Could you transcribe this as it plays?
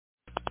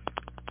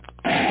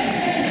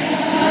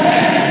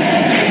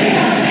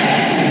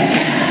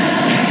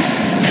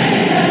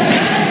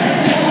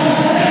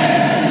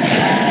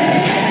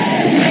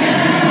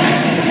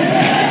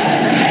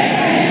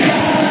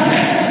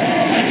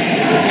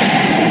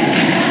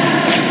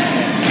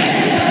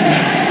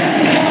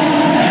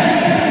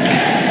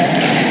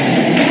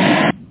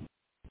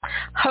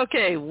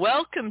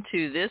welcome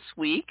to this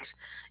week's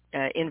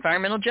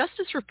Environmental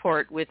Justice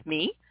Report with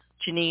me,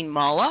 Jeanine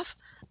Molloff.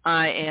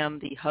 I am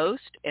the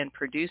host and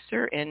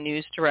producer and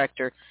news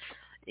director.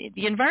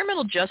 The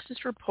Environmental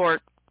Justice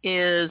Report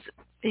is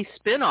a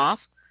spin-off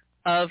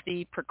of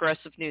the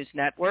Progressive News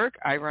Network.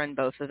 I run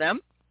both of them,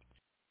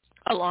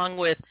 along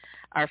with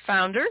our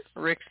founder,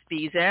 Rick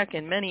Spizak,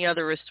 and many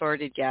other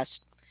assorted guests.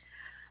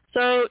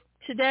 So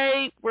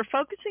today we're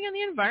focusing on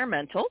the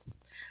environmental,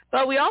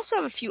 but we also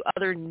have a few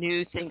other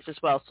new things as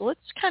well. So let's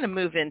kind of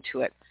move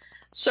into it.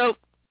 So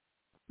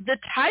the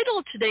title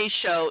of today's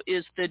show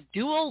is The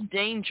Dual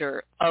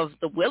Danger of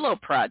the Willow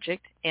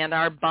Project and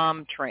Our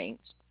Bomb Trains.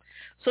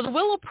 So the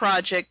Willow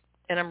Project,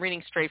 and I'm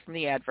reading straight from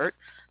the advert,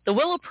 the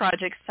Willow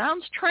Project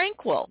sounds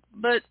tranquil,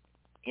 but,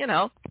 you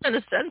know, in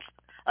a sense,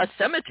 a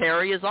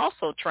cemetery is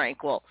also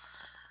tranquil.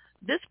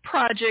 This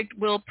project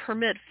will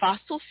permit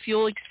fossil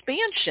fuel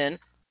expansion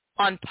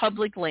on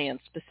public land,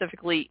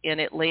 specifically in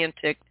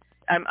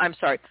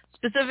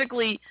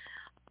specifically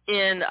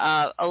in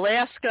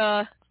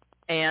Alaska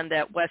and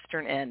that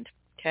western end,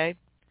 okay?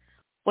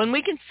 When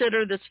we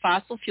consider this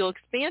fossil fuel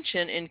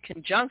expansion in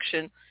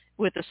conjunction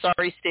with the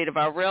sorry state of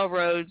our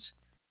railroads,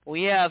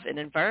 we have an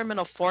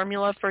environmental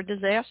formula for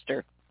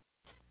disaster.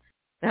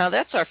 Now,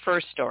 that's our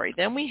first story.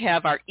 Then we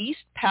have our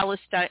East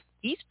Palestine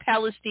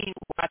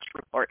Watch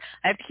Report.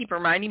 I have to keep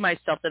reminding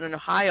myself that in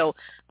Ohio,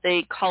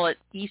 they call it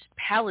East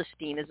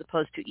Palestine as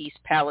opposed to East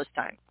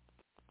Palestine.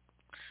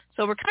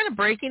 So we're kind of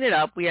breaking it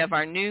up. We have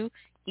our new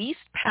East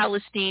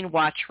Palestine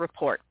Watch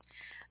Report.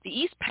 The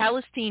East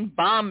Palestine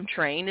Bomb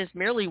Train is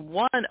merely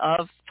one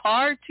of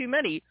far too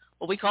many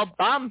what we call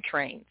bomb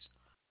trains.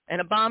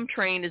 And a bomb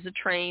train is a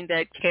train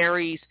that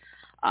carries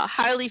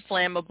highly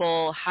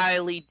flammable,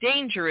 highly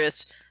dangerous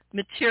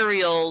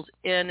materials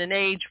in an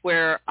age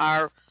where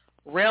our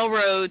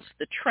railroads,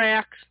 the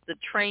tracks, the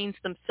trains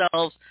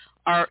themselves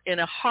are in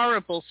a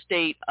horrible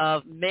state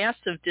of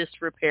massive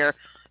disrepair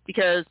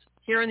because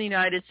here in the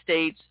United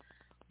States,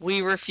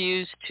 we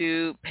refuse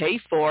to pay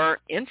for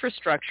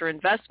infrastructure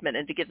investment.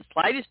 And to get the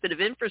slightest bit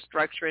of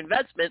infrastructure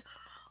investment,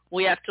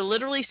 we have to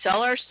literally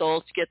sell our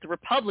souls to get the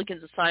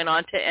Republicans to sign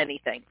on to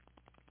anything.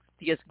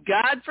 Because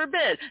God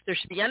forbid there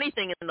should be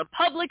anything in the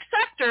public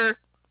sector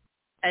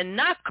and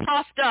not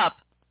coughed up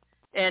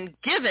and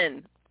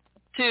given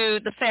to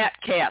the fat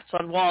cats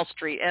on Wall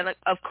Street. And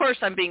of course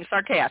I'm being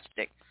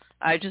sarcastic.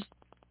 I just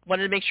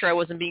wanted to make sure I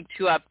wasn't being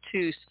too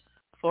obtuse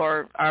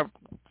for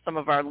some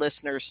of our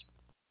listeners.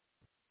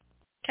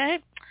 Okay,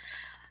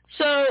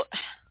 so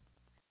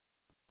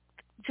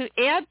to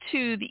add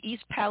to the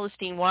East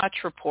Palestine Watch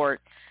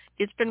Report,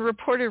 it's been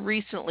reported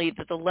recently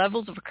that the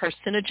levels of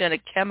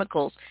carcinogenic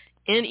chemicals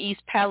in East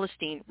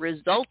Palestine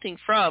resulting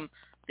from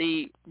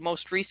the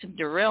most recent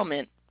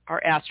derailment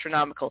are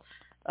astronomical,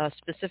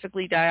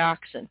 specifically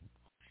dioxin.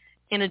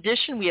 In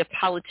addition, we have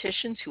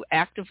politicians who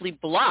actively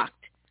blocked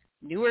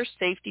newer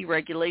safety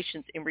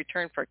regulations in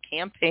return for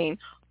campaign,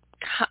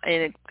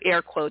 in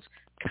air quotes,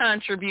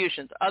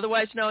 contributions,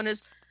 otherwise known as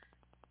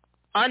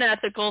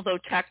unethical, though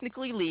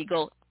technically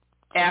legal,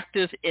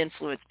 active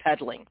influence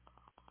peddling.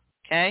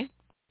 Okay?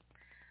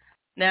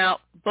 Now,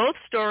 both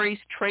stories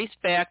trace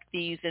back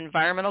these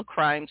environmental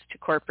crimes to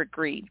corporate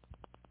greed.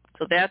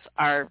 So that's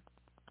our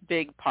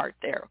big part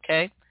there,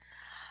 okay?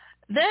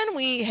 Then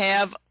we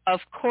have,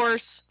 of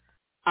course,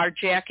 our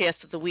Jackass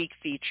of the Week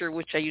feature,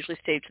 which I usually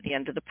save to the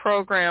end of the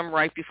program,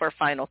 right before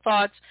final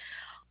thoughts.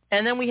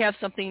 And then we have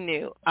something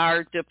new,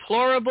 our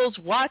Deplorables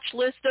watch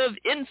list of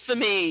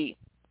infamy.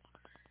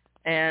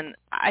 And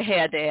I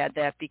had to add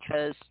that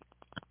because,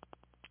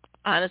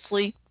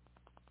 honestly,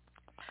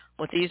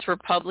 what these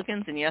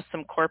Republicans and, yes,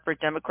 some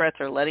corporate Democrats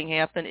are letting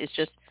happen is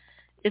just,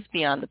 it's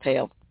beyond the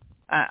pale.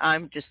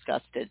 I'm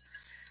disgusted.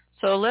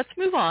 So let's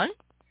move on.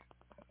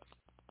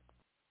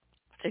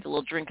 Take a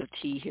little drink of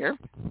tea here.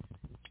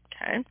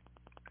 Okay.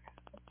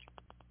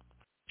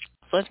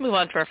 So let's move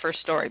on to our first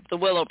story, the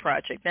Willow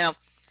Project. Now,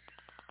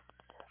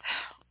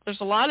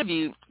 there's a lot of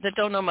you that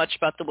don't know much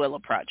about the Willow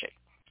Project.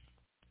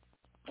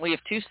 We have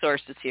two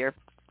sources here.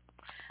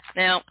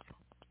 Now,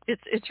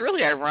 it's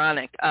really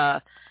ironic.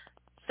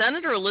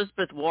 Senator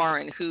Elizabeth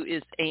Warren, who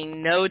is a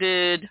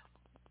noted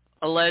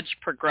alleged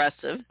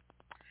progressive,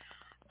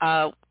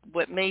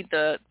 what made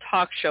the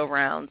talk show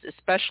rounds,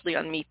 especially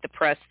on Meet the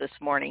Press this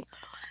morning,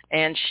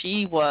 and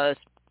she was,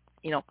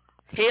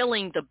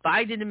 hailing the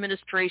Biden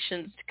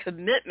administration's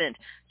commitment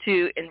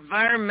to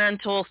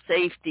environmental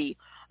safety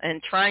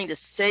and trying to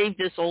save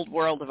this old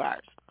world of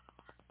ours.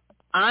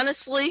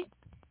 Honestly,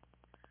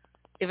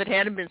 if it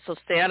hadn't been so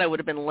sad, I would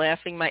have been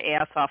laughing my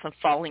ass off and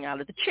falling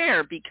out of the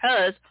chair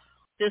because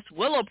this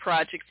Willow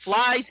Project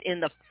flies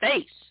in the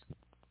face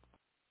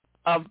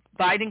of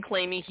Biden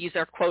claiming he's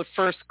our, quote,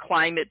 first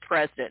climate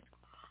president.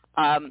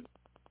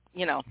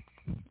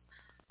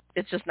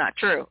 It's just not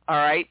true, all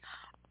right?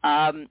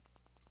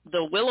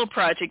 The Willow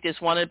Project is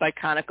wanted by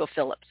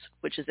ConocoPhillips,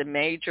 which is a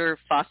major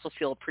fossil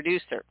fuel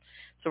producer.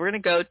 So we're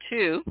going to go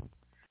to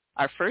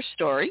our first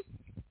story,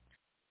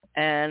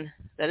 and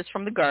that is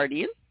from The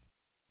Guardian.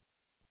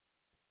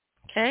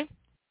 Okay?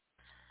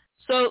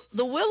 So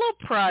the Willow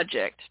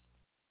Project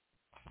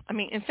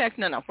In fact,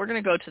 no. We're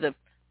going to go to the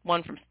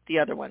one from the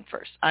other one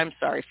first. I'm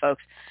sorry,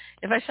 folks.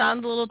 If I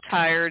sound a little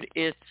tired,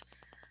 it's,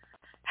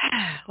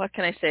 what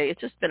can I say?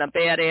 It's just been a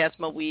bad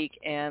asthma week,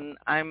 and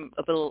I'm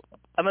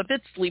a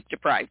bit sleep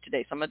deprived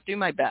today, so I'm going to do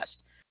my best.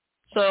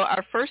 So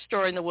our first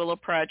story in the Willow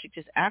Project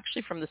is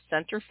actually from the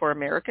Center for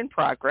American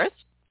Progress,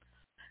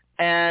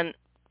 and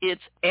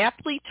it's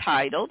aptly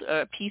titled,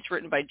 a piece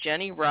written by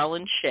Jenny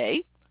Rowland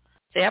Shea.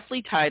 It's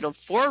aptly titled,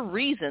 4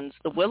 Reasons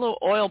the Willow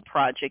Oil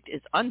Project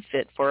is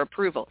Unfit for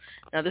Approval.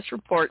 Now, this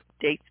report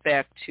dates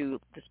back to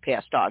this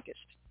past August.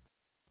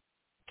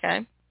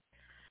 Okay?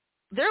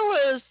 There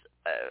was,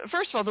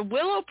 first of all, the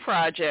Willow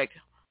Project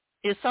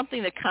is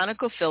something that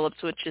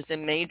ConocoPhillips, which is a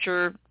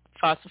major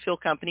fossil fuel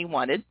company,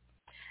 wanted,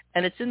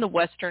 and it's in the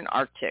Western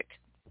Arctic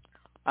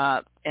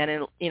and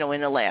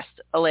in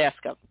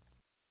Alaska.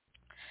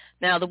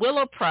 Now, the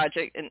Willow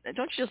Project, and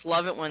don't you just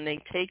love it when they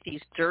take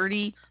these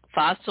dirty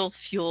fossil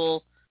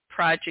fuel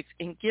projects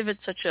and give it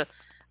such a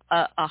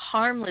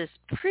harmless,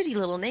 pretty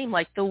little name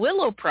like the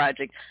Willow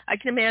Project? I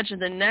can imagine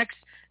the next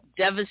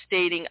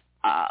devastating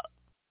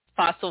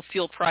fossil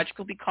fuel project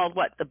will be called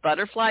what? The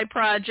Butterfly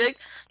Project?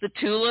 The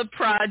Tulip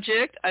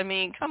Project?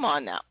 Come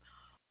on now.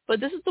 But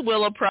this is the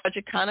Willow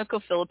Project.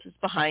 ConocoPhillips is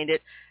behind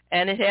it,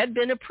 and it had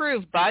been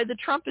approved by the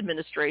Trump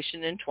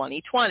administration in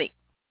 2020.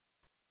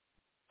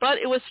 But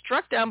it was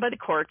struck down by the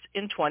courts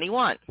in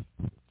 21.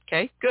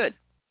 Okay, good.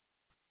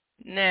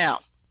 Now,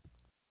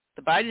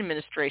 the Biden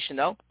administration,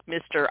 though,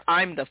 Mr.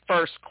 I'm the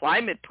first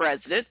climate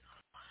president,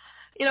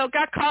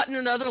 got caught in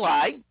another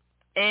lie.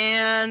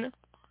 And,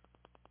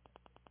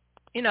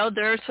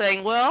 they're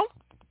saying, well,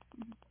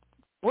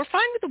 we're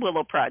fine with the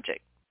Willow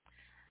Project.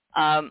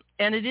 And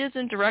it is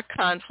in direct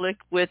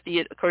conflict with,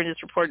 according to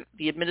this report,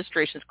 the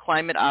administration's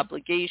climate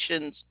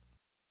obligations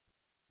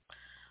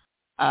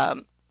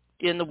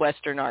in the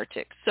Western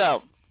Arctic.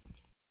 So,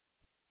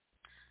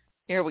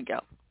 here we go.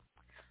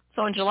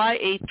 So on July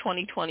 8,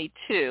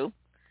 2022,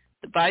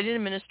 the Biden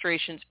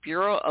administration's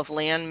Bureau of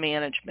Land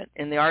Management,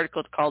 in the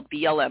article it's called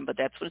BLM, but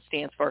that's what it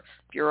stands for,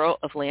 Bureau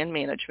of Land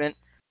Management,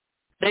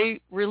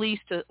 they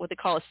released what they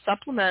call a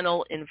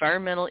supplemental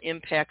environmental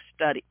impact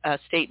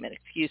statement,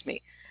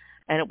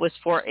 and it was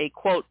for a,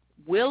 quote,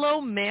 Willow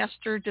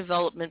Master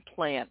Development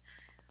Plan.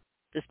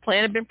 This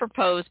plan had been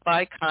proposed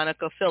by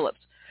ConocoPhillips.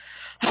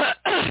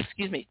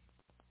 Excuse me.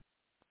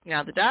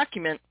 Now, the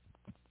document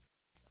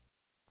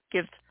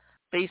gives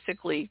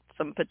basically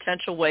some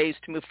potential ways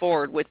to move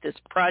forward with this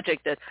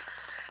project that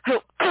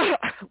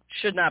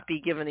should not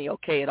be given the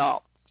okay at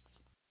all.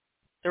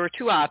 There were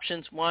 2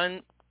 options.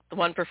 One, the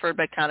one preferred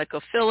by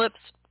ConocoPhillips,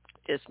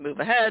 is move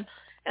ahead,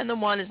 and the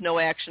one is no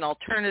action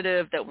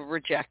alternative that would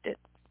reject it.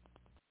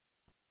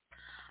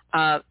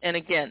 And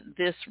again,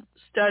 this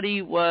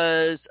study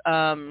was,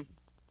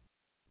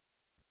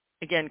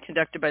 again,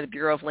 conducted by the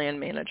Bureau of Land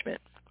Management.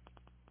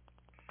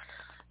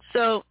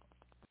 So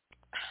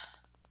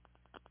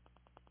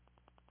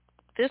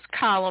this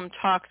column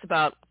talks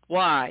about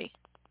why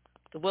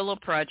the Willow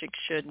Project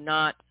should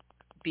not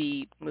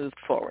be moved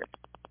forward.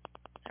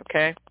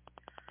 Okay?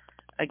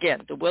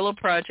 Again, the Willow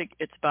Project,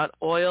 it's about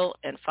oil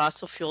and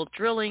fossil fuel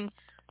drilling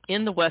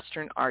in the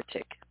Western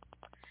Arctic.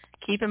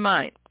 Keep in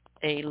mind,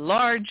 a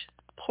large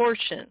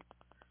portion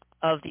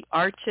of the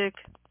Arctic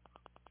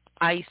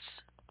ice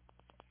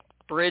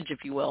bridge,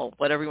 if you will,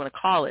 whatever you want to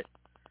call it,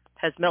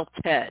 has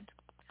melted.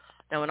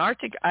 Now, when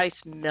Arctic ice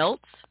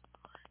melts,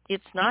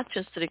 it's not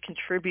just that it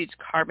contributes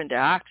carbon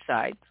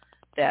dioxide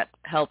that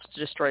helps to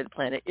destroy the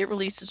planet. It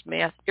releases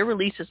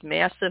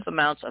massive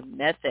amounts of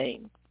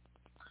methane,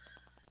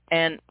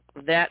 and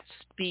that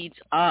speeds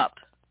up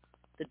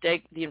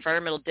the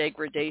environmental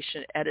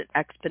degradation at an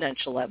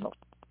exponential level.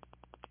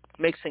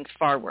 Makes things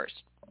far worse.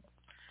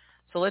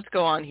 So let's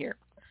go on here.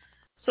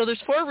 So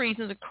there's 4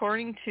 reasons,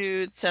 according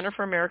to the Center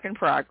for American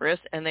Progress,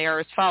 and they are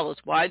as follows: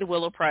 why the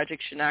Willow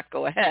Project should not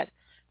go ahead.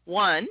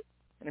 1, and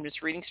I'm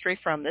just reading straight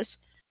from this,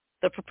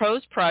 the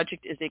proposed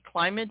project is a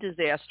climate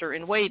disaster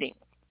in waiting.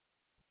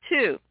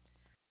 2,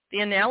 the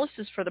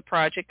analysis for the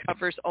project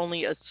covers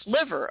only a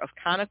sliver of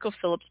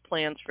ConocoPhillips'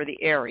 plans for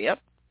the area.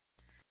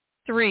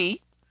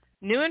 3,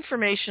 new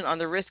information on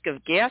the risk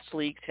of gas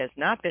leaks has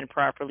not been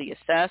properly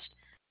assessed.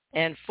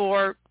 And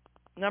 4,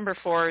 number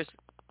 4 is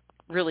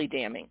really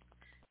damning.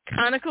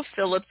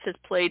 ConocoPhillips has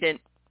played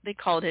they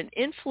call it an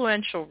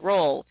influential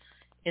role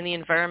in the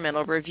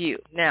environmental review.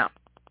 Now,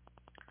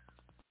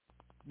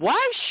 why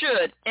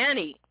should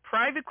any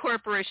private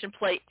corporation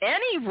play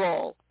any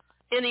role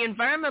in the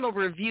environmental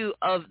review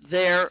of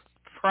their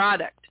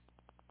product?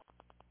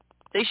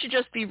 They should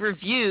just be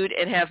reviewed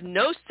and have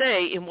no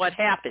say in what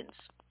happens.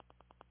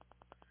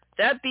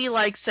 That'd be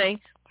like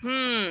saying,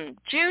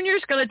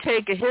 Junior's going to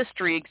take a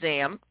history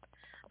exam,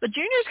 but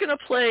Junior's going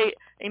to play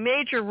a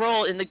major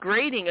role in the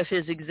grading of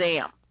his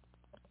exam.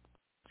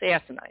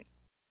 It's asinine.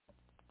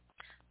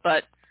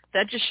 But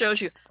that just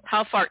shows you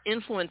how far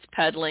influence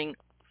peddling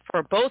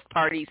for both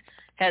parties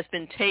has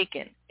been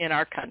taken in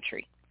our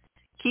country.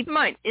 Keep in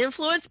mind,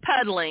 influence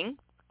peddling,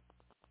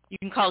 you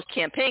can call it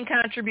campaign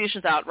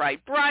contributions,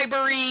 outright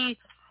bribery,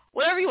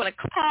 whatever you want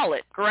to call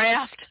it,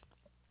 graft.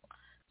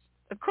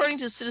 according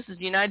to the Citizens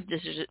United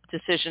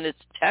decision, it's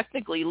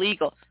technically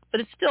legal, but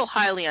it's still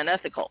highly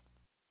unethical.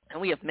 And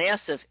we have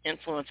massive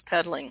influence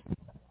peddling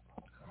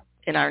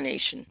in our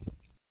nation.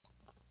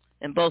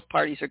 And both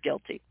parties are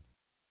guilty.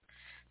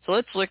 So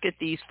let's look at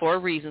these 4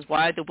 reasons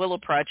why the Willow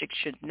Project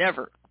should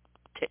never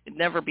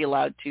be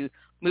allowed to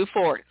move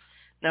forward.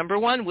 Number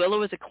 1,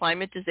 Willow is a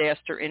climate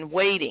disaster in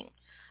waiting.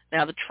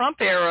 Now, the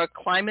Trump-era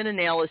climate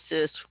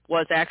analysis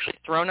was actually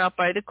thrown out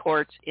by the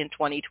courts in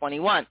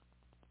 2021.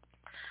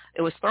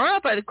 It was thrown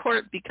out by the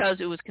court because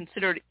it was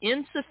considered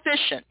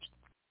insufficient.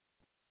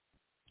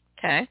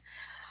 Okay?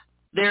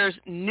 There's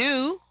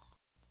new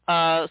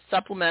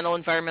supplemental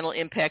environmental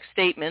impact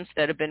statements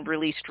that have been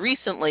released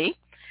recently,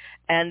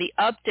 and the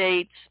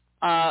updates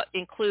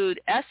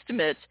include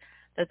estimates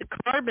that the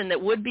carbon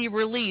that would be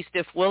released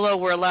if Willow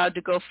were allowed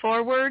to go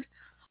forward,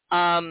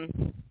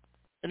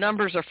 the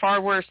numbers are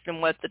far worse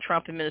than what the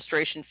Trump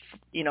administration,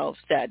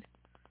 said.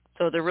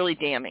 So they're really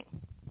damning.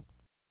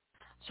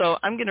 So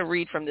I'm going to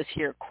read from this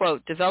here.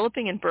 Quote,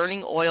 developing and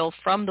burning oil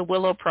from the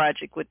Willow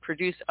Project would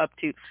produce up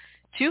to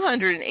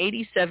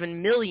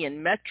 287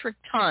 million metric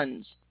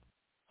tons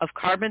of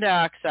carbon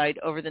dioxide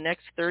over the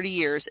next 30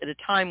 years at a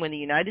time when the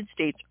United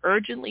States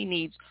urgently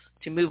needs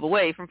to move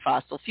away from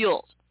fossil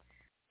fuels.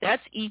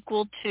 That's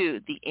equal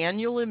to the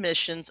annual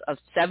emissions of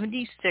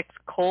 76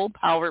 coal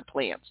power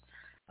plants.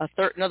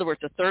 In other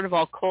words, a third of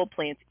all coal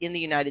plants in the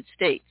United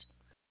States.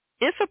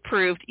 If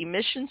approved,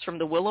 emissions from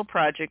the Willow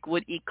Project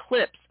would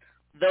eclipse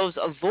those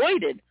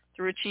avoided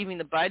through achieving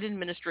the Biden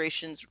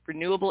administration's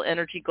renewable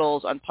energy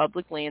goals on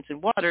public lands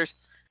and waters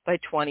by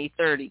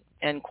 2030,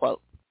 end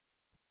quote.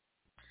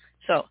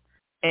 So,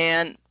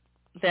 and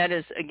that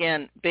is,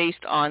 again,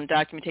 based on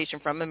documentation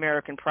from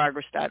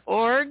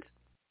AmericanProgress.org,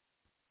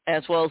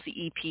 as well as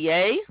the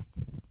EPA,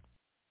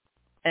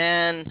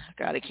 and,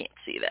 God, I can't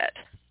see that,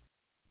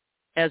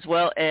 as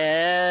well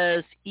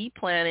as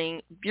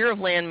ePlanning, Bureau of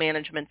Land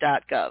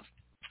Management.gov.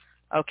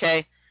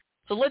 Okay,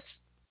 so let's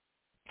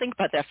think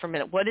about that for a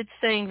minute. What it's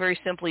saying very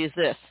simply is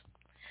this.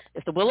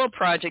 If the Willow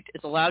Project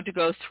is allowed to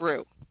go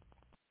through,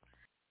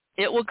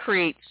 it will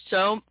produce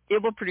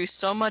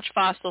so much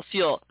fossil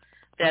fuel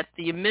that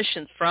the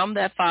emissions from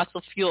that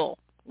fossil fuel,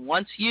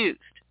 once used,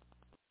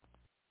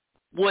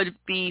 would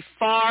be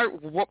far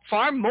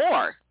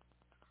more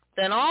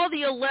than all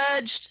the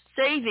alleged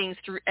savings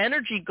through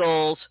energy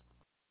goals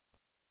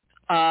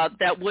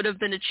that would have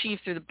been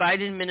achieved through the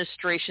Biden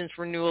administration's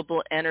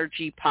renewable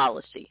energy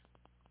policy.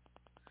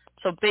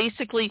 So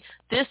basically,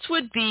 this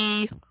would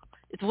be,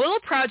 if the Willow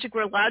Project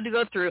were allowed to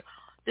go through,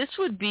 this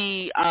would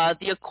be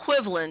the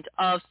equivalent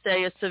of,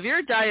 say, a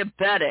severe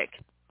diabetic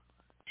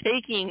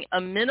taking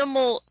a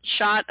minimal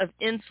shot of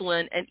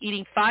insulin and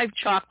eating 5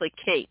 chocolate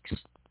cakes.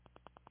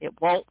 It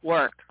won't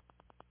work.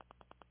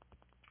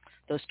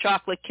 Those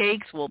chocolate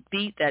cakes will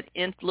beat that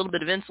little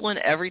bit of insulin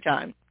every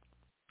time.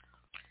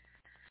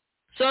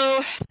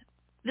 So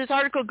this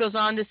article goes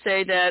on to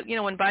say that,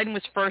 when Biden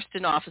was first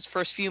in office,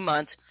 first few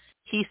months,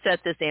 he set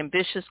this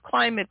ambitious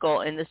climate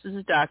goal, and this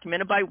is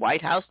documented by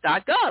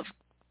whitehouse.gov.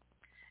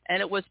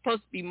 And it was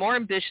supposed to be more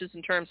ambitious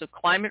in terms of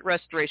climate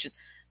restoration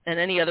than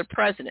any other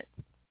president.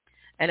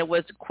 And it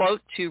was,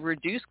 quote, to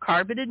reduce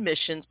carbon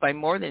emissions by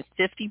more than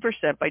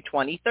 50% by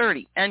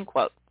 2030, end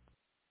quote.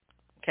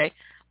 Okay?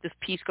 This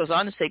piece goes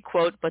on to say,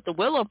 quote, but the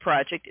Willow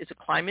Project is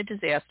a climate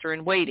disaster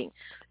in waiting.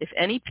 If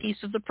any piece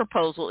of the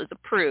proposal is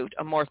approved,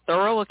 a more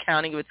thorough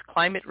accounting of its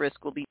climate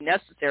risk will be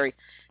necessary,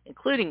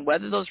 including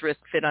whether those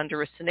risks fit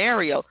under a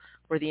scenario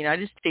where the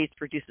United States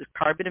reduces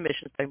carbon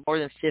emissions by more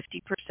than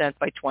 50%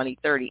 by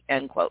 2030,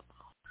 end quote.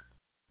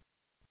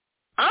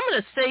 I'm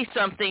going to say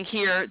something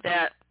here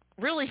that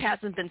really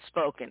hasn't been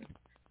spoken.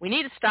 We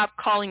need to stop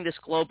calling this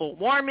global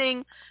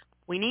warming.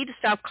 We need to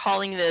stop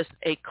calling this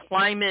a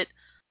climate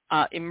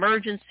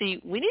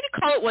emergency. We need to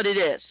call it what it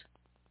is.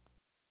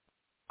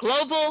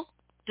 Global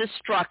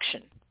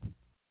destruction.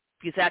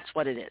 Because that's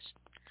what it is.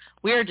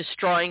 We are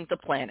destroying the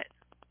planet.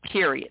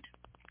 Period.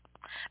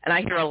 And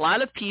I hear a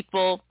lot of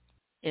people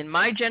in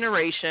my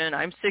generation,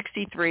 I'm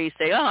 63,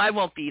 say, oh, I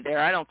won't be there.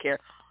 I don't care.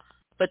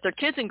 But their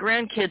kids and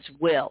grandkids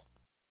will.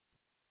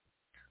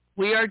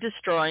 We are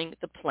destroying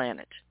the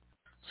planet.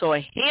 So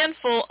a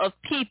handful of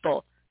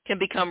people can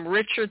become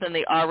richer than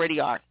they already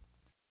are.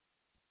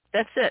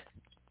 That's it.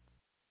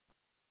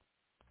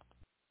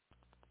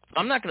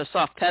 I'm not going to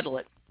soft pedal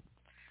it.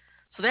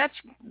 So that's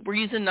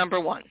reason number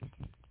 1.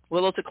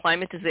 Willow's a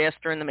climate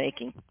disaster in the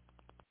making.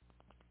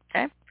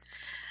 Okay?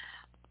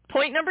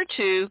 Point number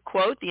 2,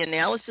 quote, the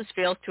analysis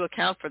fails to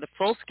account for the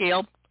full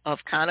scale of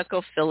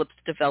ConocoPhillips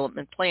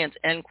development plans,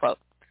 end quote.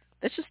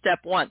 This is step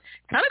 1.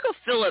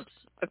 ConocoPhillips,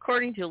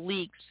 according to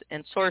leaks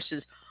and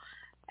sources,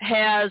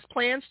 has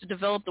plans to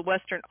develop the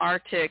Western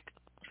Arctic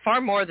far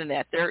more than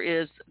that.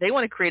 They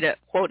want to create a,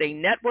 quote, a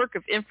network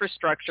of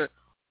infrastructure,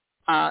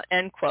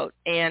 end quote.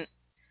 And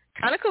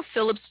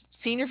ConocoPhillips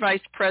Senior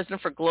Vice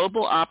President for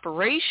Global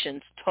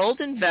Operations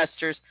told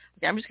investors,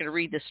 okay, I'm just going to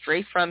read this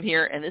straight from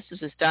here, and this is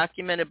as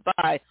documented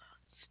by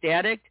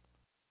Static.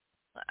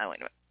 I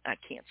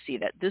can't see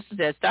that. This is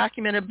as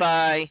documented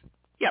by,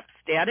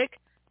 Static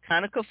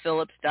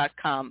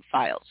ConocoPhillips.com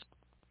files.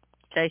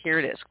 Okay, here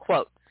it is.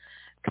 Quote,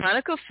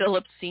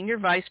 ConocoPhillips Senior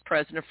Vice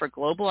President for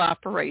Global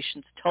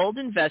Operations told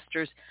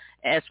investors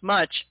as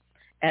much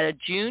at a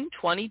June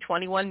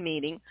 2021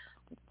 meeting,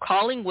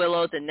 calling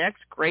Willow the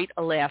next great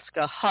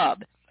Alaska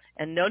hub,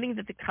 and noting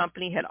that the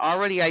company had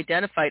already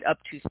identified up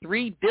to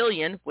 3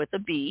 billion, with a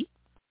B,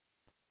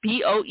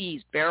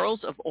 BOEs,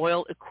 barrels of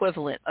oil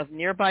equivalent, of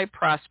nearby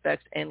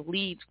prospects and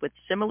leads with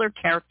similar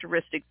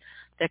characteristics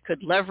that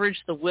could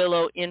leverage the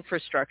Willow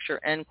infrastructure,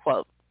 end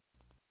quote.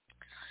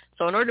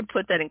 So in order to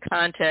put that in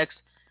context,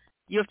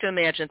 you have to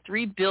imagine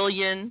 3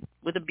 billion,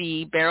 with a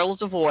B,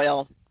 barrels of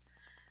oil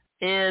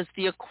is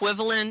the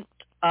equivalent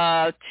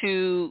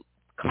to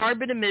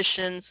carbon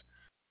emissions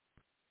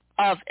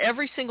of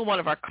every single one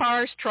of our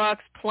cars,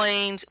 trucks,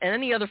 planes, and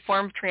any other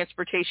form of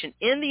transportation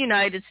in the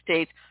United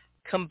States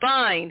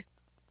combined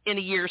in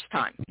a year's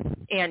time,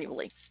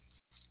 annually.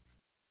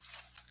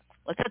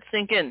 Let that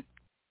sink in.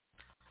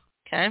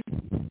 Okay?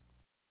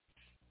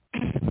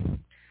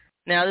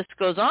 Now this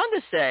goes on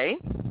to say,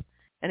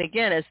 and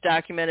again, as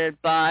documented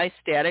by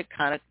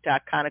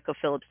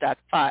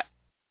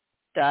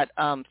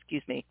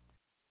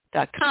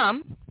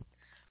static.conocophillips.com,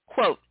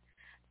 quote,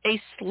 a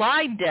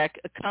slide deck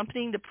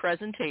accompanying the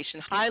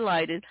presentation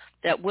highlighted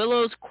that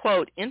Willow's,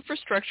 quote,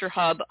 infrastructure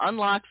hub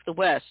unlocks the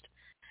West,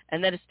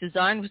 and that its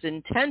design was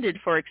intended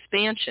for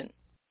expansion.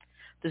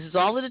 This is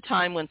all at a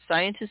time when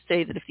scientists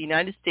say that if the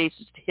United States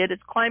is to hit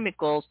its climate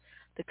goals,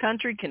 the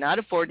country cannot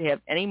afford to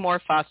have any more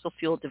fossil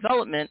fuel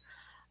development,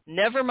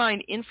 never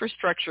mind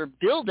infrastructure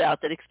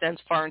build-out that extends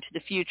far into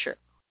the future.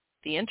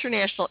 The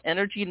International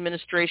Energy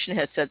Administration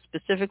has said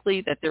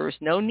specifically that there is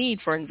no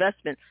need for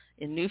investment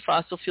in new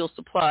fossil fuel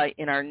supply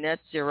in our net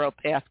zero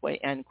pathway,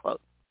 end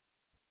quote.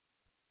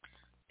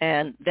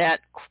 And that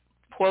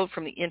quote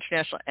from the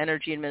International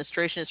Energy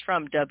Administration is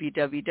from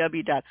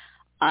www.iea.org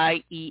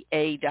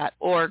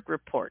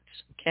reports.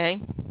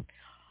 Okay?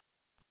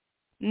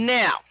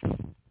 Now,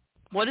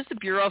 what is the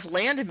Bureau of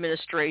Land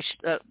Administration?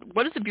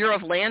 What is the Bureau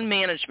of Land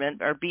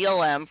Management, or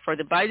BLM, for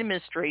the Biden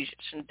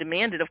administration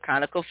demanded of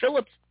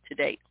ConocoPhillips to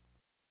date?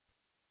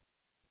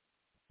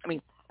 I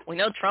mean, we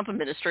know Trump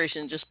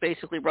administration just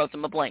basically wrote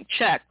them a blank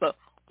check, but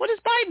what has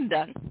Biden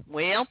done?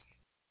 Well,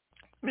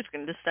 this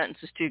sentence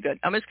is too good.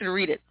 I'm just going to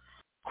read it.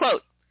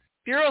 Quote,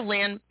 Bureau of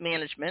Land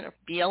Management, or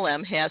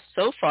BLM, has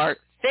so far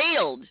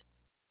failed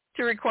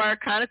to require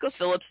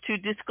ConocoPhillips to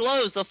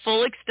disclose the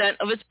full extent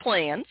of its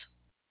plans,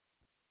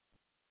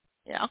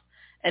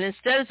 and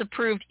instead has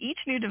approved each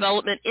new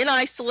development in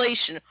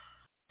isolation,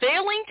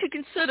 failing to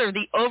consider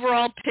the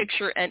overall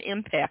picture and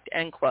impact,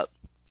 end quote.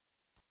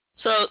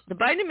 So the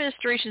Biden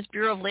administration's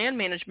Bureau of Land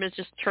Management is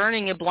just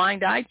turning a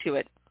blind eye to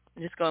it.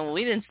 And just going, well,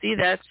 we didn't see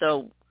that,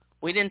 so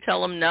we didn't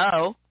tell them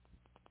no.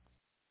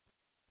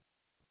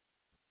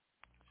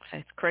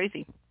 It's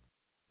crazy.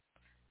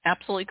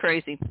 Absolutely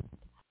crazy.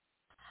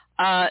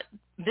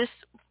 This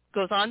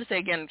goes on to say,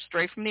 again,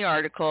 straight from the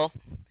article,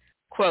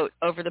 quote,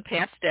 over the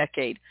past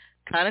decade,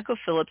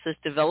 ConocoPhillips has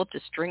developed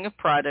a string of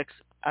products.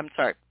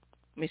 Let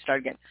me start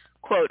again.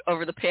 Quote,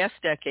 over the past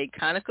decade,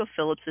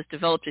 ConocoPhillips has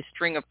developed a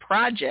string of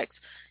projects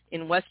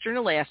in western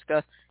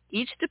Alaska,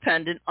 each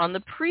dependent on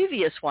the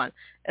previous one,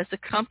 as the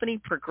company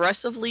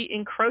progressively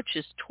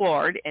encroaches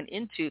toward and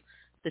into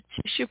the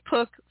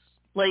Tishapuk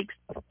Lake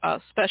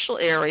special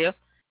area,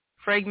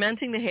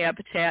 fragmenting the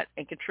habitat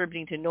and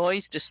contributing to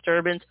noise,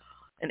 disturbance,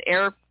 and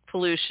air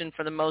pollution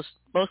for the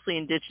mostly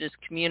indigenous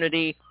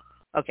community.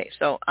 Okay,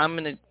 so I'm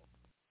going to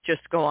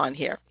just go on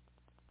here.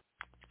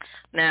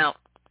 Now,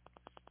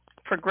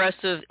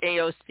 Progressive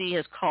AOC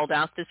has called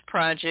out this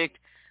project,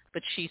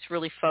 but she's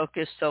really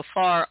focused so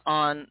far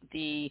on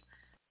the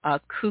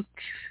Kukpik,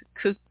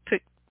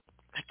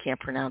 I can't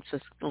pronounce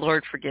this,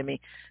 Lord forgive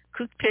me,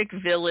 Kukpik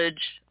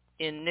village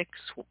in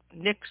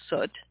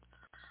Niksut,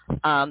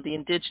 the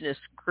indigenous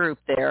group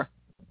there.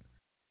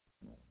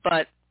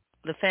 But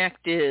the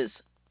fact is,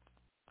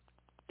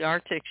 the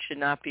Arctic should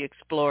not be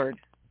explored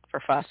for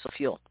fossil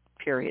fuel,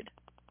 period.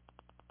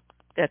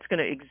 That's going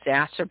to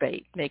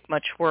exacerbate, make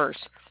much worse,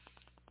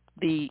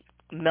 the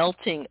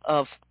melting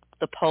of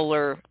the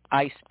polar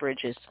ice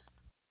bridges.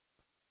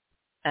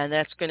 And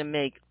that's going to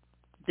make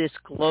this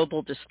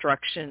global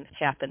destruction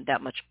happen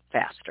that much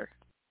faster.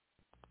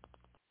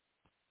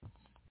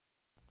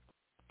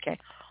 Okay.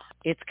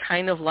 It's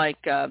kind of like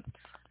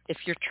if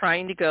you're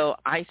trying to go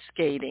ice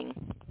skating,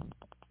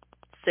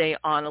 say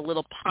on a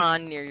little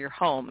pond near your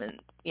home, and,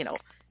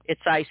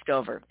 it's iced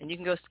over, and you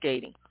can go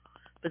skating.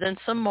 But then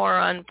some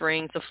moron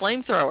brings a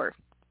flamethrower,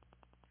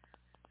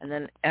 and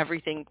then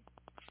everything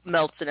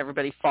melts and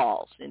everybody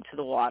falls into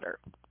the water.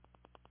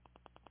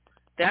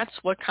 That's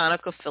what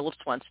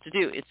ConocoPhillips wants to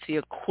do. It's the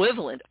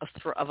equivalent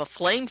of a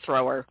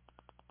flamethrower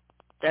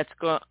that's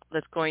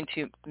going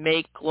to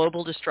make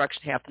global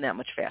destruction happen that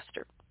much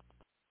faster.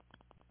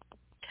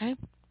 Okay?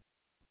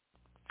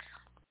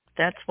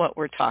 That's what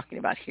we're talking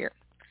about here.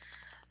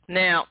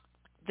 Now,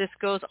 this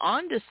goes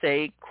on to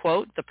say,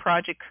 quote, the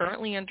project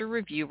currently under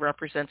review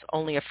represents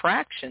only a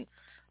fraction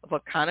of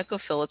what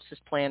ConocoPhillips has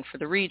planned for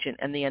the region,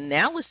 and the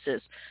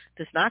analysis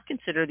does not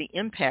consider the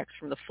impacts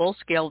from the full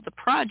scale of the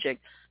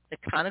project that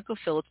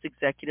ConocoPhillips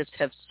executives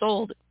have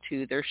sold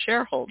to their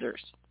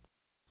shareholders.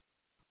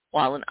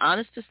 While an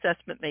honest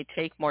assessment may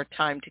take more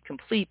time to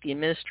complete, the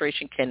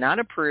administration cannot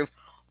approve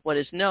what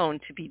is known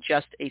to be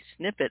just a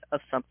snippet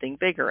of something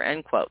bigger,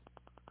 end quote.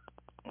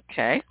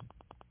 Okay.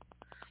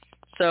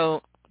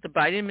 So the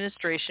Biden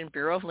administration,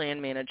 Bureau of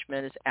Land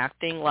Management, is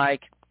acting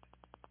like,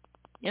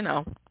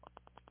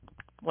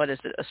 what is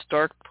it, a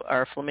stork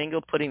or a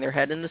flamingo putting their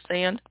head in the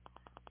sand?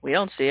 We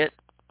don't see it.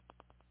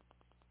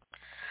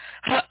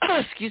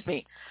 Excuse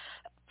me.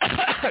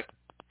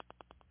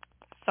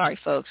 Sorry,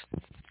 folks.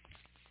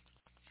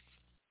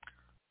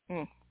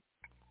 A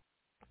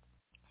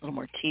little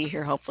more tea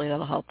here. Hopefully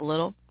that'll help a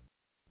little.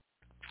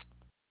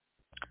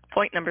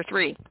 Point number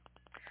 3.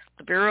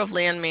 The Bureau of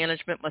Land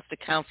Management must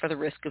account for the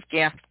risk of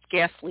gas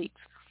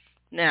leaks.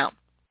 Now,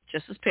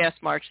 just this past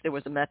March, there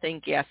was a methane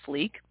gas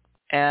leak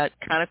at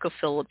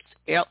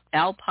ConocoPhillips'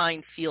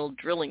 Alpine Field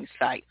drilling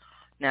site.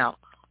 Now,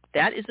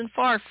 that isn't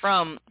far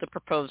from the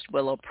proposed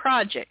Willow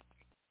Project.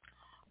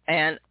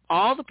 And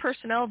all the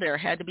personnel there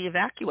had to be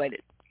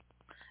evacuated,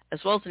 as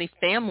well as any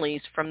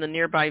families from the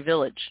nearby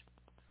village,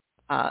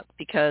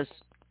 because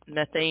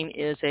methane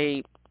is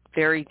a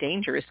very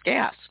dangerous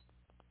gas.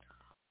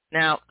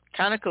 Now,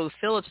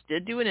 ConocoPhillips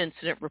did do an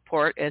incident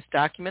report as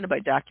documented by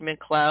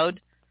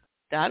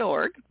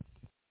documentcloud.org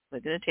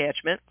with an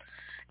attachment,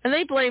 and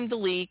they blamed the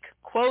leak,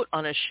 quote,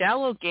 on a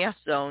shallow gas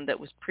zone that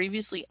was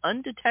previously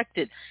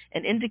undetected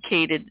and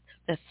indicated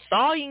that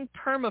thawing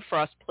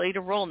permafrost played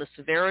a role in the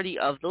severity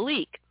of the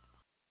leak.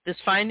 This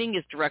finding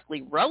is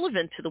directly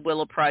relevant to the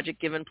Willow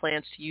Project, given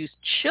plans to use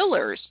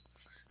chillers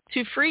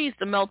to freeze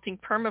the melting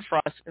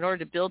permafrost in order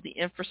to build the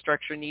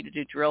infrastructure needed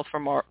to drill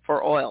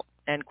for oil,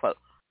 end quote.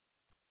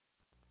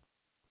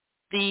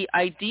 The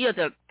idea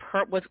that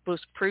what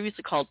was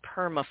previously called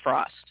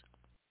permafrost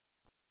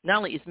not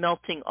only is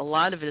melting, a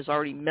lot of it is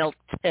already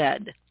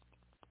melted.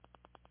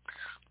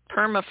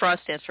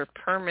 Permafrost stands for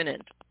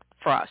permanent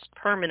frost,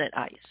 permanent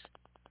ice,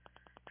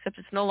 except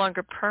it's no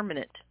longer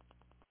permanent.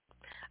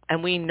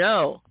 And we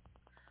know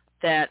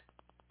that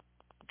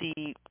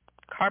the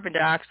carbon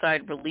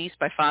dioxide released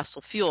by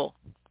fossil fuel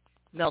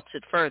melts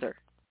it further.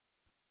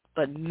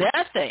 But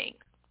methane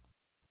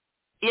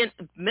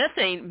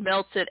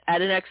melts it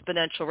at an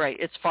exponential rate.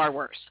 It's far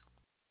worse.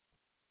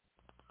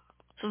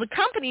 So the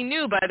company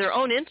knew by their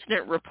own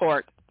incident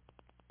report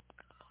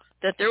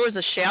that there was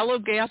a shallow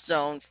gas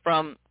zone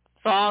from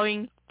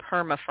thawing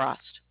permafrost,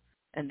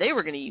 and they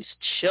were going to use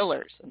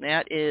chillers. And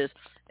that is,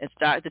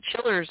 the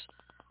chillers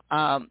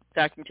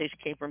documentation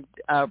came from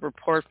a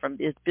report from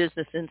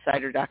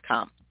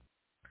BusinessInsider.com.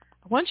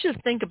 I want you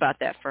to think about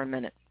that for a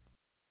minute.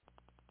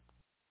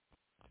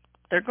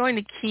 They're going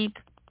to keep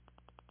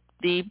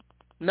the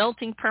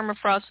melting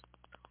permafrost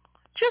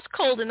just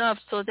cold enough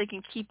so that they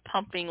can keep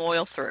pumping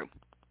oil through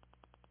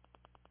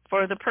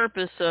for the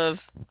purpose of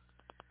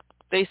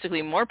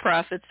basically more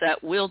profits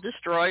that will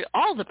destroy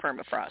all the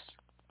permafrost.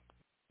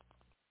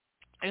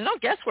 There's no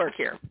guesswork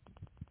here.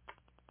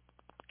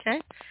 Okay?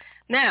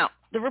 Now,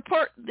 this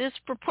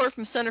report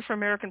from Center for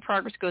American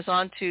Progress goes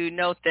on to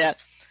note that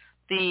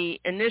the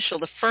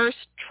first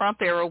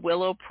Trump-era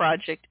Willow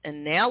Project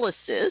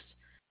analysis,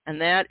 and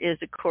that is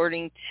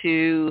according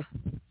to,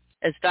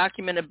 as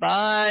documented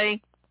by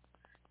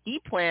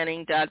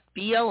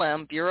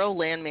eplanning.blm,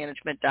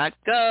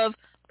 bureaulandmanagement.gov,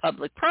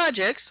 public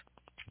projects.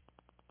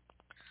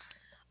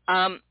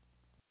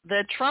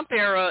 The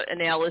Trump-era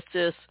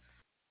analysis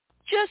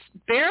just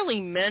barely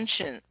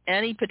mentioned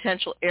any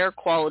potential air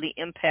quality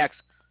impacts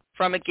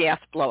from a gas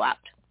blowout.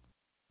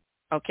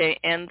 Okay,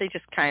 and they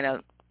just kind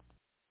of,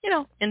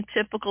 in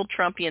typical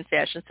Trumpian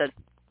fashion said,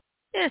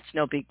 it's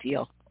no big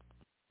deal.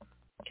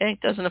 Okay,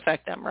 it doesn't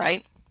affect them,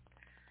 right?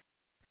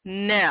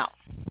 Now,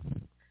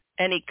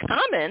 any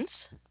comments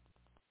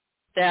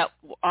that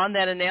on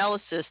that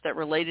analysis that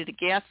related to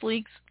gas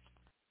leaks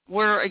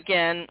were,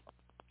 again,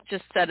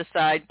 just set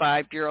aside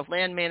by Bureau of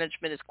Land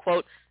Management as,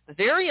 quote,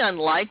 very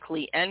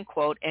unlikely, end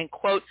quote, and,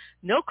 quote,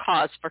 no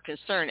cause for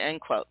concern, end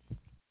quote.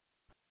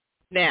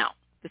 Now,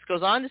 this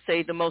goes on to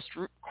say the most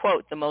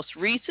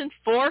recent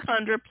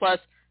 400-plus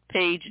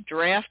page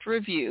draft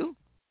review,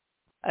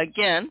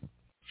 again,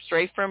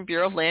 straight from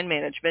Bureau of Land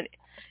Management,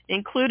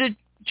 included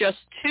just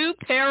 2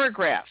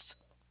 paragraphs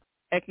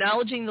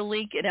acknowledging the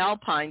leak at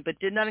Alpine, but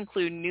did not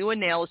include new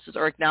analysis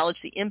or acknowledge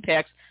the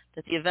impacts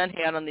that the event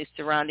had on the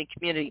surrounding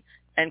community,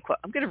 end quote.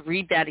 I'm going to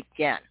read that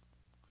again.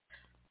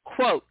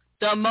 Quote,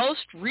 the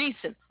most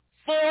recent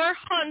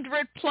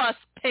 400-plus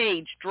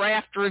page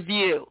draft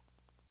review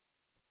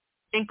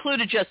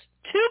included just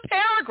 2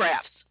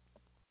 paragraphs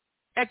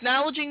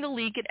acknowledging the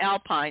leak at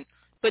Alpine,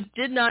 but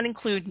did not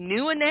include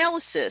new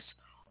analysis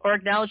or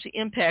acknowledge the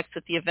impacts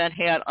that the event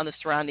had on the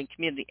surrounding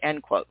community,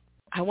 end quote.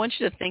 I want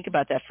you to think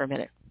about that for a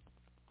minute.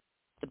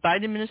 The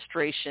Biden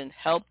administration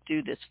helped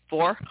do this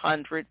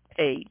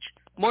 400-page,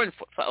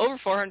 over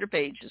 400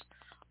 pages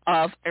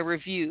of a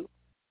review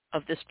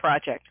of this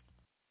project.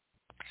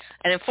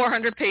 And in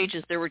 400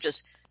 pages, there were just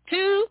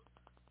 2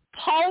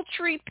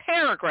 paltry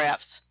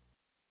paragraphs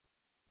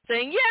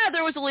saying, yeah,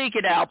 there was a leak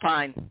at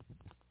Alpine,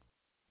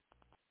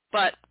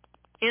 but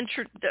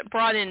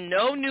brought in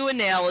no new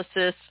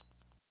analysis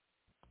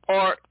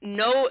or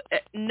no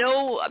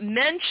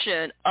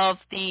mention of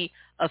the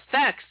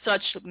effects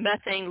such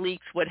methane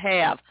leaks would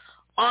have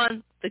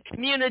on the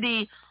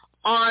community,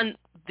 on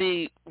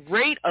the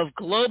rate of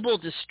global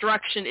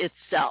destruction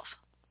itself.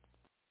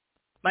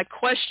 My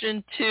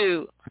question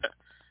to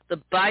the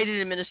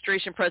Biden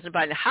administration, President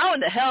Biden, how in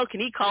the hell can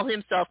he call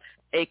himself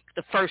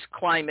the first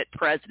climate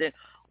president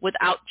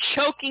without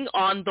choking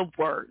on the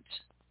words?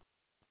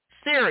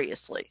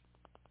 Seriously.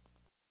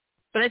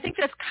 But I think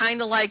that's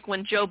kind of like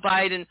when Joe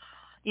Biden,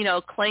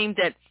 claimed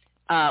that,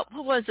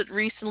 what was it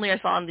recently I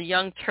saw on the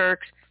Young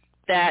Turks,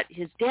 that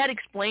his dad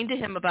explained to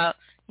him about,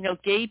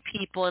 gay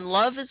people and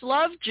love is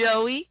love,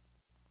 Joey.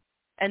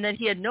 And then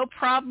he had no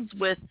problems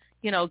with,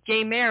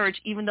 gay marriage,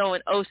 even though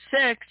in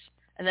 2006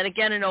 and then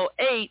again in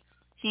 2008,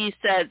 he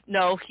said,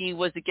 no, he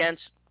was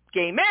against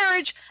gay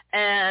marriage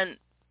and,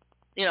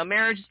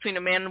 marriage is between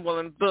a man and a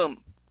woman, boom.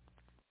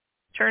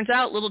 Turns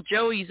out little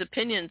Joey's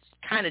opinions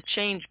kind of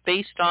changed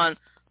based on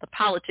the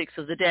politics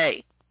of the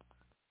day,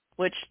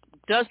 which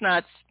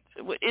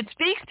it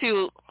speaks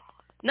to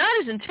not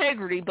his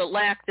integrity, but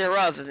lack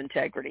thereof of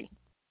integrity.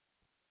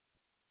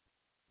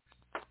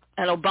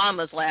 And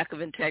Obama's lack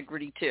of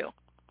integrity, too.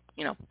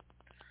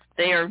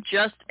 They are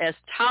just as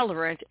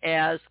tolerant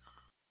as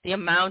the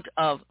amount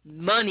of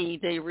money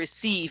they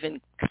receive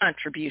in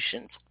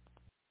contributions.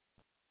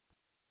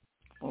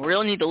 We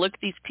really need to look at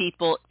these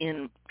people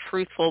in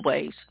truthful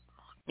ways.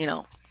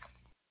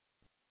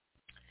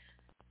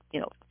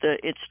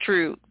 It's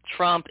true.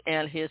 Trump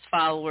and his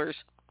followers,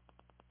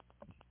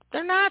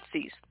 they're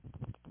Nazis.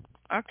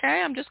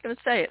 Okay, I'm just going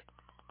to say it.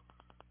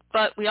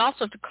 But we also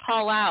have to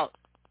call out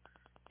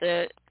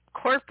the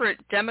corporate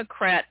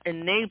Democrat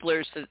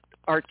enablers that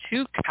are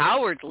too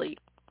cowardly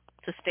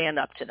to stand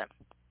up to them.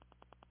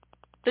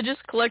 They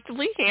just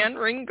collectively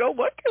hand-wring and go,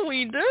 what can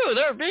we do?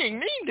 They're being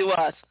mean to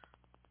us.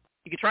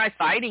 You could try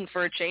fighting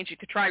for a change. You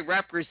could try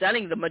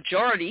representing the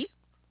majority,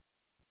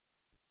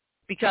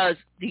 because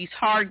these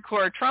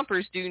hardcore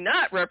Trumpers do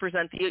not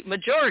represent the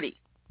majority.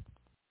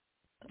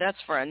 That's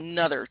for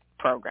another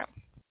program.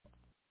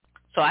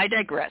 So I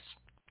digress.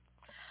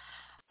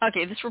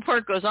 Okay, this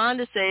report goes on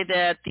to say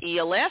that the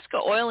Alaska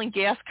Oil and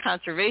Gas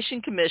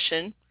Conservation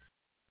Commission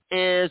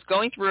is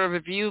going through a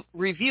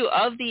review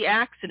of the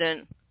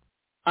accident,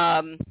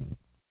 of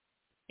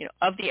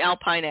the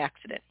Alpine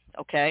accident,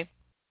 okay?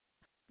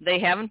 They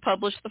haven't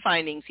published the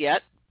findings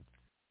yet,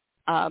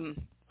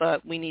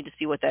 but we need to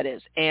see what that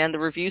is. And the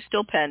review's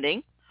still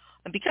pending.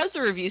 And because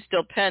the review's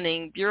still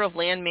pending, Bureau of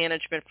Land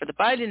Management for the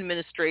Biden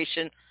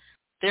administration,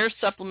 their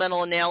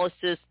supplemental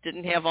analysis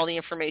didn't have all the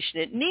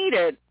information it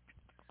needed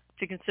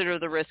to consider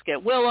the risk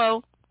at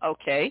Willow.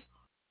 Okay.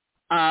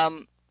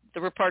 The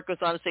report goes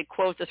on to say,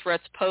 quote, the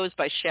threats posed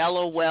by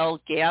shallow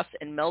well gas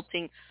and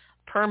melting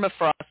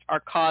permafrost are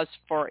cause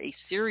for a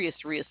serious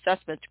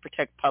reassessment to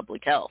protect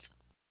public health.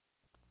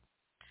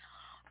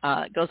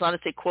 It goes on to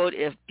say, quote,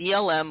 if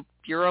BLM,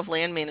 Bureau of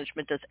Land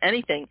Management, does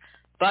anything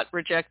but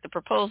reject the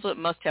proposal, it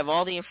must have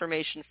all the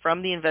information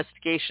from the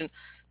investigation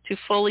to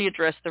fully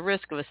address the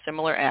risk of a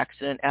similar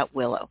accident at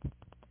Willow.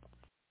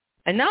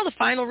 And now the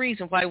final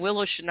reason why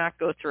Willow should not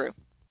go through.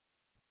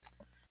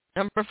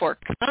 Number 4,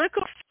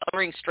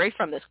 reading straight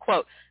from this,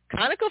 quote,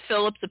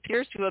 ConocoPhillips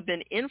appears to have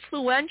been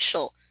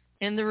influential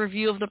in the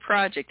review of the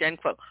project, end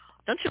quote.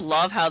 Don't you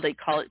love how they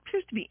call it? It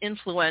appears to be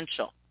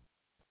influential.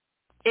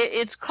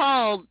 It's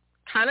called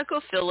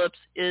ConocoPhillips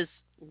is,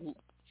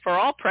 for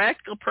all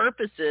practical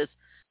purposes,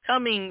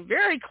 coming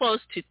very close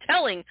to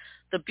telling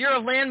the Bureau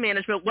of Land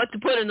Management what to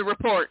put in the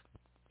report.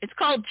 It's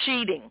called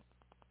cheating.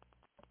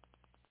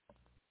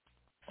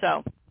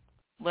 So,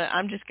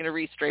 I'm just going to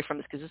read straight from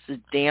this because this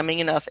is damning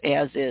enough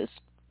as is.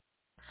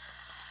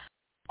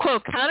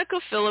 Quote,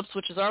 ConocoPhillips,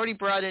 which has already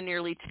brought in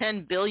nearly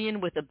 $10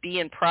 billion with a B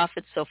in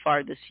profits so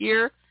far this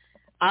year,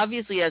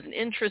 obviously has an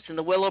interest in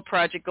the Willow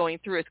Project going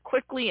through as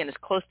quickly and as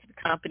close to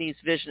the company's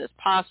vision as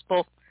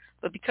possible.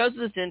 But because of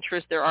this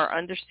interest, there are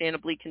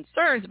understandably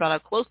concerns about how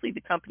closely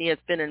the company has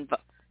been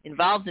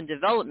involved in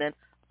development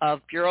of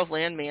Bureau of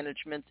Land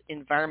Management's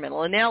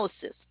environmental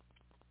analysis.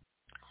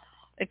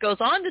 It goes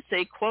on to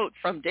say, quote,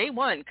 from day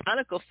one,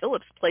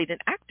 ConocoPhillips played an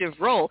active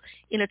role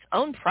in its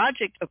own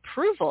project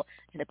approval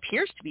and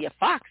appears to be a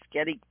fox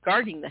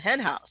guarding the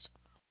henhouse.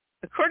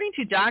 According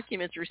to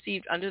documents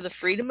received under the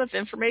Freedom of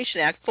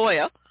Information Act,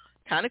 FOIA,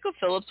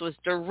 ConocoPhillips was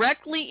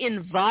directly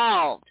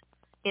involved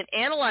in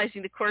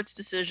analyzing the court's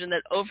decision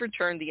that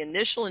overturned the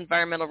initial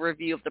environmental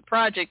review of the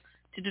project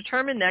to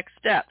determine next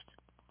steps.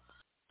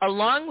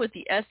 Along with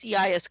the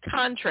SEIS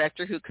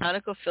contractor, who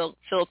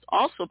ConocoPhillips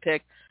also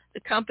picked, the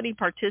company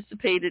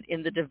participated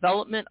in the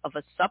development of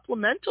a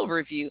supplemental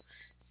review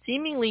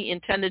seemingly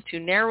intended to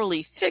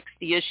narrowly fix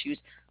the issues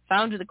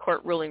found in the court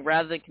ruling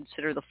rather than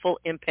consider the full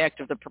impact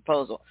of the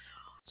proposal.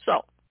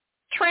 So,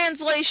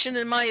 translation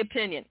in my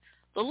opinion,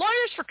 the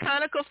lawyers for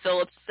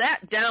ConocoPhillips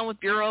sat down with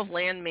Bureau of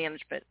Land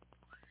Management.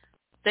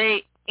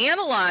 They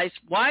analyzed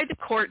why the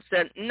court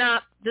said, nah,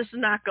 this is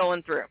not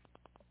going through.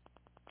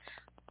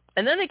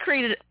 And then they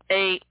created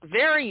a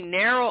very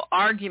narrow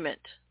argument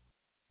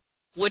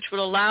which would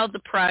allow the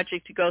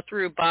project to go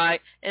through by,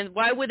 and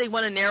why would they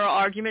want a narrow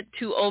argument?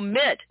 To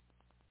omit,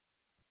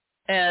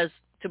 as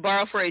to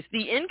borrow a phrase,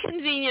 the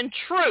inconvenient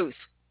truth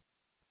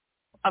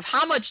of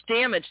how much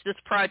damage this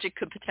project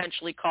could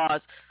potentially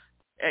cause,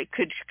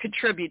 could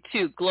contribute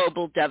to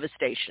global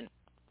devastation.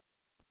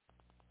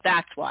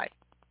 That's why.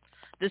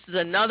 This is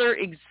another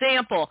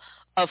example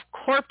of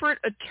corporate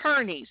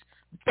attorneys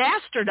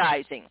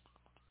bastardizing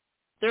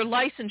their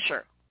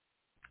licensure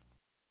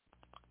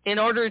in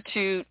order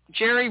to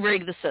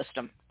jerry-rig the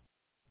system.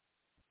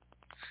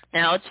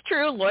 Now, it's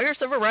true, lawyers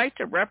have a right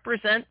to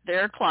represent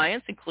their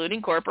clients,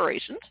 including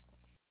corporations.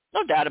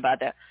 No doubt about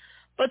that.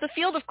 But the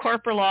field of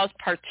corporate law is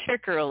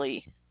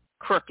particularly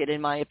crooked, in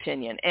my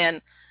opinion.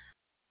 And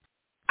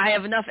I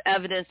have enough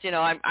evidence.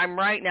 I'm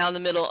right now in the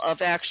middle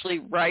of actually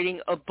writing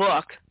a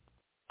book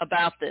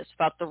about this,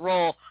 about the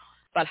role,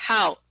 about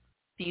how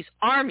these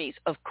armies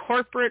of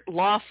corporate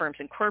law firms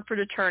and corporate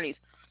attorneys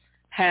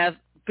have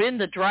been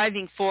the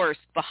driving force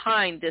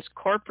behind this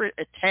corporate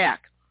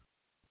attack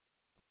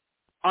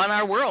on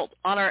our world,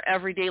 on our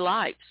everyday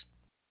lives.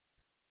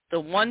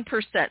 The 1%,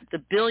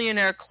 the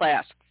billionaire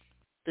class,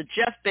 the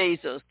Jeff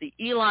Bezos, the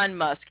Elon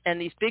Musk, and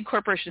these big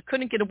corporations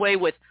couldn't get away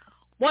with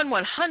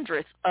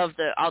 1/100th of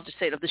the, I'll just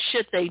say it, of the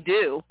shit they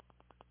do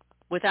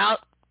without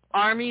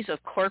armies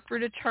of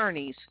corporate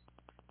attorneys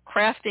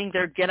crafting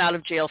their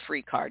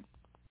get-out-of-jail-free card.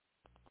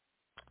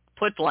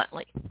 Put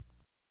bluntly.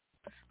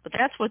 But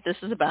that's what this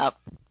is about.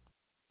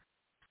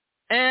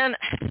 And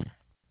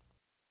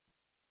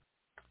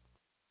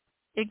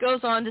it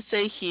goes on to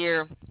say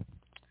here,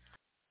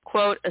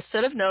 quote, a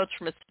set of notes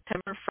from a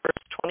September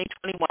 1st,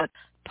 2021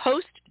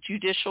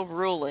 post-judicial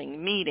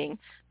ruling meeting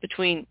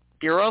between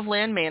Bureau of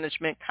Land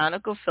Management,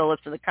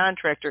 ConocoPhillips, and the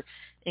contractor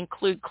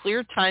include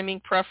clear timing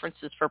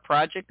preferences for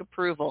project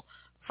approval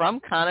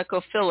from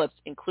ConocoPhillips,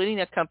 including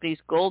the company's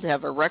goal to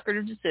have a record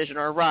of decision,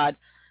 or ROD,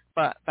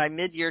 by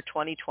mid-year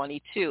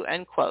 2022,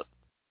 end quote.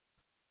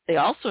 They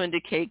also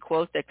indicate,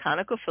 quote, that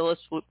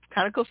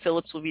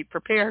ConocoPhillips will be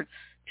prepared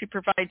to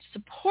provide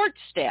support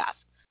staff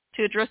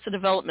to address the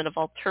development of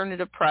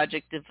alternative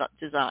project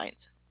designs.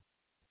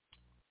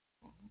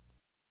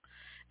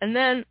 And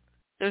then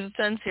there's a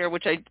sentence here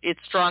which it's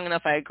strong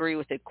enough I agree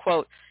with it.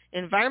 Quote,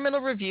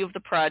 environmental review of the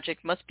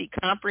project must be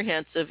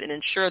comprehensive and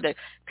ensure that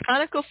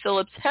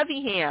ConocoPhillips'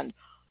 heavy hand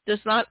does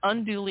not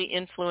unduly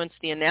influence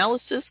the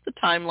analysis, the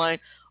timeline,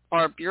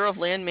 or Bureau of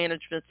Land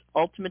Management's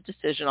ultimate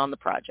decision on the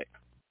project.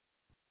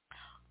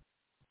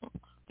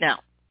 Now,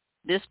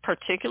 this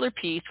particular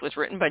piece was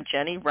written by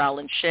Jenny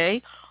Rowland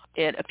Shea.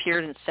 It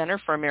appeared in Center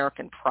for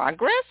American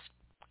Progress.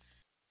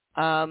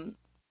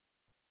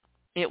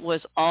 It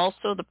was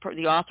also,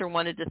 the author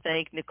wanted to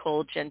thank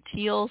Nicole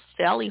Gentile,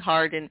 Sally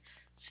Hardin,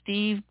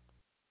 Steve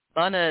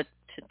Bonatabis,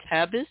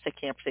 I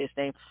can't say his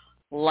name,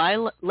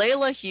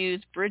 Layla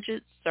Hughes,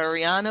 Bridget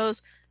Sarianos,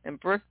 and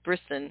Brooke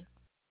Brisson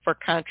for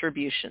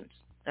contributions.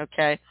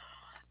 Okay?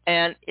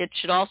 And it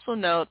should also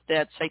note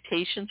that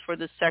citations for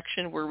this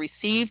section were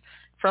received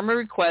from a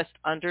request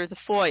under the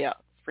FOIA,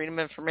 Freedom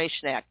of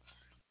Information Act.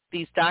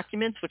 These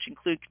documents, which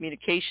include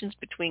communications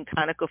between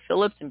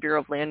ConocoPhillips and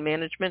Bureau of Land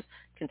Management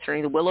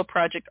concerning the Willow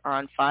Project, are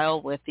on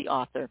file with the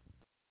author.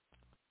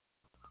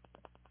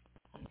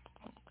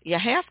 You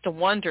have to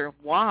wonder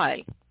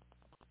why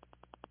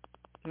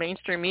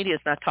mainstream media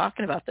is not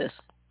talking about this.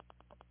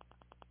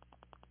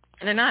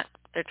 And they're not.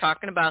 They're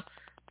talking about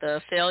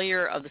the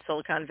failure of the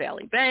Silicon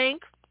Valley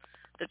Bank.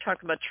 They're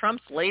talking about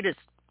Trump's latest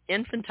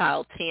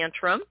infantile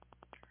tantrum.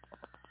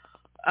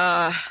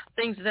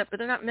 Things like that, but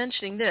they're not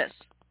mentioning this.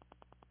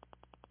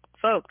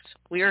 Folks,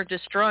 we are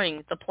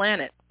destroying the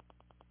planet.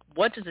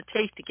 What does it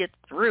take to get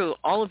through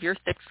all of your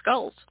thick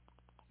skulls?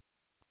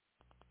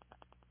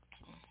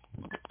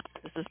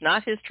 This is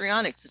not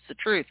histrionics. It's the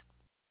truth.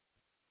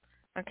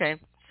 Okay,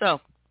 so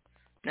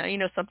now you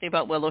know something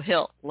about Willow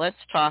Hill. Let's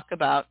talk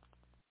about,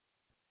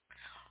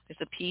 there's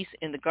a piece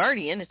in The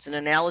Guardian. It's an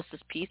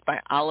analysis piece by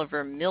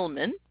Oliver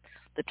Millman.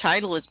 The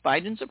title is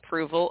Biden's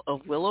Approval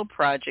of Willow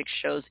Project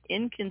Shows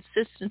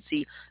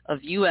Inconsistency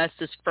of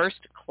U.S.'s First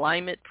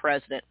Climate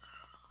President.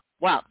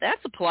 Wow, that's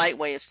a polite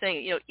way of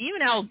saying it.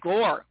 Even Al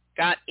Gore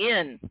got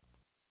in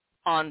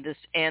on this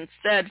and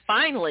said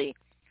finally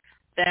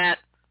that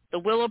the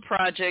Willow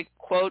Project,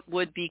 quote,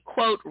 would be,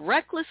 quote,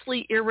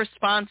 recklessly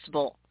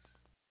irresponsible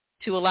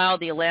to allow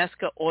the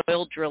Alaska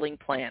oil drilling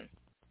plan.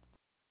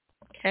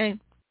 Okay.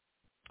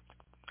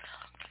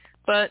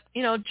 But,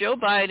 Joe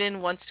Biden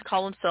wants to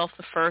call himself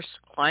the first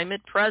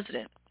climate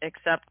president,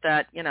 except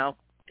that,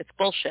 it's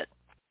bullshit.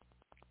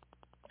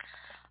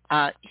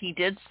 He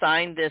did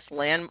sign this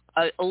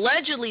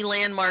allegedly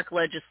landmark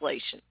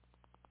legislation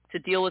to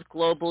deal with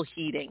global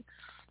heating.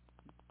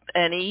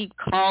 And he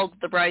called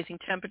the rising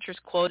temperatures,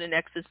 quote, an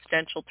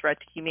existential threat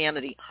to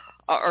humanity,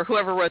 or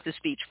whoever wrote the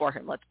speech for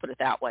him, let's put it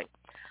that way.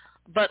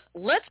 But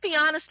let's be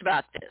honest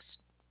about this.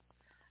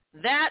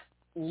 That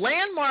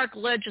landmark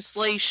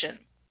legislation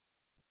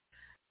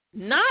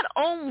not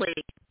only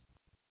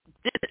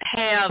did it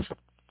have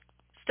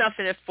stuff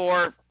in it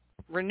for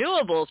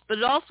renewables, but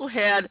it also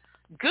had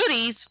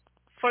goodies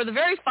for the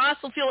very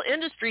fossil fuel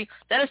industry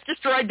that has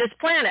destroyed this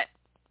planet.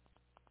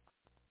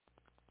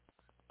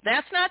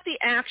 That's not the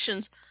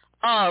actions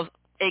of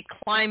a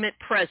climate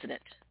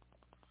president.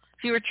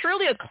 If he were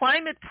truly a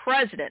climate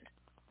president,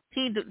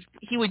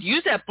 he would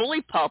use that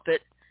bully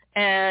pulpit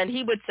and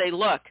he would say,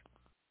 look,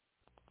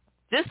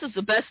 this is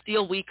the best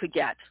deal we could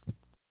get.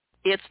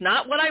 It's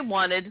not what I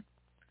wanted,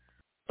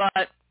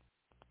 but,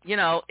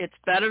 it's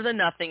better than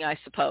nothing, I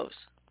suppose.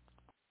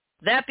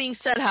 That being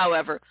said,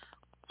 however,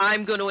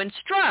 I'm going to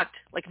instruct,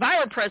 like if I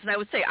were president, I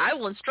would say, I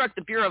will instruct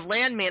the Bureau of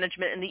Land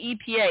Management and the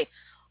EPA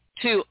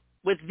to,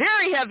 with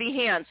very heavy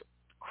hands,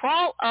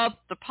 crawl up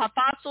the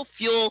fossil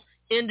fuel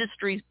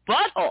industry's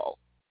butthole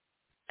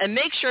and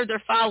make sure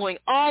they're following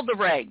all the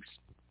regs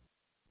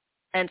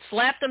and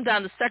slap them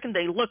down the second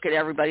they look at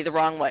everybody the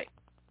wrong way.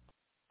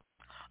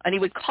 And he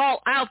would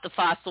call out the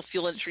fossil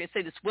fuel industry and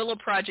say, this Willow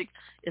Project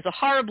is a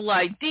horrible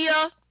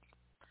idea.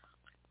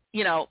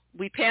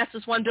 We passed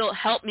this one bill.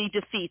 Help me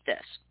defeat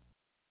this.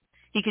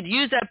 He could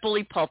use that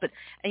bully pulpit.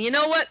 And you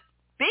know what?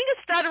 Being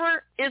a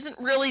stutterer isn't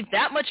really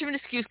that much of an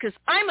excuse because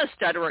I'm a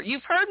stutterer.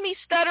 You've heard me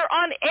stutter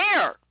on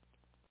air.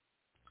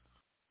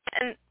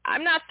 And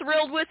I'm not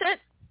thrilled with it.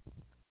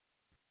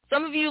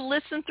 Some of you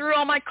listen through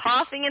all my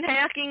coughing and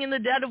hacking in the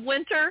dead of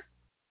winter.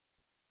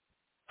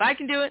 If I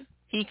can do it,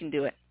 he can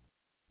do it.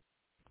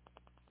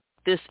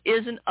 This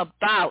isn't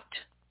about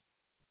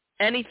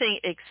anything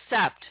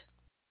except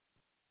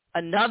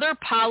another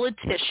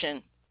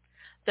politician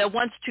that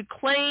wants to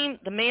claim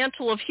the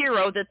mantle of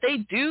hero that they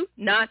do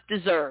not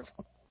deserve.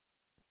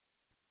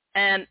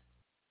 And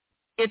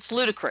it's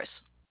ludicrous.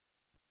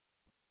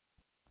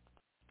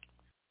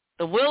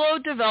 The Willow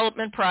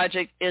Development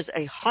Project is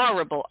a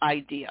horrible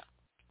idea.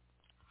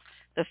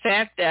 The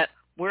fact that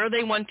where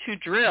they want to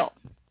drill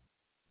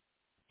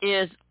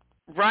is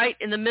right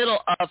in the middle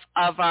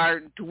of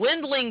our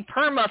dwindling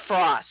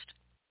permafrost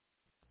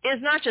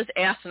is not just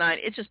asinine,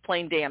 it's just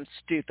plain damn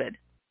stupid.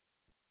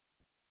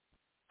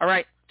 All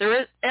right?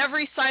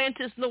 Every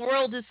scientist in the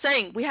world is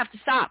saying we have to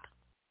stop.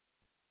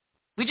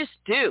 We just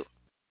do.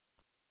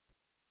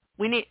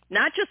 We need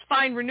not just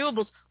find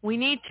renewables, we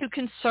need to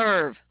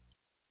conserve.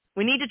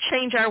 We need to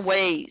change our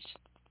ways.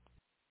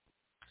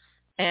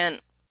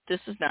 And this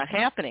is not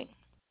happening.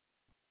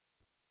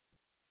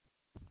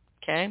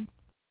 Okay?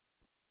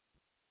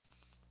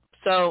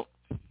 So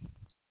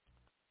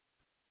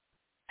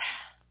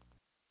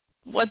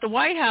what the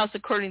White House,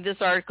 according to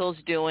this article, is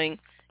doing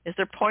is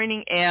they're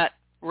pointing at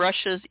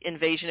Russia's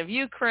invasion of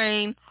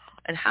Ukraine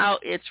and how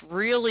it's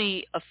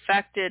really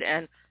affected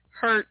and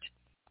hurt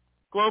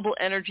global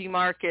energy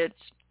markets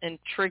and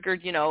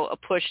triggered, a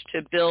push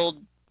to build,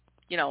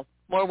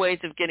 more ways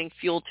of getting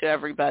fuel to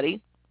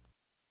everybody.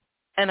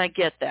 And I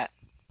get that.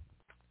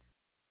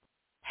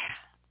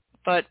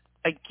 But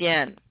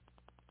again,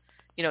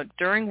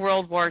 during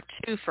World War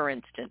II, for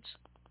instance,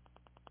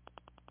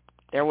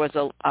 there was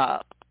a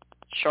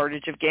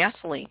shortage of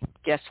gasoline.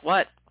 Guess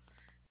what?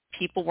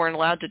 People weren't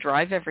allowed to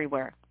drive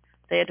everywhere.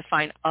 They had to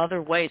find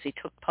other ways. They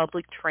took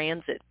public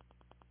transit.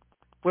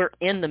 We're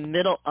in the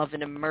middle of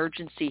an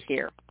emergency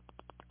here.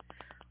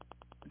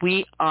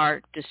 We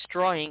are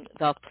destroying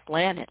the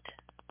planet.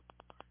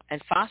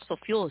 And fossil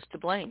fuel is to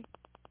blame.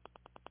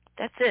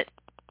 That's it.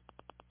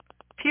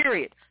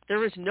 Period.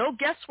 There is no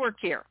guesswork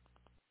here.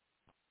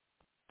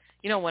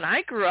 When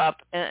I grew up,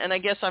 and I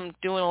guess I'm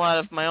doing a lot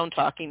of my own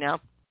talking now.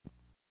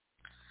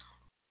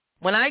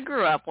 When I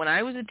grew up, when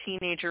I was a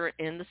teenager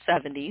in the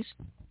 70s,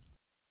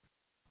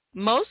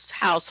 most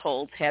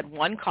households had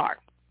one car.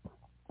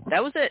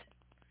 That was it.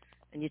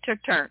 And you took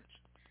turns.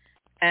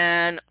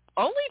 And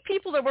only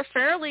people that were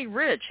fairly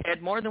rich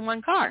had more than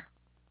one car.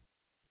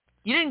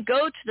 You didn't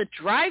go to the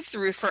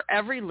drive-thru for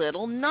every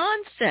little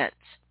nonsense.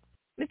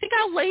 Think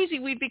how lazy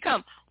we've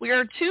become. We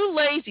are too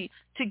lazy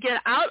to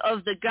get out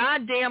of the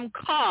goddamn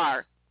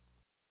car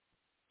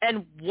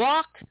and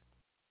walk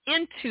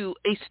into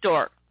a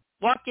store,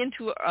 walk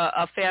into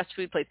a fast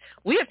food place.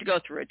 We have to go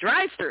through a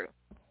drive-thru.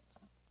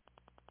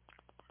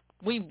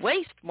 We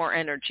waste more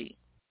energy.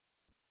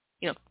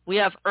 We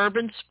have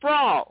urban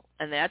sprawl,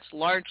 and that's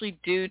largely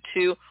due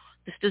to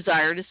this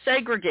desire to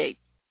segregate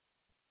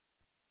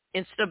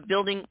instead of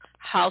building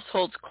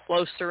households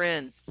closer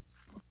in.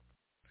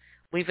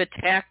 We've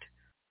attacked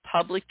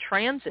public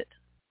transit,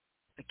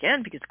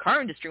 again, because the car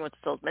industry wants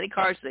to sell as many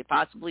cars as they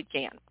possibly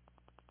can.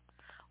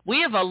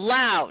 We have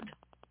allowed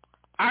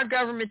our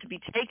government to be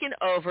taken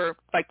over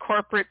by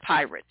corporate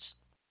pirates.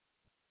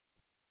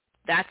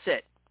 That's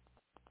it.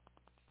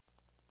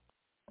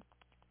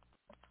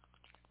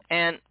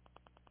 And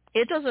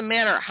it doesn't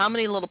matter how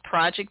many little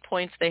project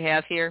points they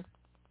have here.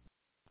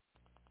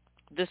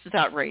 This is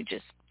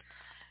outrageous.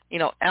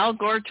 Al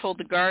Gore told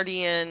The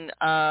Guardian,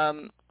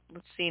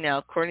 let's see now,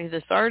 according to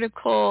this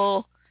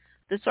article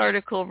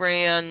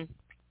ran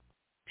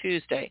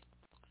Tuesday.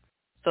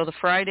 So the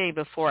Friday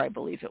before, I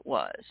believe it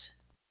was.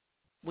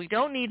 We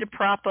don't need to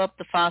prop up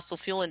the fossil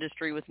fuel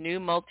industry with new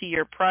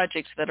multi-year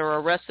projects that are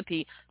a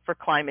recipe for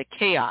climate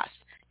chaos.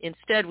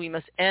 Instead, we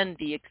must end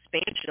the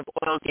expansion of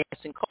oil, gas,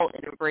 and coal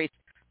and embrace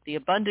the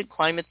abundant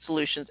climate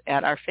solutions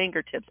at our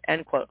fingertips,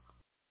 end quote.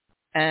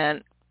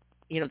 And,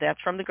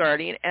 that's from The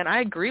Guardian, and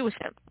I agree with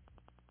him.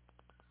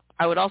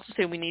 I would also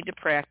say we need to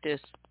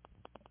practice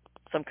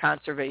some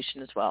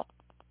conservation as well.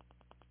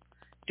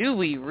 Do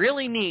we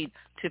really need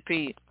to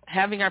be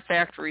having our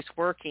factories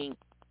working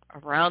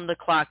around the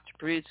clock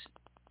to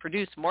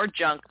produce more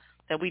junk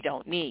that we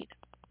don't need?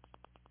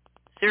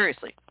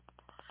 Seriously.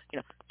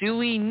 Do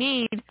we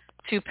need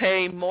to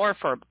pay more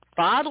for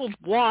bottled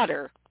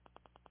water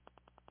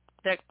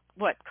that,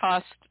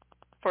 cost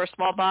for a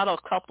small bottle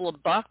a couple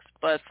of bucks,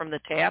 but from the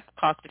tap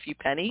cost a few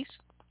pennies?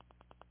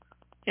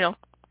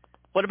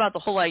 What about the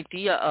whole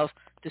idea of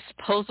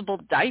disposable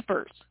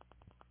diapers?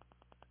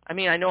 I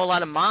mean, I know a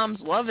lot of moms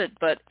love it,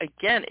 but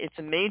again, it's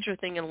a major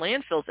thing in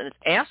landfills, and it's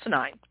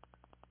asinine.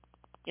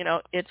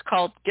 It's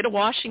called get a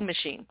washing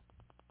machine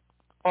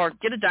or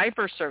get a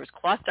diaper service.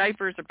 Cloth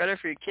diapers are better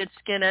for your kid's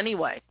skin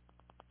anyway.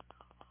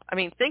 I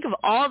mean, think of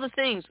all the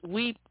things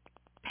we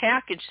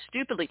package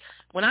stupidly.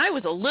 When I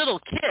was a little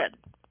kid,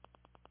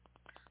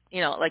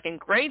 like in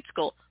grade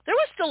school, there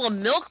was still a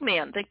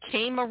milkman that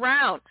came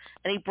around,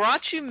 and he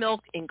brought you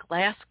milk in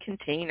glass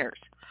containers.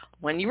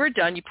 When you were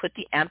done, you put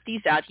the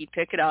empties out, he'd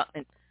pick it up,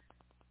 and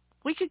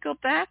we could go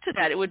back to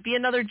that. It would be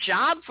another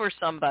job for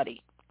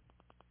somebody.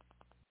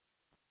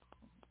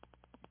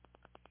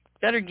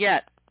 Better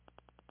yet,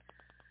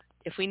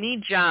 if we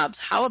need jobs,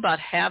 how about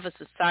have a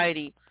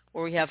society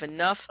where we have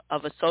enough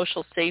of a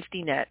social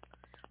safety net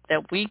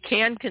that we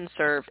can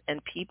conserve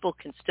and people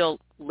can still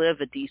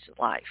live a decent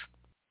life?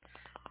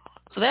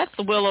 So that's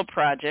the Willow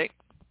Project.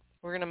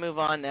 We're going to move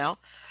on now.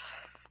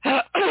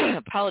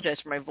 Apologize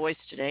for my voice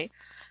today.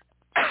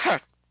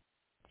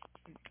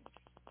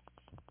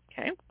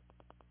 Okay.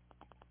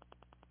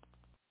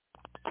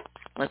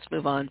 Let's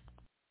move on.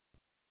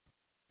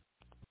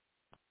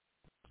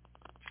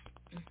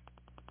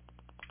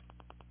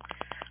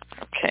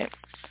 Okay.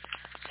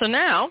 So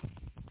now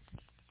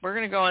we're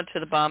going to go on to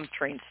the bomb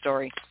train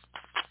story.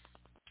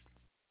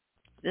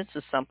 This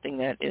is something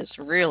that is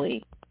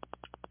really,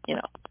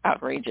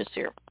 outrageous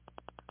here.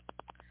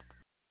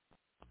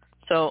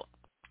 So,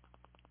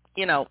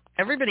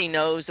 everybody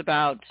knows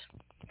about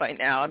by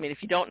now. I mean,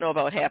 if you don't know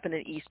about what happened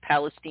in East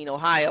Palestine,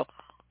 Ohio,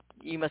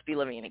 you must be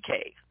living in a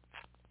cave.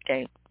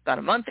 Okay. About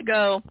a month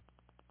ago,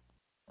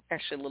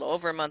 actually a little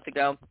over a month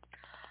ago,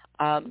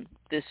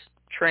 this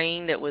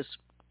train that was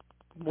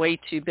way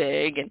too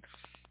big and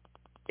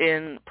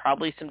in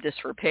probably some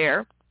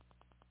disrepair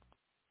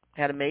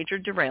had a major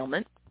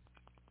derailment.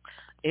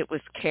 It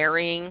was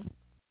carrying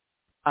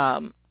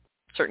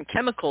certain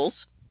chemicals,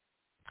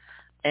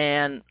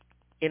 and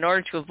in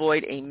order to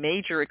avoid a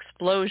major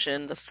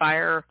explosion, the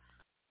fire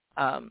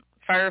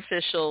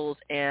officials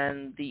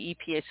and the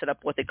EPA set up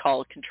what they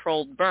call a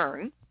controlled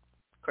burn.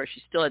 Of course,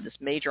 you still had this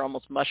major,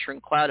 almost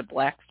mushroom cloud of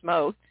black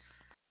smoke.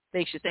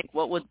 Makes you think,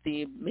 what would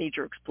the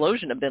major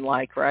explosion have been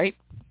like, right?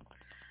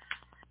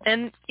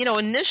 And,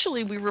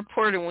 initially we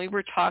reported when we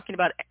were talking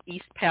about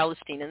East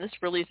Palestine, and this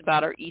really is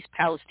about our East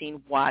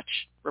Palestine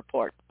Watch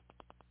Report.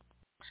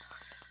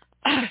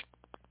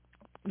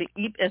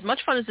 As much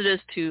fun as it is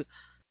to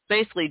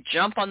basically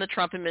jump on the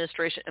Trump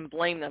administration and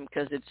blame them,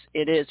 because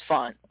it is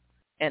fun,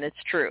 and it's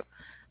true.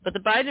 But the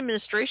Biden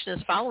administration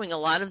is following a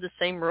lot of the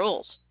same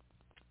rules.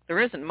 There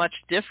isn't much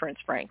difference,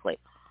 frankly,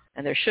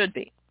 and there should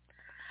be.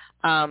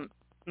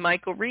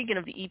 Michael Regan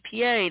of the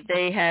EPA,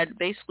 they had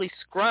basically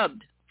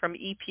scrubbed from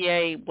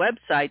EPA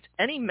websites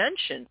any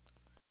mention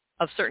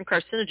of certain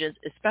carcinogens,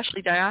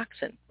 especially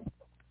dioxin.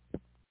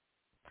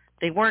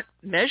 They weren't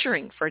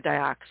measuring for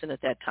dioxin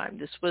at that time.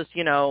 This was,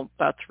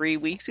 about 3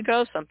 weeks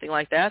ago, something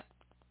like that.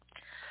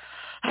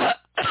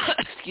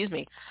 Excuse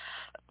me.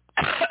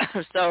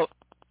 So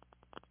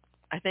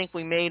I think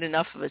we made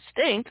enough of a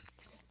stink.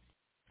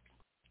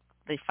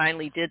 They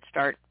finally did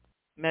start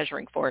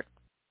measuring for it.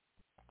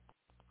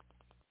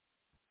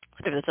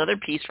 I have this other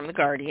piece from The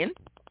Guardian.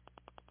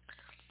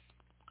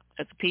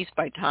 It's a piece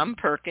by Tom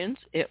Perkins.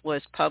 It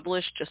was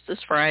published just this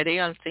Friday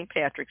on St.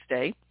 Patrick's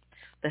Day.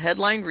 The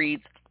headline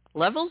reads,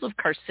 "Levels of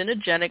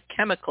carcinogenic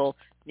chemical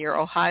near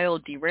Ohio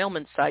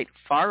derailment site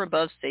far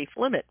above safe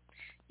limit.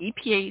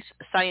 EPA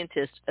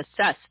scientists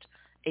assessed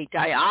a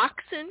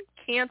dioxin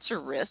cancer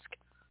risk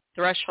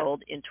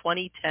threshold in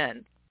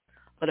 2010,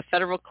 but a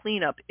federal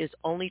cleanup is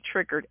only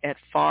triggered at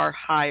far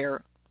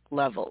higher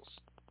levels."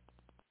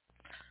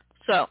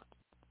 So,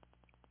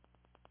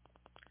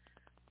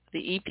 the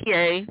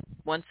EPA,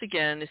 once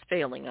again, is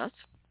failing us.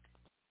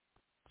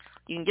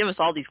 You can give us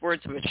all these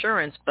words of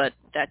assurance, but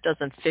that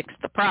doesn't fix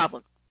the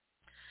problem.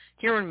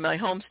 Here in my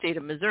home state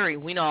of Missouri,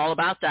 we know all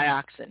about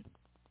dioxin.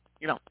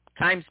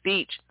 Times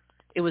Beach,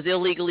 it was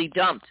illegally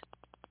dumped.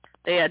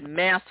 They had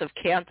massive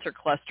cancer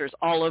clusters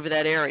all over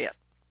that area.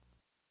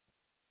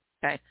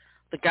 Okay,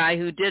 the guy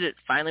who did it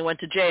finally went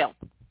to jail.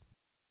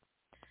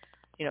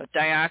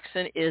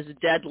 Dioxin is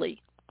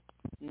deadly.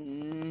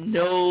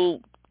 No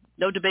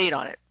debate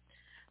on it.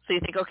 So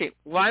you think, okay,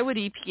 why would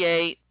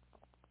EPA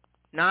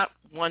not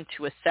want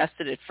to assess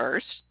it at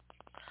first?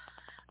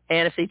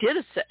 And if they did,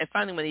 and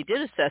finally when they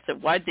did assess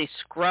it, why did they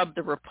scrub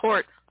the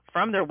report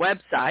from their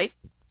website?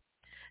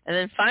 And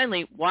then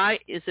finally, why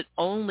is it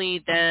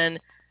only then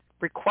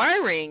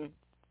requiring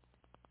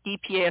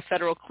EPA a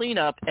federal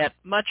cleanup at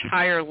much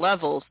higher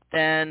levels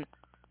than,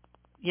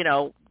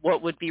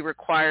 what would be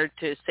required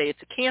to say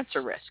it's a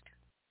cancer risk?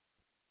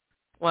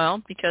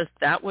 Well, because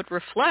that would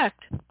reflect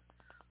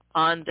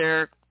on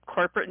their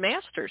corporate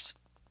masters,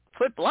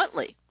 put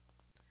bluntly.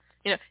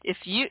 It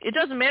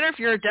doesn't matter if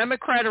you're a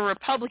Democrat or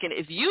Republican,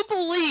 if you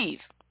believe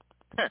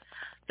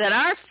that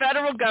our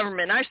federal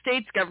government, our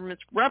state's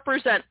governments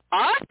represent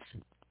us,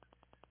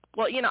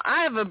 well,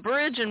 I have a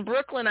bridge in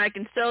Brooklyn I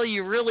can sell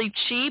you really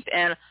cheap,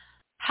 and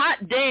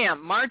hot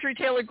damn, Marjorie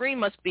Taylor Greene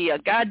must be a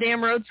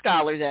goddamn Rhodes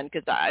Scholar then,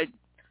 because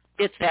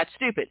it's that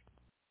stupid.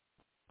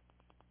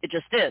 It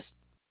just is.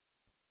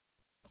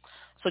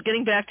 So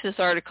getting back to this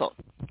article.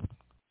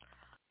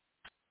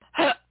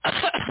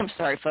 I'm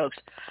sorry, folks.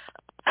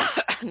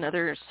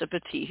 Another sip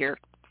of tea here.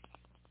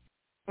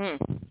 This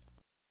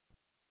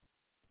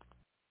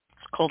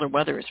colder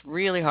weather is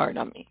really hard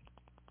on me.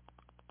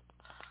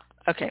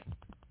 Okay.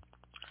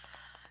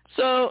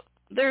 So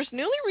there's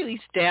newly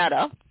released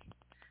data,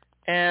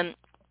 and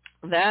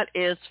that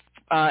is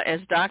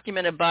as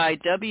documented by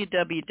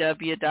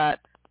www.in.gov.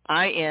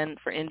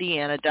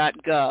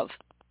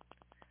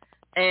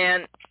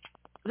 And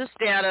this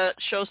data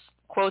shows,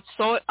 quote,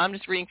 I'm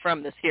just reading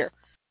from this here.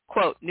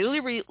 Quote,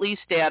 newly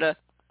released data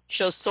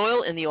shows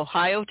soil in the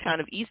Ohio town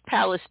of East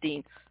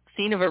Palestine,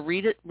 scene of a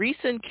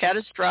recent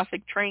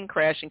catastrophic train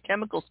crash and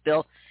chemical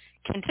spill,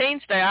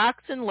 contains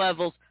dioxin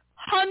levels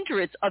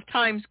hundreds of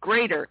times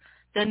greater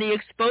than the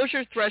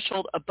exposure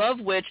threshold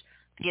above which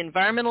the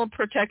Environmental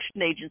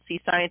Protection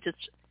Agency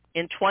scientists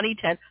in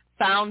 2010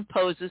 found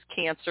poses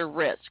cancer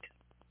risk.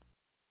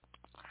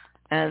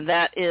 And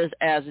that is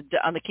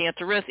on the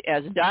cancer risk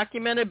as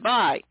documented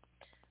by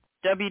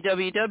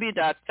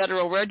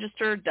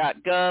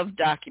www.federalregister.gov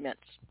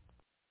documents.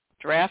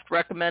 Draft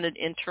recommended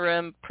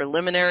interim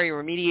preliminary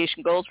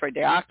remediation goals for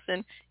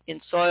dioxin in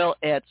soil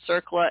at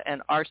CERCLA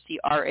and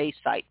RCRA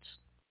sites.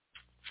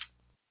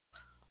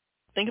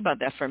 Think about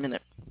that for a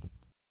minute.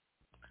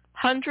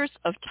 Hundreds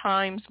of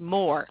times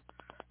more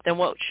than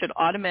what should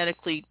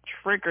automatically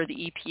trigger the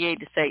EPA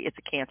to say it's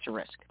a cancer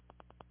risk.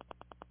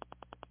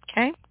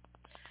 Okay?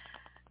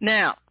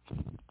 Now,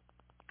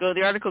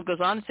 the article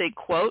goes on to say,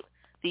 quote,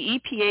 the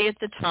EPA at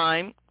the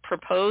time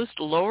proposed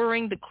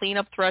lowering the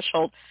cleanup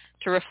threshold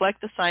to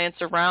reflect the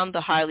science around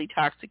the highly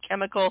toxic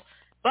chemical,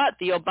 but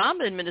the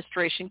Obama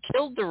administration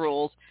killed the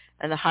rules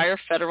and the higher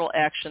federal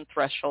action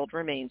threshold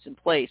remains in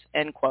place,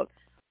 end quote.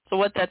 So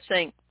what that's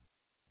saying,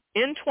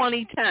 in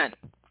 2010,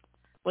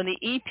 when the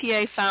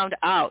EPA found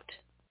out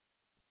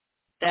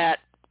that,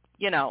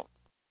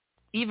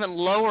 even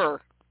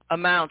lower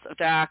amounts of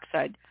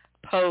dioxide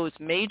pose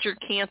major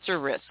cancer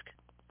risk,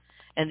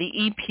 and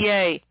the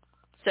EPA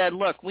said,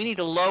 look, we need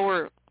to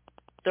lower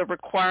the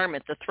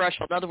requirement, the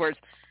threshold. In other words,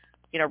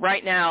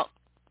 right now,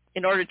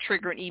 in order to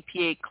trigger an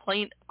EPA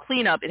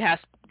cleanup, it has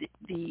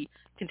the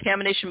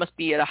contamination must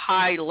be at a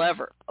high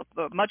level,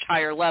 a much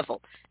higher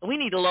level, and we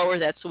need to lower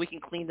that so we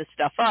can clean this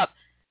stuff up.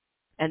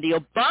 And the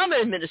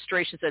Obama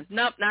administration said,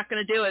 nope, not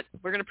going to do it.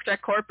 We're going to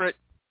protect corporate.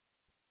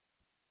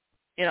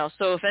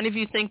 So if any of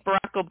you think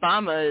Barack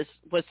Obama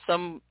was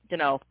some,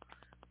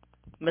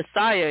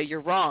 messiah, you're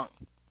wrong.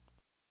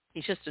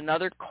 He's just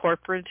another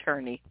corporate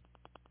attorney,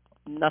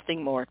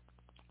 nothing more.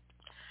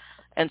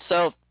 And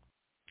so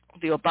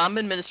the Obama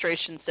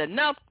administration said,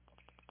 nope,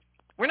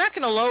 we're not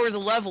going to lower the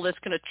level that's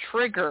going to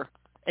trigger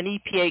an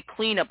EPA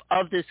cleanup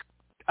of this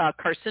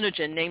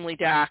carcinogen, namely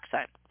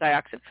dioxin.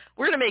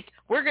 We're going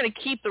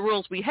to keep the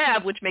rules we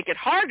have, which make it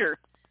harder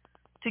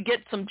to get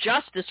some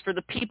justice for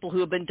the people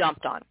who have been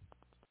dumped on.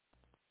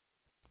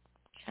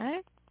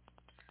 Okay.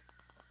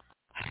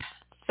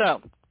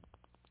 So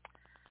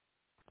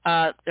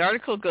the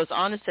article goes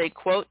on to say,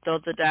 quote, though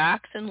the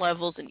dioxin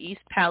levels in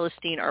East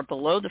Palestine are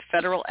below the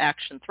federal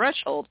action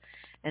threshold,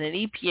 and an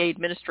EPA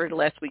administrator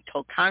last week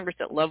told Congress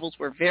that levels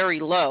were very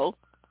low,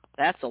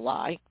 that's a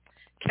lie.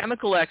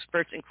 Chemical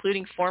experts,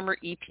 including former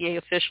EPA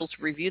officials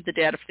who reviewed the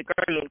data for The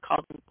Guardian,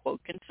 called them,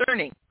 quote,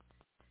 concerning.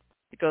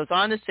 It goes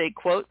on to say,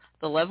 quote,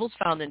 the levels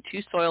found in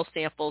 2 soil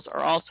samples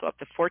are also up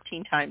to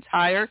 14 times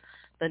higher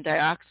than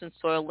dioxin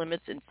soil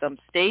limits in some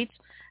states,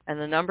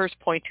 and the numbers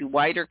point to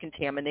wider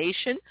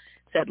contamination,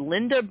 said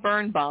Linda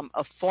Birnbaum,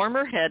 a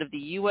former head of the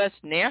U.S.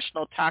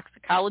 National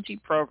Toxicology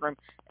Program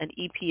and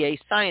EPA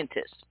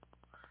scientist.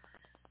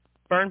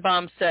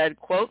 Birnbaum said,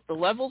 quote, the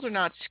levels are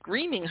not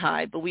screaming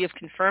high, but we have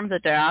confirmed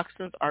that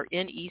dioxins are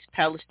in East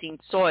Palestine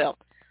soil.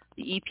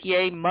 The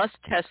EPA must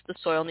test the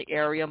soil in the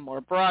area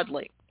more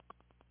broadly.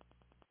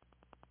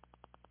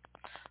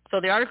 So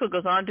the article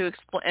goes on to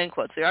explain, end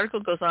quotes. The article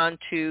goes on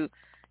to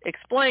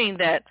explain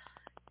that,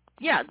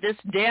 yeah, this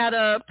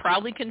data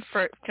probably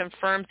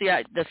confirms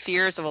the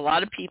fears of a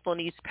lot of people in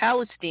East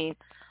Palestine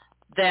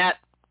that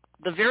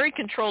the very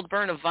controlled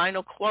burn of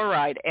vinyl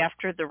chloride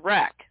after the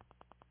wreck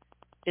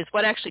is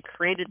what actually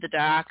created the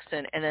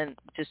dioxin and then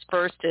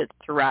dispersed it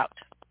throughout.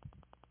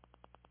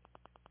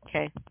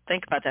 Okay,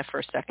 think about that for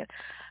a second.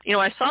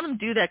 I saw them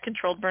do that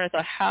controlled burn. I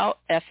thought, how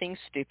effing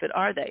stupid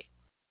are they?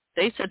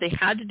 They said they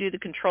had to do the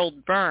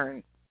controlled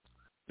burn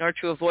in order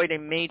to avoid a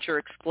major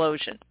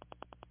explosion.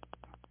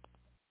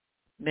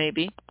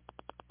 Maybe.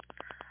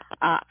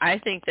 I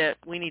think that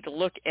we need to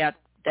look at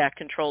that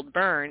controlled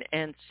burn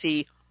and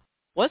see,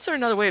 what's there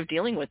another way of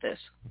dealing with this?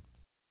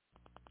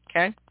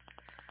 Okay?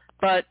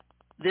 But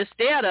this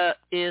data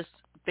is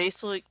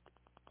basically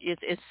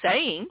is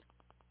saying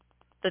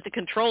that the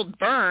controlled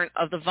burn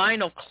of the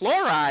vinyl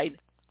chloride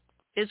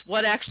is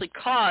what actually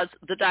caused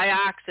the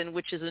dioxin,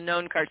 which is a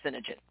known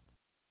carcinogen.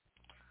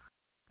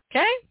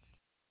 Okay?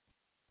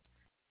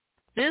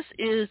 This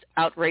is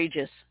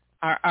outrageous.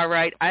 All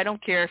right? I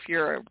don't care if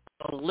you're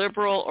a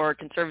liberal or a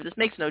conservative. This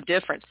makes no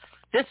difference.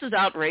 This is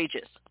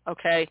outrageous,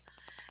 okay?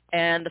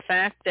 And the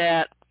fact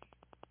that,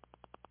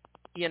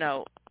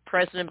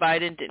 President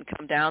Biden didn't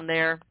come down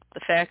there, the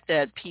fact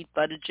that Pete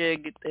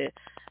Buttigieg, the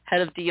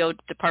head of the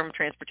Department of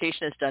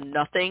Transportation, has done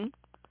nothing,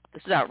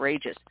 this is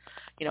outrageous.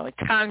 In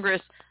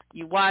Congress,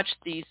 you watch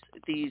these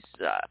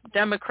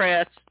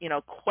Democrats,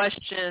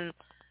 question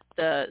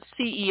the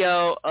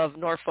CEO of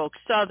Norfolk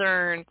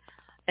Southern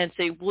and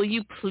say, will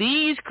you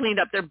please clean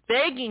up? They're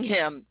begging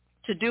him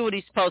to do what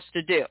he's supposed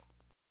to do.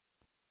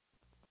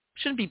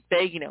 Shouldn't be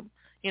begging him.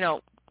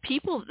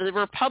 People, the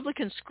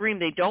Republicans scream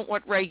they don't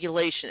want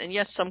regulation, and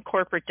yes, some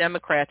corporate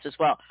Democrats as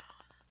well.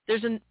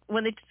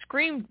 When they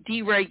scream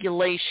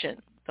deregulation,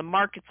 the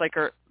markets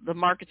are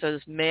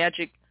this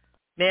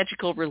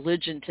magical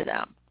religion to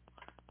them.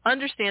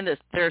 Understand this.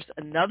 There's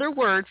another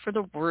word for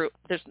the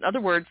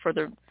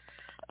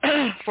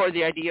for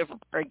the idea of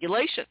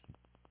regulation.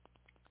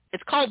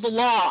 It's called the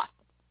law.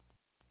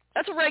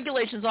 That's what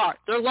regulations are.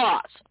 They're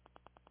laws.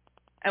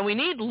 And we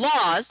need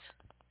laws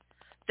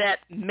that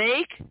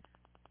make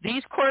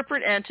these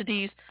corporate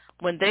entities,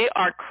 when they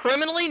are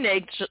criminally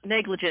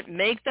negligent,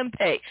 make them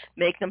pay.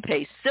 Make them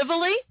pay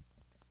civilly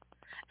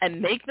and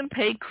make them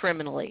pay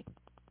criminally.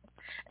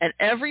 And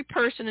every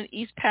person in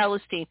East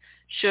Palestine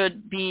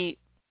should be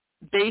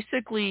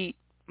basically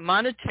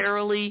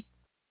monetarily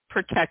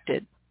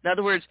protected. In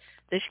other words,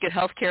 they should get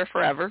health care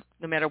forever,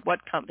 no matter what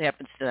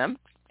happens to them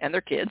and their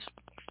kids.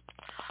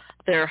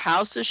 Their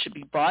houses should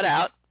be bought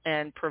out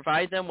and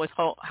provide them with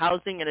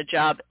housing and a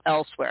job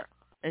elsewhere.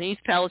 And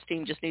East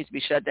Palestine just needs to be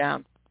shut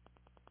down.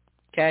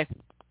 Okay?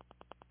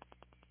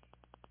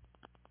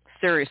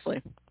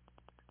 Seriously.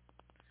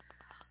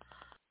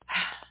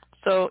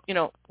 So,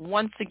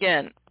 once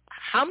again,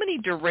 how many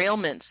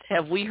derailments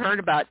have we heard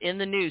about in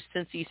the news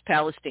since East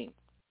Palestine?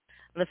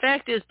 And the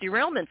fact is,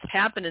 derailments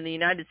happen in the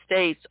United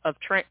States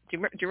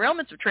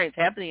derailments of trains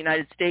happen in the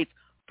United States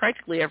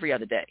practically every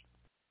other day.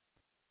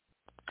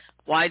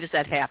 Why does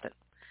that happen?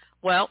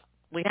 Well,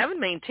 we haven't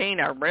maintained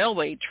our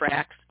railway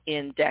tracks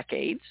in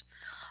decades.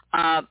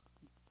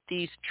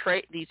 These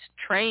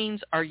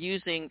trains are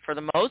using, for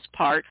the most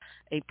part,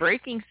 a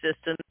braking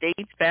system that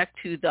dates back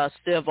to the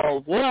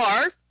Civil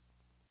War.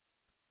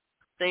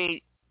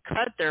 They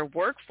cut their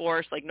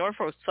workforce, like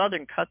Norfolk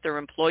Southern cut their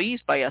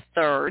employees by a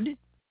third.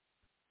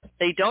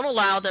 They don't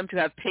allow them to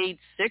have paid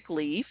sick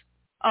leave.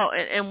 Oh,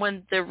 and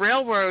when the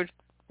railroad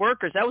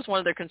workers, that was one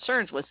of their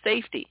concerns, was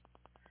safety.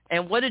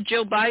 And what did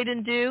Joe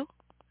Biden do?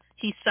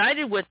 He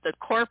sided with the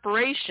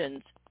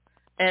corporations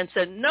and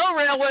said, no,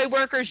 railway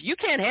workers, you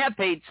can't have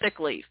paid sick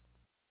leave.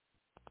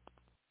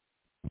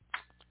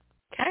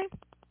 Okay?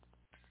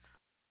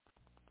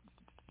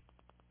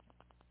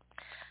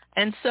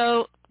 And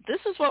so this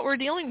is what we're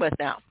dealing with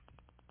now.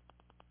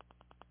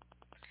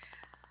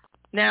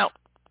 Now,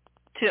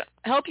 to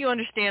help you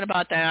understand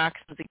about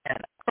dioxins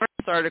again,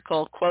 this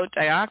article, quote,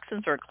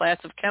 dioxins are a class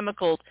of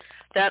chemicals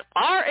that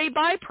are a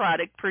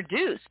byproduct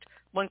produced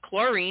when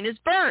chlorine is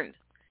burned.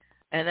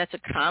 And that's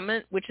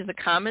which is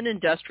a common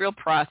industrial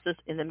process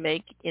in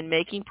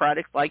making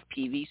products like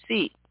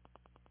PVC.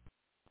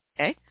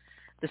 Okay?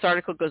 This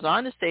article goes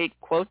on to say,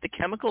 quote, the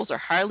chemicals are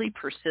highly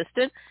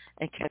persistent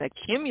and can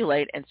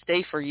accumulate and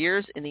stay for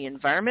years in the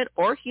environment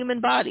or human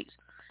bodies.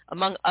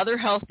 Among other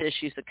health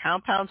issues, the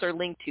compounds are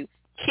linked to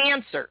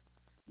cancer,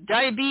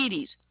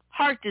 diabetes,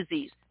 heart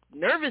disease,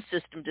 nervous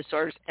system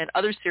disorders, and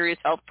other serious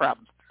health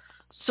problems.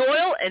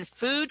 Soil and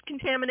food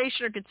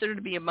contamination are considered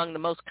to be among the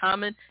most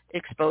common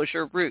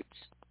exposure routes,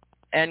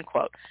 end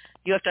quote.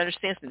 You have to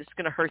understand something. This is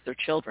going to hurt their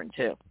children,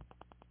 too.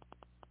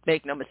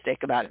 Make no mistake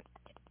about it.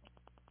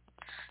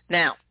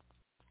 Now,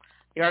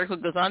 the article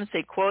goes on to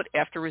say, quote,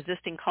 after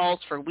resisting calls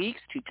for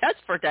weeks to test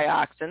for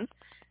dioxins,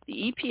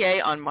 the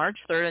EPA on March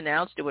 3rd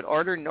announced it would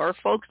order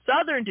Norfolk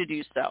Southern to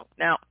do so.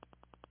 Now,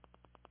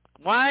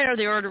 why are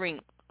they ordering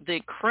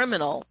the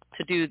criminal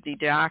to do the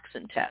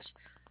dioxin test?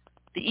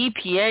 The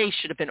EPA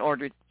should have been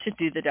ordered to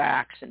do the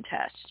dioxin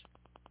test,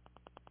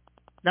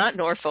 not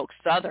Norfolk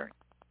Southern.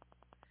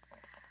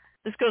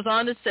 This goes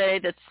on to say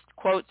that,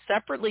 quote,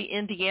 separately,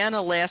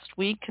 Indiana last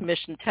week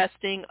commissioned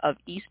testing of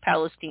East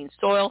Palestine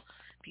soil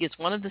because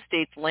one of the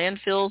state's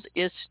landfills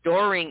is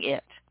storing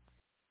it.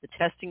 The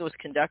testing was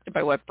conducted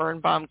by what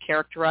Birnbaum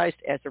characterized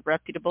as a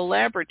reputable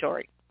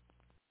laboratory.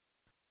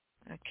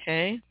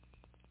 Okay.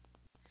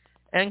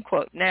 End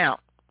quote. Now,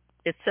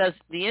 it says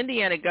the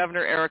Indiana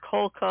Governor Eric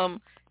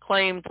Holcomb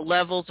claimed the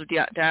levels of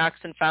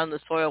dioxin found in the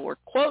soil were,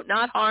 quote,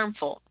 not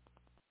harmful.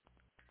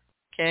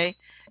 Okay.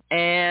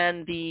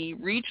 And the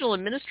regional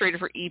administrator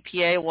for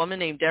EPA, a woman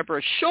named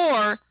Deborah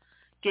Shore,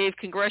 gave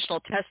congressional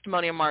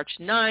testimony on March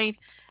 9th,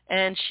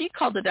 and she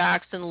called the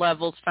dioxin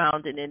levels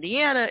found in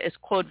Indiana as,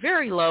 quote,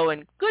 very low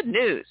and good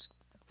news.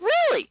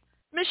 Really?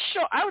 Ms.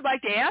 Shore, I would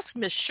like to ask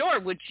Ms. Shore,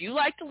 would you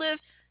like to live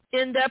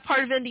in that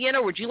part of Indiana,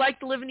 or would you like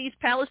to live in East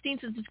Palestine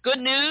since it's good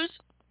news?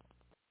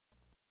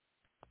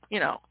 You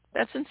know,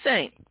 that's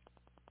insane.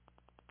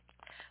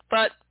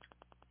 But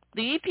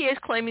the EPA is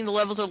claiming the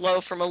levels are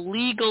low from a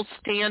legal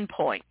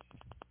standpoint.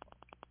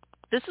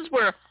 This is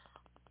where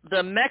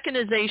the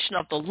mechanization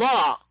of the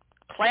law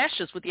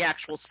clashes with the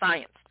actual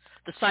science,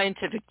 the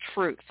scientific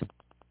truth.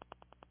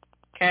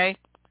 Okay?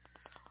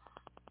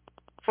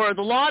 For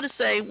the law to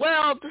say,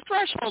 well, the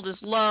threshold is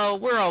low,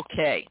 we're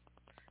okay.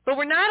 But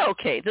we're not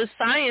okay. The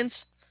science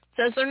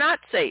says they're not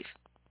safe.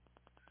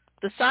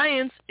 The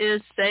science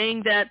is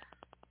saying that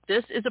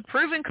this is a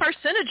proven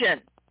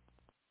carcinogen.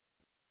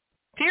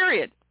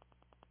 Period.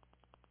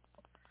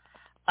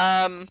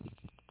 And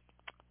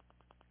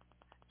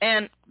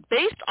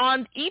based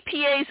on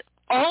EPA's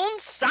own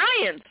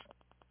science,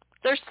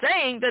 they're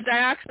saying that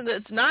dioxin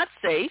is not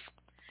safe.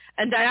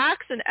 And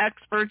dioxin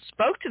experts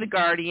spoke to The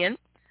Guardian,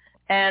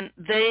 and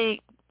they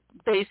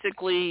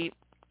basically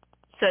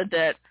said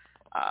that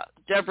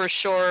Deborah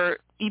Shore,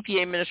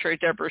 EPA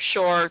Administrator Deborah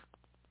Shore,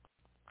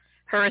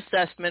 her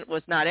assessment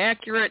was not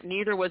accurate,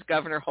 neither was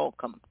Governor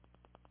Holcomb.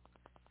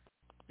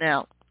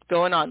 Now,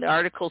 going on, the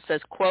article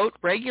says, quote,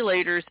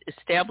 regulators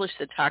established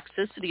the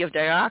toxicity of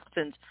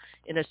dioxins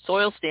in a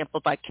soil sample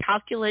by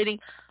calculating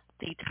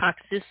the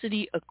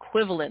toxicity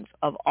equivalence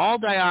of all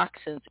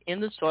dioxins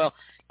in the soil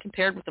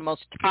compared with the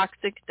most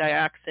toxic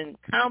dioxin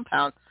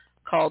compound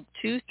called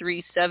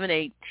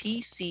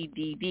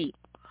 2378-TCDD.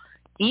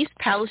 East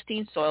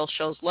Palestine soil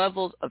shows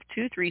levels of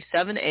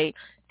 2378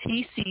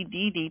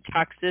 TCDD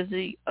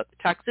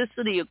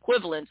toxicity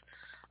equivalence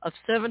of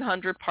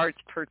 700 parts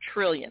per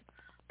trillion.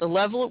 The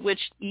level at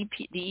which the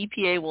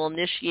EPA will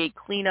initiate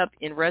cleanup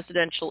in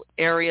residential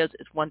areas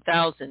is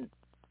 1,000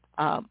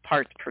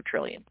 parts per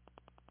trillion.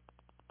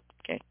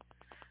 Okay.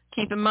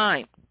 Keep in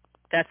mind,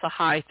 that's a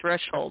high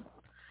threshold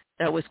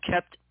that was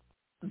kept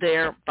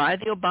there by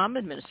the Obama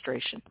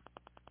administration.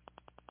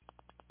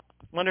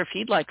 Wonder if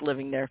he'd like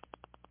living there.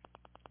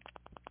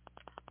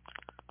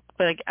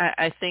 But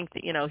I think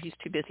that, you know, he's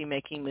too busy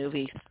making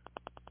movies.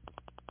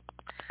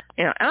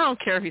 You know, I don't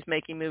care if he's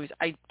making movies.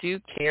 I do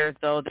care,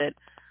 though, that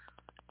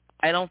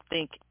I don't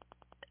think,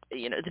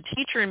 you know, the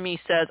teacher in me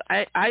says,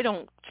 I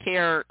don't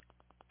care.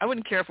 I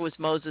wouldn't care if it was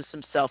Moses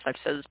himself. I've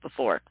said this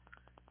before.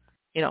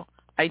 You know,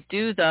 I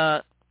do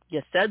the,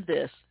 you said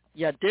this,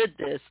 you did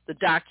this, the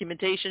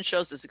documentation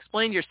shows this,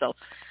 explain yourself.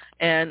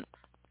 And,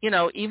 you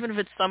know, even if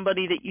it's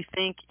somebody that you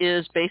think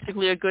is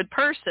basically a good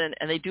person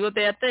and they do a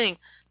bad thing,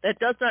 that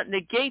does not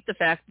negate the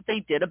fact that they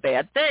did a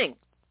bad thing.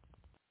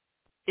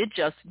 It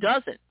just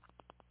doesn't.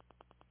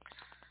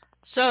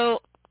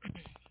 So,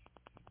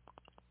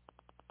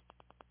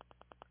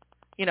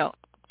 you know,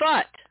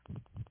 but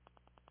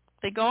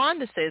they go on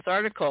to say, this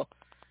article,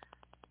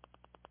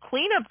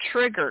 cleanup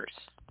triggers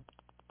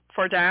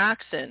for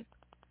dioxin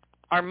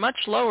are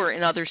much lower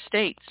in other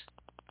states.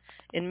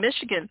 In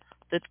Michigan,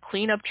 the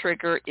cleanup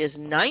trigger is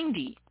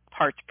 90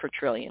 parts per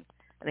trillion,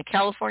 and in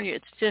California,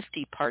 it's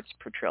 50 parts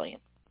per trillion.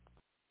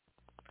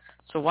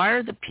 So why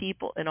are the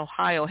people in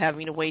Ohio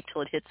having to wait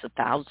till it hits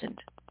 1,000?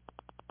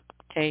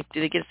 Okay, do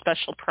they get a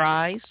special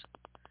prize?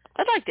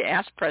 I'd like to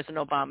ask President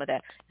Obama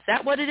that. Is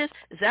that what it is?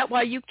 Is that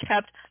why you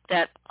kept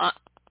that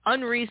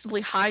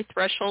unreasonably high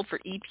threshold for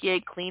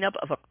EPA cleanup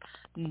of a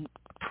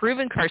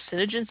proven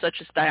carcinogen such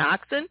as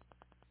dioxin?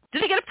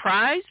 Did they get a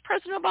prize,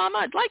 President Obama?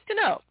 I'd like to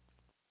know.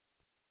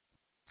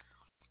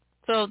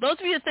 So those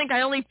of you that think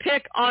I only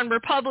pick on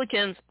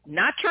Republicans,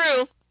 not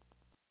true.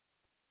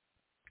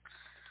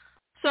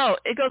 So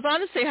it goes on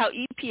to say how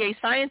EPA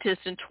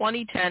scientists in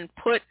 2010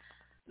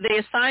 they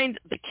assigned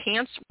the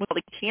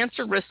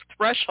cancer risk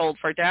threshold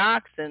for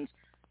dioxins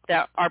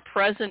that are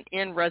present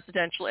in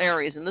residential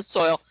areas in the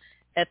soil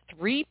at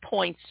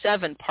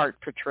 3.7 part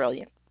per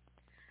trillion.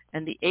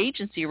 And the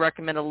agency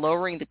recommended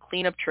lowering the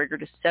cleanup trigger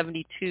to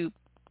 72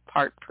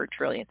 part per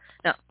trillion.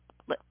 Now,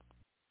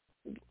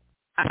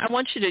 I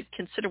want you to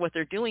consider what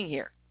they're doing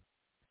here.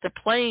 They're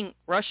playing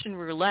Russian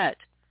roulette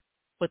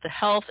with the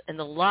health and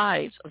the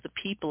lives of the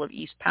people of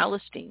East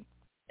Palestine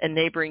and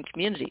neighboring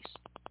communities.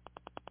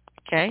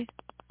 Okay?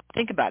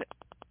 Think about it.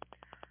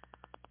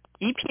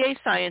 EPA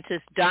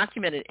scientists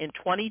documented in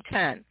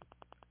 2010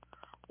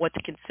 what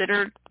they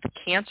considered the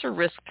cancer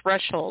risk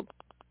threshold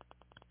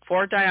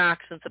for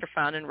dioxins that are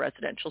found in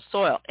residential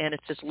soil, and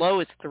it's as low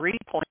as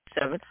 3.7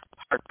 part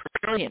per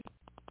trillion.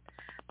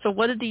 So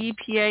what did the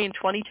EPA in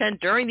 2010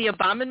 during the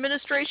Obama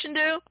administration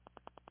do?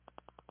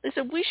 They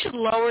said we should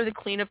lower the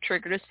cleanup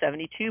trigger to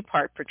 72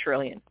 part per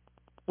trillion,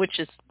 which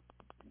is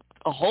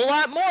a whole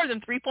lot more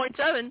than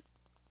 3.7.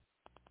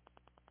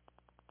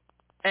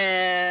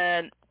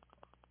 And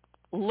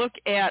look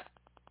at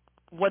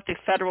what the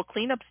federal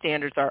cleanup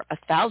standards are,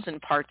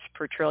 1,000 parts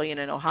per trillion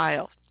in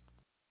Ohio.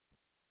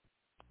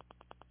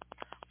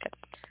 Okay.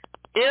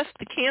 If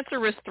the cancer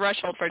risk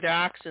threshold for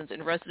dioxins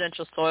in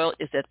residential soil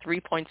is at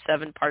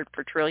 3.7 part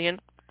per trillion,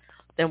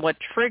 then what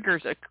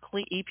triggers a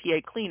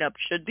EPA cleanup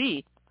should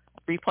be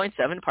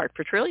 3.7 part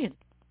per trillion.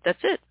 That's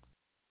it.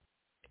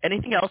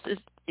 Anything else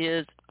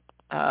is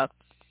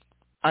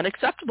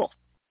unacceptable.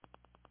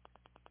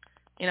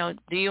 You know,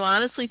 do you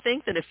honestly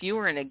think that if you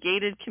were in a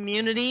gated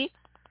community,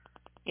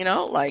 you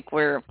know, like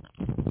where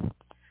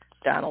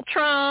Donald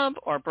Trump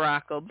or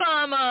Barack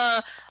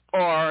Obama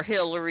or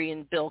Hillary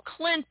and Bill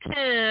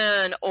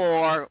Clinton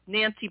or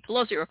Nancy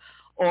Pelosi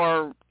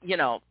or you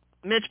know,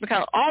 Mitch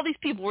McConnell, all these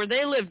people where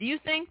they live, do you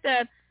think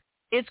that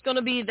it's going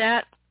to be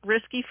that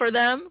risky for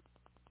them?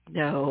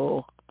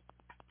 No.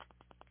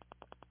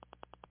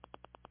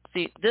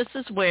 See, this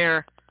is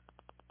where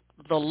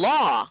the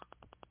law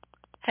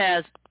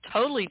has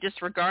totally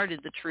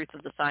disregarded the truth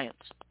of the science.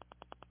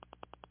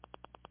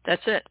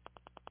 That's it.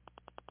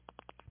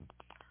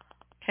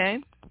 Okay?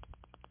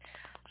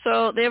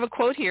 So they have a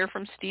quote here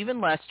from Stephen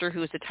Lester,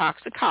 who is a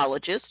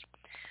toxicologist.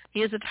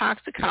 He is a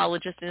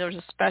toxicologist and there's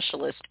a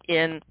specialist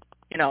in,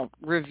 you know,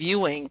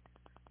 reviewing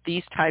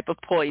these type of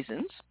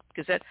poisons.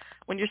 Because that,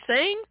 when you're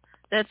saying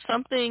that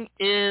something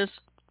is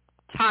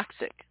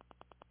toxic,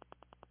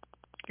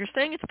 you're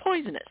saying it's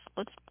poisonous.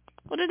 That's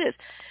what it is.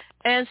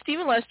 And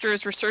Stephen Lester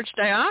has researched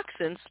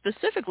dioxins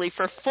specifically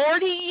for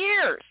 40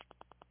 years.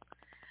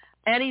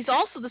 And he's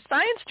also the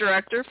science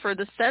director for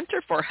the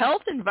Center for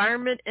Health,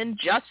 Environment, and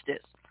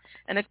Justice.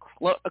 And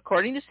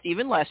according to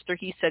Stephen Lester,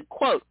 he said,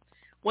 quote,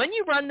 when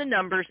you run the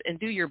numbers and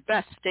do your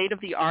best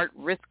state-of-the-art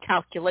risk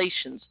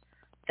calculations,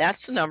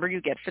 that's the number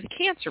you get for the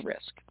cancer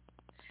risk.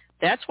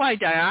 That's why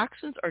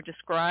dioxins are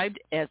described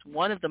as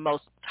one of the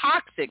most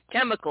toxic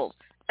chemicals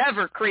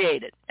ever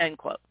created, end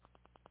quote.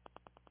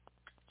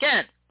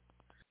 Again,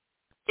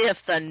 if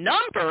the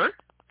number,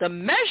 the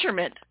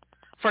measurement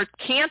for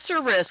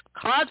cancer risk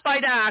caused by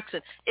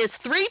dioxin is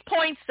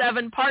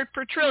 3.7 part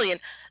per trillion,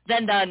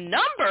 then the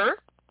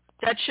number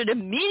that should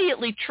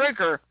immediately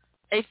trigger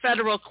a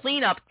federal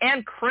cleanup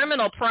and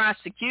criminal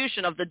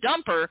prosecution of the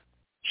dumper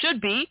should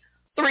be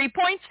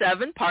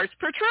 3.7 parts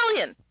per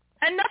trillion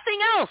and nothing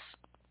else.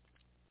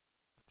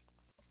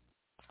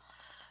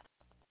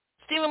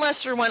 Stephen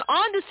Lester went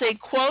on to say,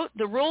 quote,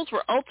 the rules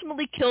were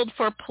ultimately killed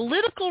for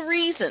political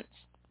reasons.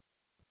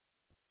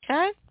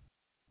 Okay?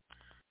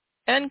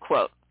 End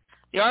quote.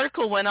 The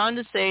article went on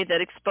to say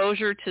that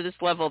exposure to this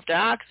level of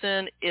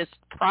dioxin is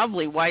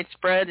probably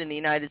widespread in the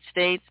United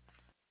States,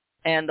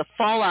 and the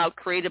fallout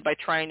created by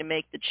trying to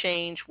make the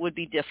change would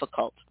be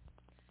difficult.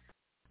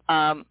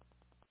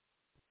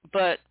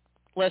 But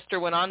Lester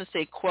went on to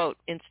say, quote,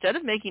 instead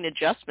of making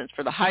adjustments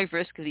for the high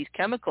risk of these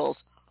chemicals,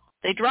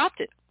 they dropped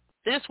it.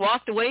 They just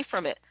walked away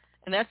from it.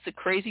 And that's the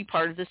crazy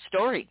part of this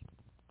story.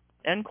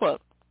 End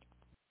quote.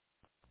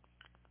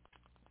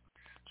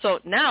 So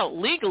now,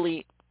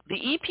 legally, the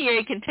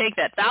EPA can take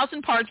that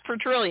 1,000 parts per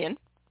trillion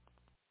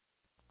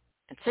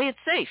and say it's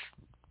safe,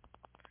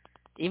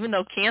 even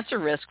though cancer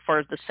risk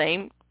for the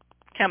same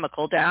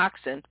chemical,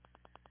 dioxin,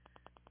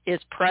 is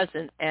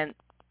present and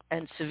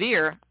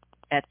severe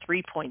at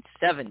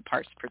 3.7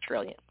 parts per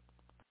trillion.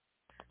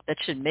 That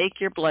should make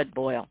your blood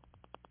boil.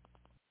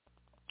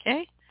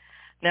 Okay?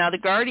 Now, the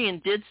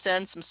Guardian did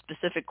send some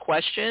specific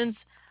questions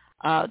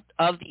of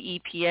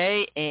the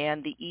EPA,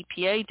 and the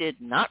EPA did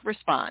not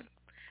respond.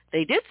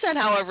 They did send,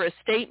 however, a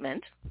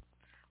statement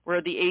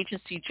where the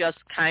agency just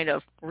kind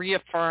of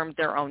reaffirmed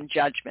their own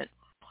judgment.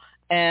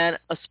 And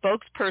a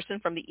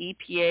spokesperson from the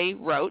EPA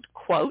wrote,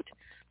 quote,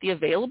 the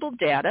available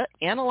data,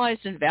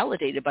 analyzed and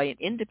validated by an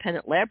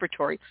independent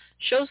laboratory,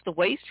 shows the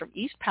waste from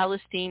East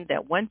Palestine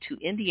that went to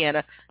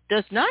Indiana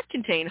does not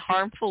contain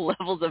harmful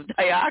levels of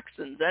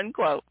dioxins, end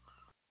quote.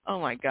 Oh,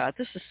 my God,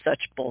 this is such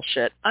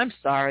bullshit. I'm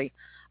sorry.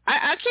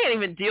 I can't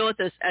even deal with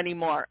this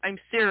anymore. I'm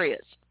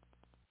serious.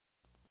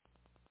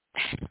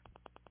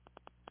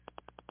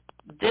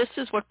 This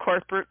is what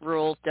corporate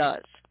rule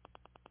does.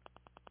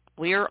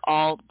 We are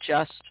all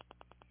just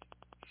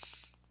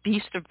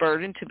beasts of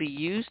burden to be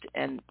used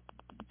and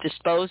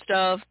disposed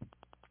of,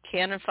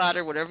 cannon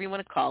fodder, whatever you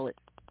want to call it.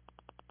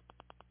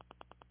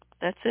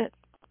 That's it.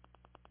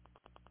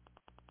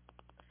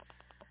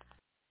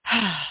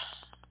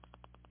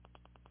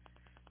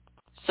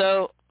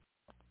 So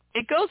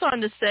it goes on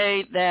to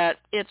say that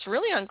it's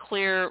really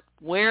unclear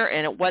where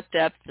and at what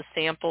depth the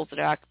samples, the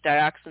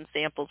dioxin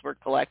samples, were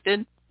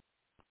collected.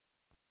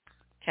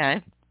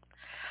 Okay.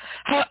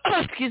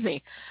 Excuse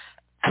me.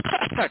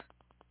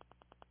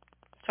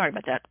 Sorry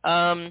about that.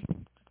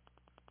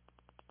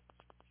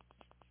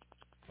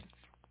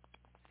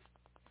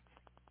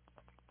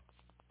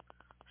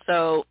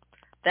 So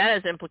that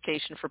has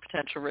implication for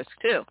potential risk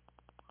too.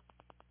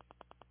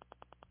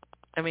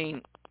 I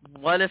mean,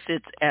 what if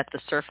it's at the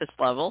surface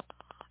level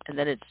and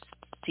then it's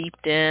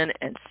seeped in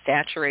and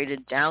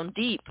saturated down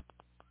deep.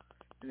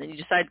 And then you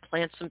decide to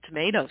plant some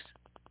tomatoes.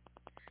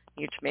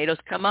 Your tomatoes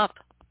come up,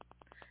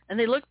 and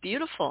they look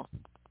beautiful.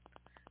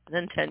 And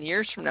then 10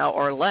 years from now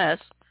or less,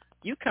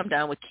 you come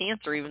down with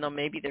cancer, even though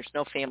maybe there's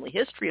no family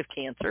history of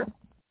cancer,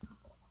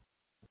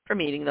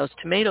 from eating those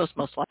tomatoes,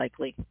 most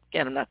likely.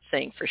 Again, I'm not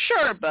saying for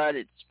sure, but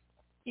it's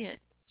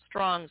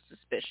strong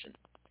suspicion.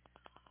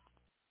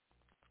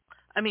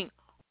 I mean,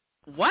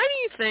 why do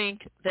you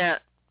think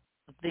that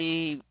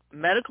the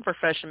medical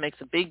profession makes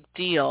a big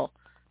deal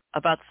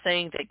about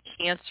saying that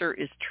cancer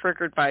is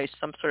triggered by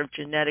some sort of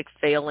genetic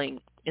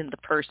failing in the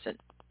person?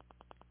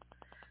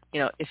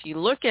 If you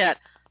look at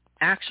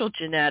actual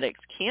genetics,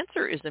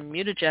 cancer is a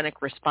mutagenic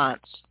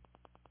response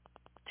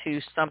to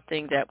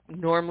something that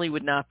normally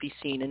would not be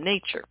seen in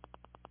nature.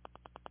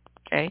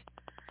 Okay?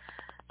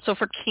 So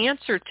for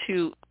cancer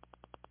to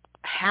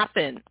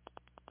happen,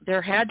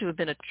 there had to have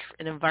been an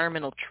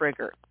environmental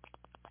trigger.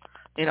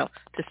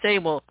 To say,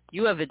 well,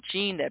 you have a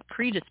gene that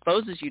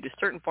predisposes you to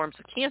certain forms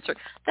of cancer,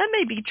 that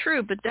may be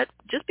true, but that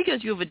just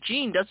because you have a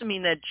gene doesn't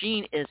mean that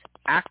gene is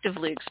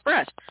actively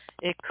expressed.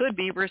 It could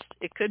be,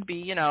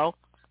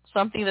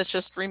 something that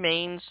just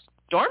remains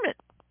dormant,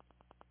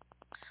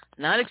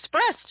 not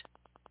expressed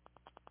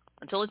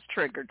until it's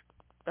triggered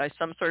by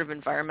some sort of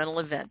environmental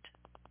event.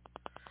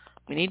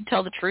 We need to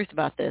tell the truth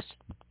about this.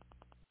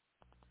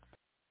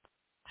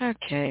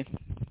 Okay.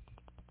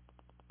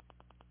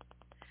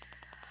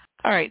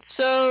 All right,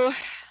 so,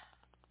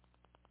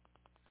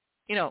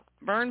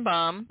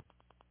 Birnbaum,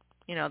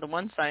 the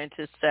one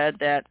scientist said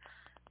that,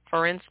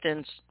 for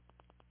instance,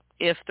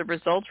 if the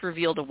results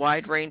revealed a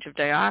wide range of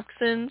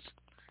dioxins,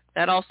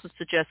 that also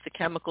suggests the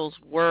chemicals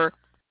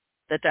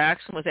that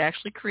dioxin was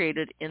actually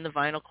created in the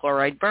vinyl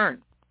chloride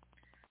burn.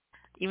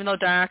 Even though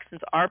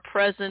dioxins are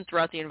present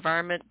throughout the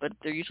environment, but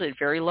they're usually at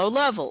very low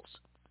levels,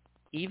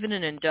 even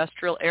in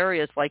industrial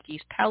areas like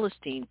East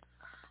Palestine,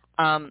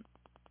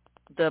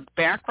 the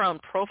background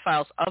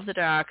profiles of the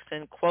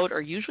dioxin, quote,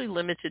 are usually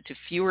limited to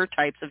fewer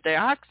types of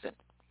dioxin.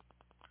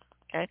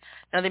 Okay.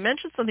 Now, they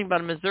mentioned something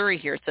about Missouri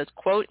here. It says,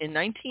 quote, in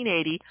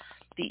 1980,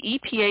 the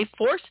EPA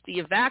forced the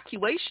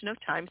evacuation of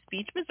Times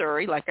Beach,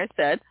 Missouri, like I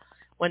said,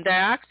 when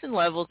dioxin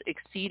levels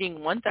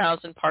exceeding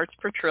 1,000 parts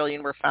per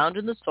trillion were found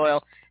in the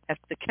soil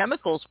after the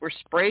chemicals were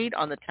sprayed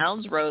on the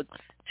town's roads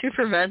to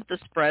prevent the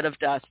spread of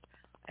dust,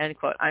 end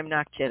quote. I'm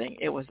not kidding.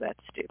 It was that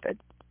stupid.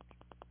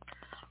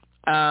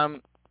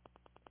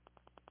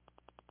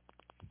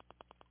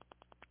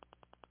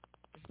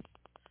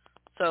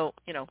 So,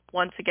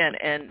 once again,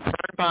 and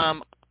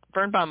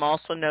Birnbaum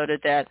also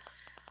noted that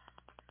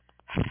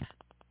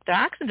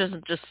dioxin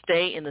doesn't just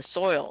stay in the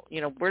soil.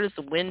 Where does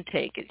the wind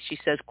take it? She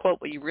says,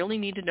 quote, what you really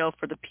need to know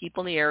for the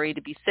people in the area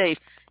to be safe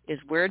is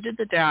where did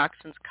the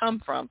dioxins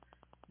come from?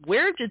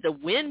 Where did the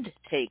wind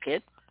take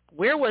it?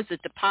 Where was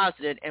it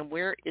deposited? And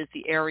where is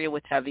the area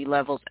with heavy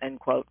levels, end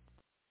quote.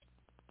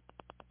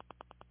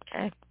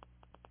 Okay.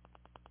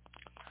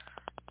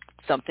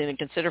 Something to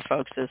consider,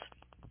 folks, is,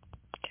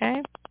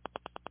 okay.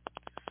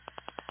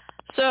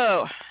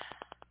 So,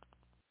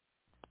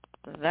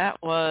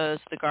 that was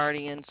the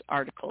Guardian's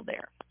article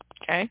there,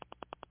 okay?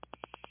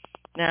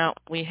 Now,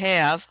 we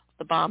have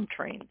the bomb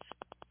trains.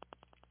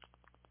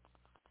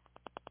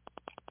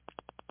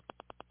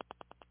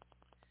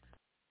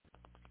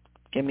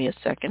 Give me a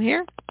second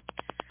here.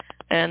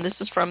 And this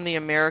is from the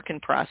American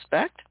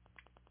Prospect,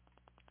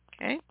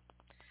 okay?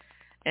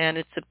 And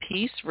it's a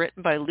piece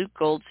written by Luke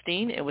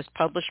Goldstein. It was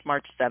published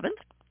March 7th.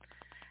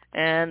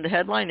 And the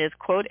headline is,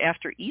 quote,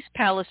 after East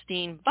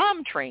Palestine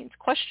Bomb Trains,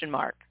 question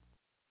mark.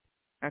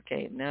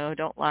 Okay, no,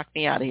 don't lock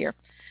me out of here.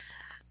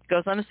 It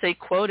goes on to say,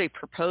 quote, a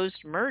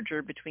proposed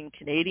merger between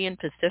Canadian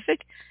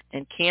Pacific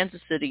and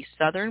Kansas City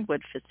Southern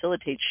would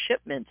facilitate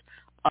shipments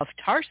of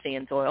tar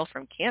sands oil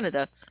from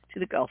Canada to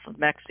the Gulf of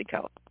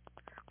Mexico.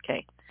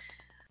 Okay,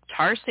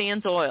 tar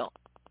sands oil.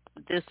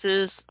 This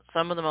is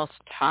some of the most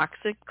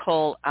toxic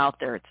coal out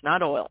there. It's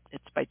not oil.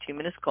 It's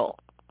bituminous coal.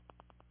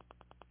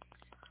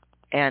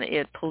 And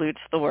it pollutes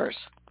the worst.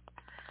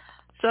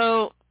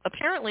 So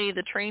apparently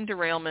the train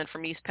derailment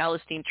from East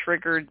Palestine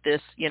triggered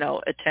this,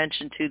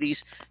 attention to these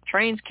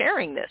trains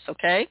carrying this,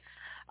 okay?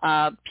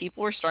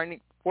 People were starting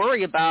to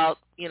worry about,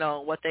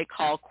 what they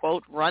call,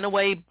 quote,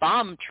 runaway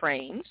bomb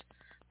trains,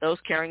 those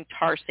carrying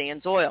tar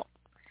sands oil.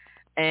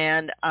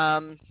 And,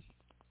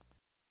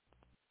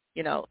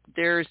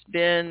 there's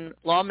been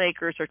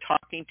lawmakers are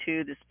talking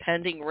to this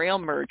pending rail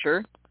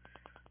merger,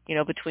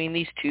 between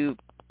these two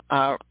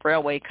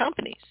railway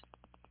companies.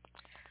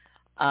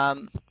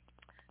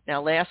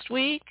 Now, last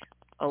week,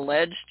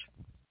 alleged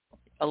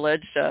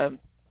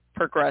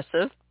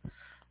progressive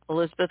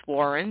Elizabeth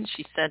Warren,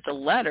 she sent a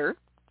letter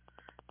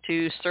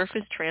to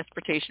Surface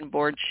Transportation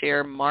Board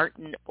Chair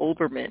Martin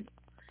Oberman,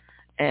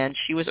 and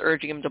she was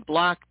urging him to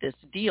block this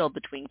deal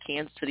between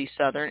Kansas City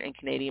Southern and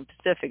Canadian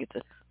Pacific. It's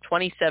a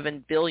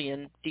 $27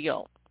 billion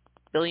deal,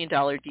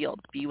 $billion-dollar deal,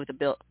 billion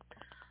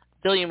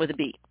with a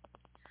B.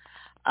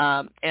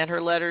 And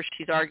her letter,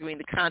 she's arguing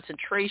the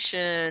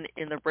concentration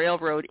in the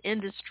railroad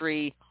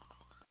industry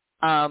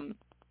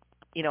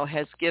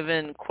has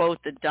given, quote,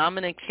 the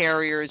dominant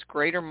carriers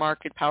greater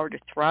market power to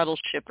throttle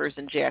shippers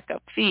and jack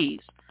up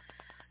fees.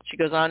 She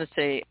goes on to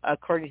say,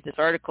 according to this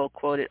article,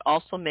 quote, it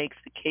also makes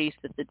the case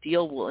that the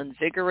deal will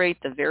invigorate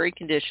the very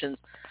conditions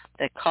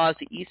that caused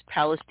the East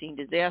Palestine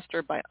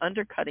disaster by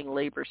undercutting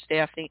labor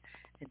staffing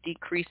and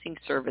decreasing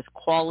service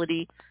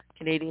quality.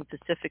 Canadian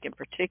Pacific in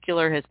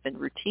particular has been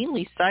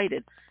routinely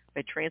cited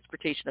by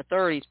transportation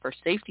authorities for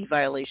safety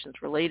violations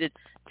related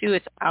to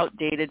its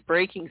outdated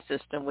braking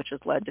system, which has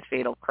led to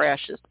fatal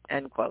crashes,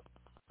 end quote.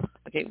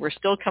 Okay, we're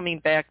still coming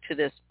back to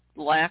this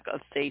lack of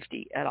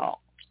safety at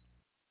all.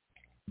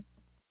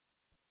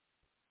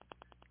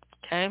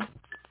 Okay,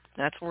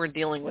 that's what we're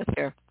dealing with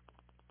here.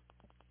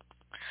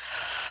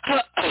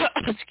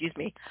 Excuse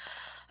me.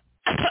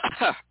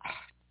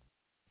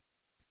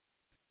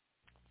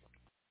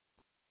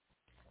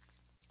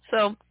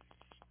 So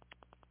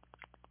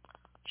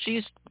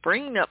she's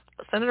bringing up,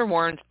 Senator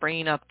Warren's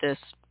bringing up this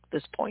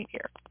point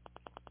here.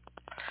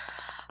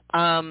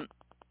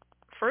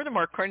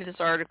 Furthermore, according to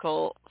this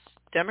article,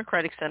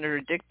 Democratic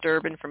Senator Dick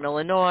Durbin from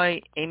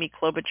Illinois, Amy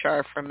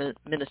Klobuchar from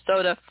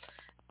Minnesota,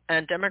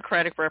 and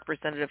Democratic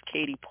Representative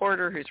Katie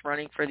Porter, who's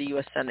running for the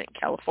U.S. Senate in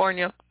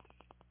California,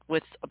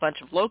 with a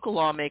bunch of local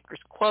lawmakers,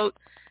 quote,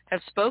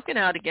 have spoken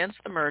out against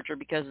the merger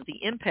because of the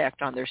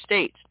impact on their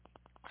states.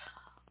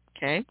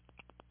 Okay.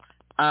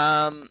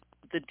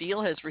 The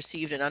deal has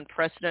received an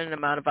unprecedented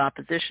amount of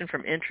opposition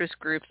from interest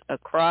groups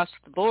across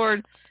the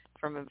board,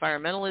 from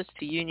environmentalists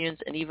to unions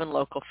and even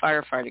local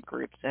firefighter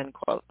groups, end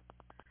quote.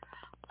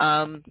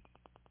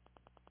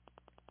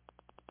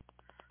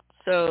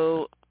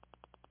 So,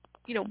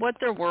 what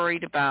they're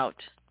worried about,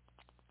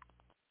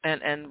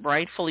 and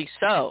rightfully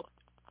so,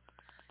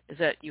 is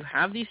that you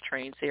have these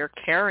trains, they are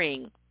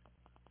carrying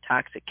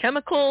toxic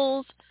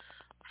chemicals,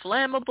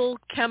 flammable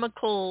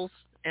chemicals,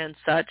 and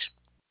such,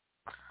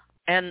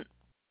 and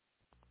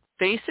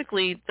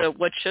basically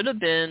what should have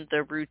been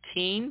the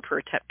routine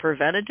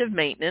preventative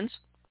maintenance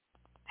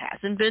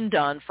hasn't been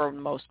done for the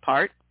most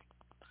part.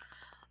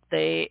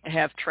 They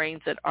have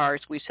trains that are,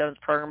 as we said in the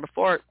program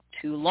before,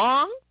 too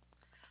long.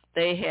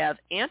 They have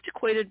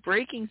antiquated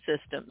braking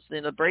systems,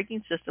 the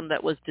braking system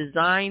that was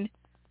designed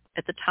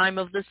at the time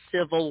of the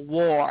Civil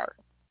War.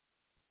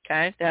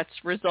 Okay, that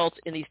results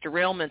in these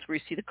derailments where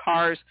you see the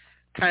cars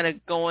kind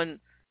of going,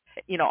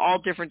 all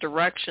different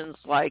directions,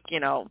 like,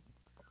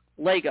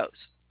 Legos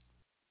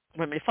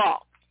when they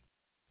fall.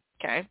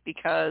 Okay,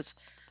 because,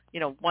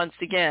 once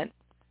again,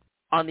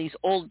 on these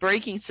old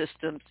braking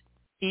systems,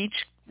 each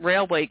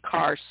railway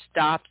car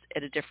stops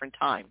at a different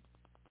time.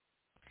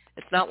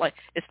 It's not like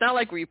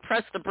where you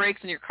press the brakes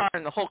in your car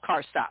and the whole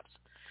car stops.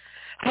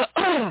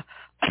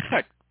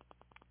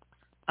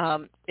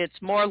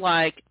 It's more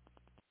like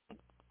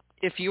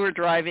if you were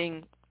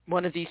driving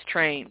one of these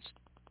trains,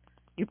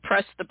 you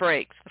press the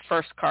brakes, the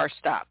first car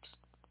stops.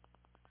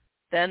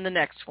 Then the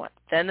next one.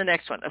 Then the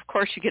next one. Of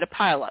course, you get a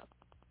pileup.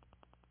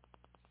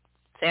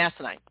 It's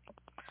asinine.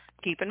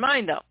 Keep in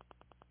mind, though,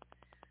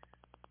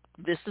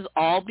 this is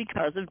all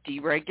because of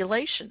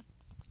deregulation.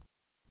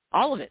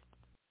 All of it.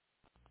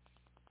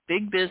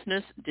 Big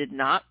business did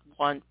not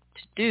want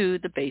to do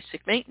the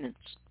basic maintenance.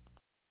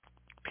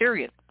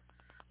 Period.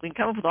 We can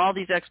come up with all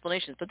these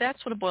explanations, but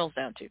that's what it boils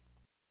down to.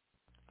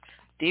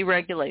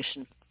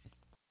 Deregulation.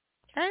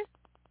 Okay?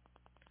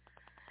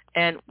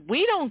 And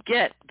we don't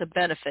get the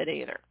benefit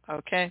either.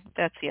 Okay?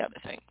 That's the other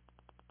thing.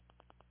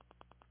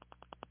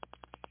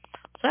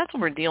 So that's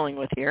what we're dealing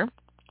with here.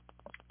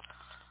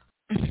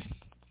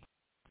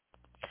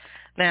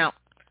 Now,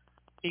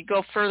 you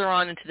go further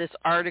on into this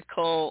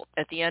article,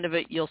 at the end of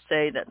it, you'll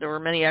say that there were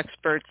many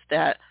experts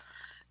that,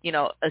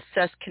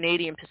 assessed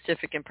Canadian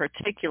Pacific in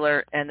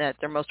particular, and that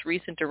their most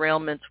recent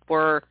derailments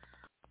were,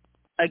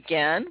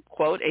 again,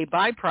 quote, a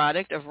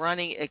byproduct of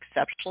running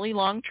exceptionally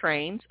long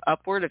trains,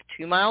 upward of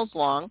 2 miles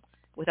long,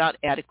 without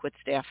adequate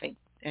staffing,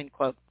 end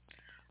quote.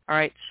 All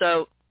right,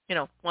 so,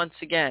 once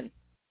again,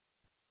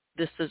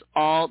 this is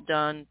all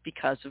done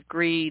because of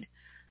greed,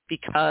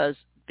 because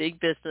big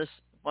business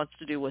wants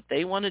to do what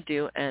they want to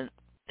do, and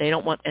they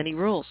don't want any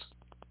rules.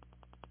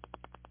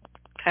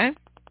 Okay?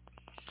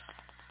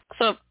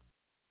 So,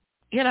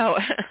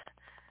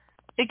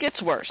 it gets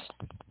worse.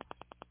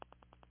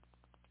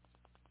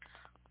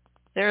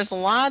 There's a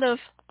lot of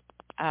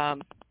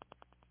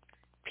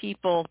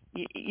people,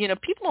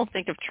 people don't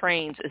think of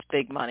trains as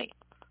big money,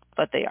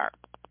 but they are.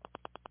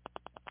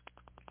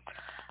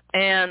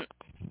 And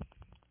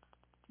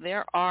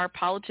there are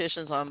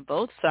politicians on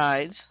both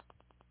sides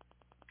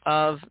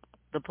of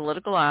the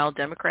political aisle,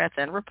 Democrats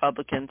and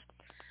Republicans,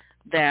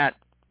 that,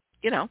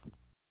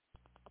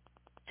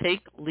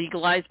 take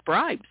legalized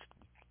bribes.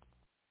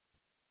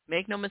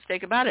 Make no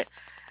mistake about it.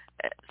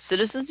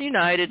 Citizens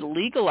United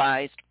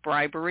legalized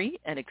bribery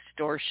and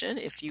extortion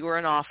if you were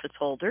an office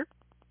holder.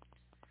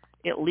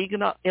 It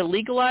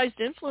legalized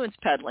influence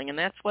peddling, and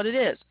that's what it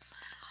is.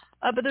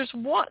 But there's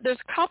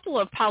a couple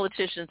of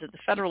politicians at the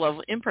federal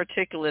level in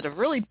particular that have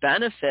really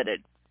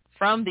benefited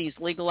from these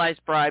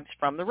legalized bribes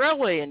from the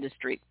railway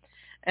industry.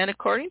 And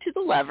according to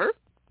The Lever,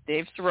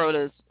 Dave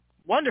Sirota's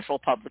wonderful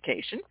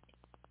publication,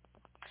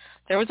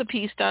 There was a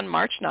piece done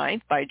March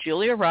 9th by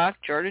Julia Rock,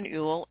 Jordan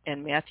Ewell,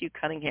 and Matthew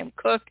Cunningham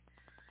Cook.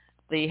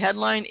 The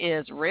headline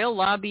is Rail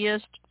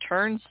Lobbyist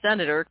Turned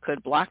Senator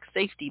Could Block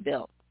Safety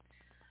Bill.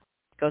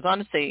 Goes on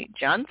to say,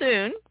 John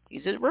Thune,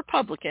 he's a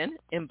Republican,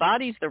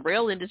 embodies the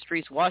rail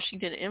industry's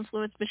Washington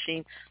influence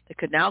machine that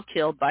could now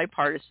kill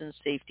bipartisan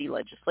safety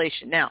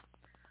legislation. Now,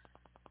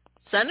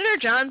 Senator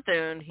John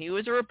Thune, he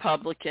was a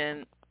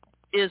Republican,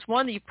 is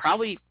one that you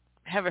probably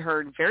haven't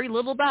heard very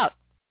little about.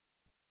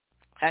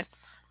 Okay?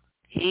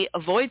 He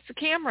avoids the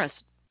cameras.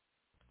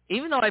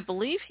 Even though I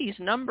believe he's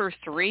number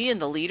 3 in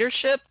the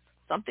leadership,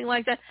 something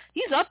like that,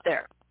 he's up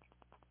there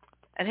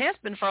and has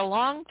been for a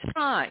long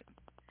time.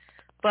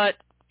 But,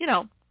 you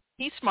know,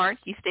 he's smart.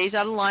 He stays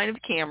out of the line of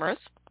cameras,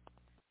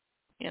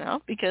 you know,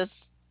 because,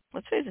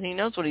 let's face it, he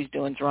knows what he's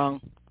doing is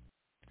wrong.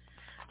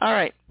 All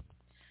right.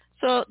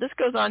 So this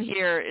goes on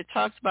here. It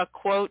talks about,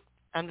 quote,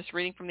 I'm just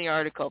reading from the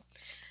article.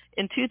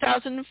 In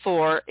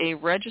 2004, a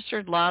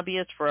registered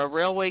lobbyist for a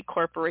railway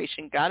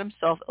corporation got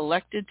himself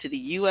elected to the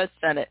U.S.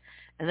 Senate,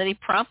 and then he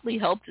promptly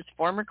helped his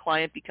former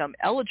client become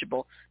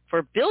eligible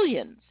for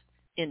billions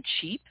in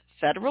cheap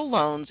federal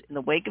loans in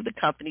the wake of the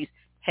company's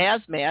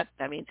hazmat,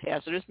 that means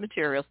hazardous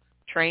materials,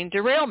 train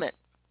derailment.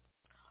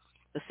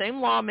 The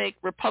same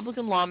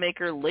Republican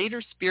lawmaker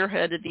later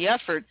spearheaded the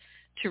effort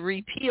to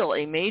repeal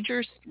a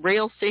major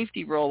rail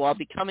safety rule while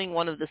becoming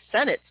one of the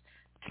Senate's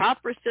top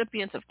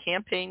recipients of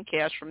campaign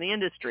cash from the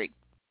industry.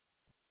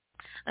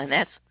 And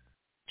that's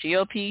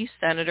GOP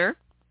Senator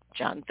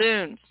John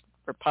Thune,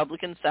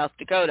 Republican, South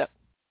Dakota.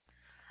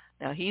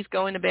 Now he's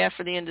going to bat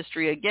for the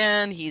industry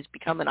again. He's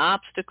become an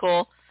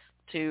obstacle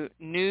to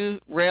new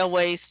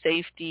railway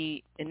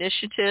safety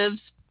initiatives.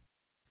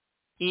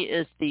 He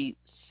is the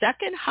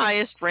second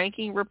highest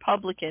ranking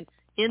Republican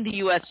in the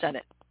U.S.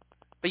 Senate.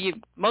 But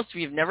most of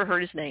you have never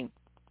heard his name.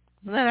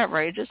 Isn't that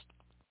outrageous?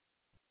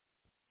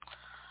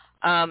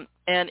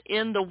 And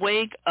in the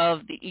wake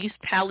of the East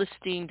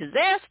Palestine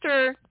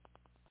disaster,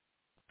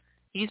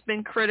 he's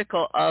been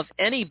critical of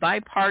any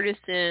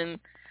bipartisan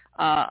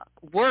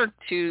work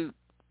to,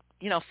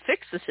 you know,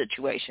 fix the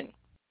situation.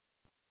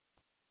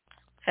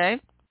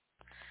 Okay?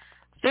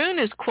 Thune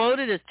is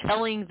quoted as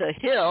telling The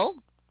Hill,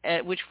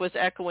 which was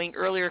echoing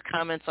earlier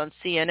comments on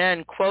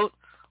CNN, quote,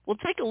 we'll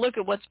take a look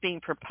at what's being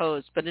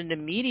proposed, but an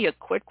immediate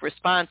quick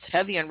response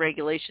heavy on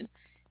regulation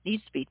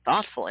needs to be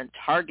thoughtful and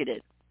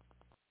targeted.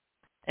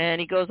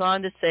 And he goes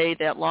on to say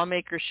that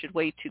lawmakers should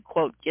wait to,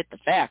 quote, get the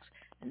facts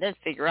and then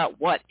figure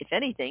out what, if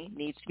anything,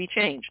 needs to be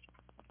changed.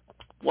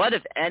 What,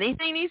 if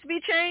anything, needs to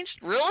be changed?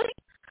 Really?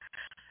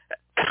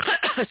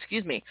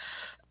 Excuse me.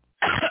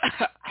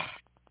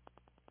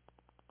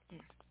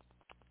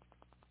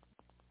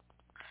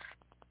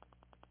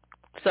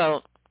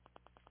 So,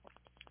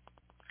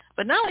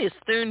 but not only has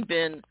Thune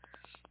been,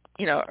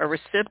 you know, a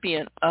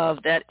recipient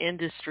of that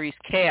industry's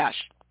cash,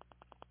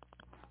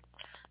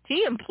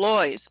 he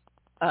employs,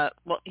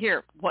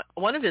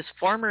 one of his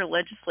former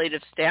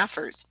legislative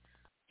staffers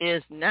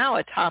is now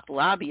a top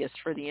lobbyist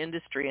for the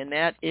industry, and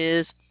that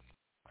is,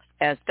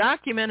 as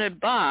documented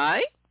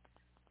by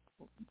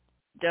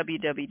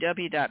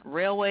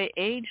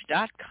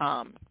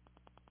www.railwayage.com.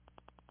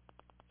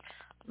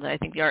 And I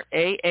think the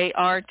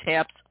AAR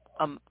taps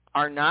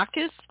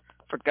Arnakis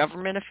for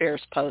Government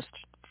Affairs Post.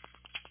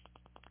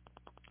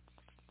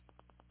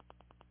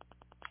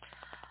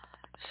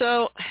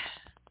 So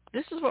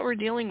this is what we're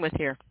dealing with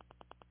here.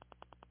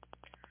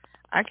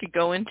 I could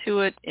go into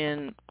it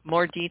in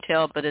more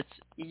detail, but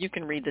you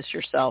can read this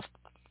yourself.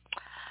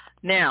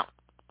 Now,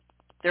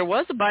 there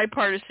was a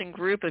bipartisan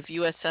group of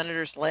U.S.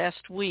 senators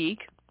last week,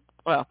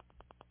 well,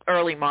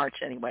 early March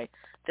anyway,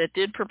 that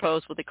did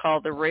propose what they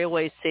call the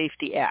Railway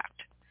Safety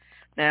Act.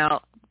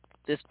 Now,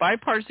 this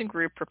bipartisan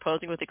group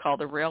proposing what they call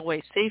the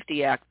Railway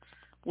Safety Act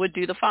would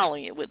do the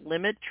following. It would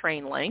limit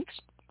train lengths.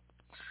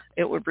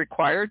 It would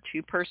require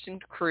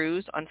 2-person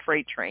crews on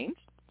freight trains.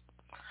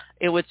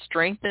 It would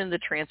strengthen the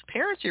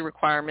transparency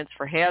requirements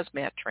for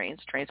hazmat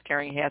trains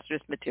carrying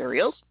hazardous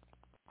materials.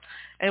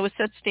 And it would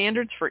set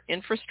standards for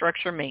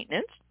infrastructure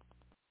maintenance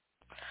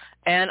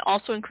and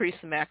also increase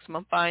the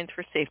maximum fines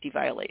for safety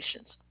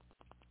violations.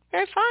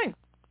 Very fine.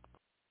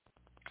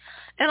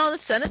 And on the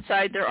Senate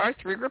side, there are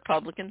 3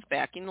 Republicans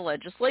backing the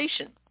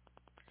legislation.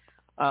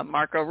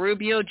 Marco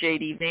Rubio,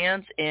 J.D.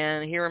 Vance,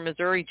 and here in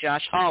Missouri,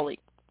 Josh Hawley.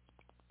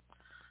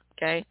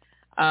 Okay.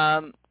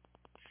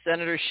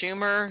 Senator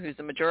Schumer, who's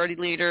the majority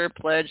leader,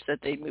 pledged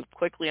that they'd move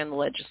quickly on the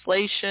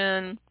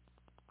legislation.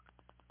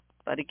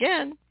 But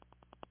again,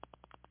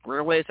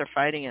 railways are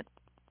fighting it.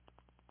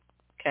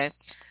 Okay.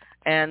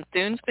 And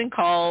Thune's been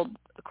called,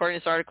 according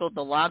to this article,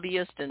 the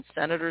lobbyist in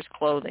senator's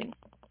clothing.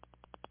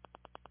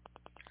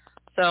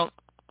 So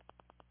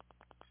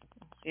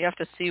you have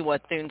to see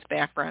what Thune's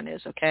background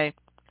is, okay?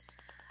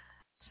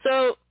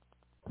 So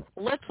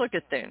let's look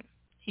at Thune.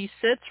 He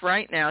sits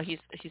right now, he's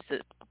the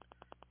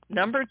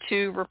number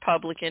 2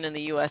 Republican in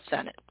the U.S.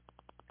 Senate.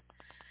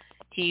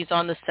 He's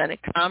on the Senate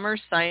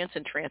Commerce, Science,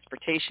 and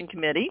Transportation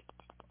Committee.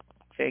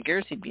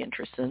 Figures he'd be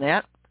interested in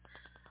that.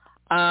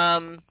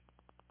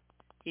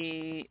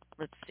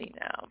 Let's see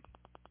now.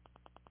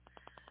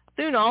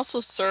 Thune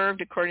also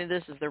served, according to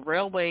this, as the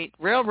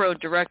railroad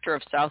director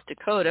of South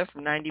Dakota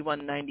from 91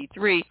 to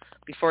 93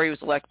 before he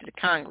was elected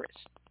to Congress.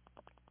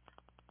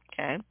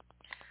 Okay.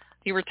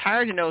 He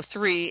retired in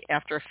 2003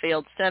 after a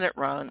failed Senate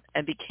run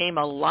and became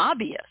a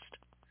lobbyist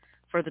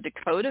for the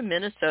Dakota,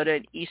 Minnesota,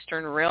 and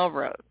Eastern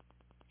Railroad.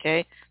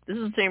 Okay. This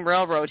is the same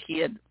railroad he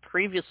had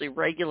previously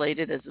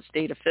regulated as a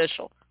state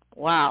official.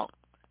 Wow.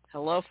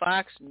 Hello,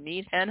 Fox.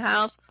 Meet Hen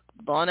House.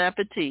 Bon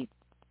appetit.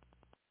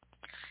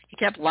 He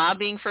kept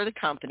lobbying for the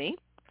company.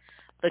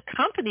 The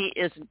company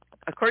is,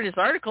 according to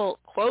this article,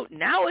 quote,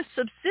 now a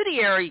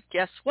subsidiary,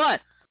 guess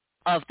what,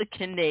 of the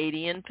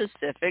Canadian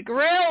Pacific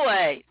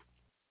Railway.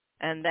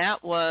 And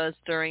that was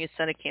during his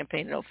Senate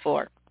campaign in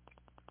 2004.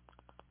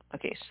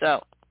 Okay,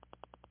 so,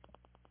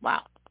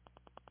 wow.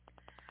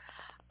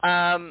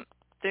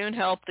 Thune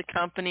helped the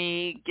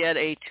company get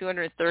a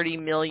 $230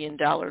 million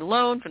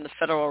loan from the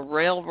Federal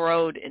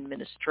Railroad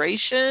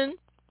Administration.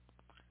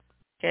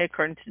 Okay,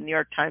 according to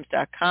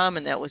NewYorkTimes.com,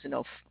 and that was in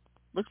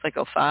looks like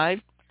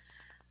 2005.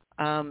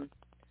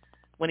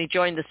 When he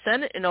joined the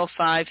Senate in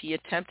 2005, he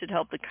attempted to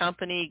help the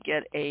company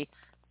get a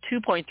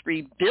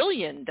 $2.3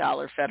 billion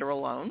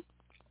federal loan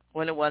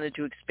when it wanted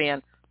to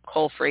expand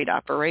coal freight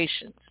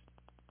operations.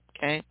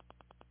 Okay.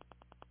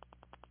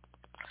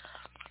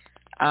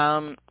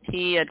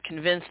 He had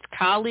convinced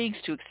colleagues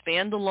to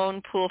expand the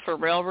loan pool for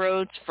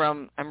railroads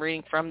from, I'm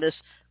reading from this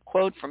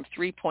quote, from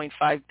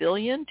 $3.5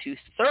 billion to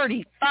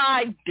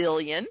 $35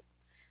 billion,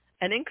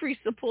 and increase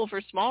the pool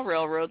for small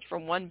railroads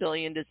from $1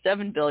 billion to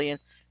 $7 billion,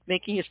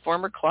 making his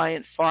former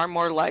client far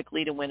more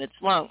likely to win its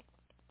loan.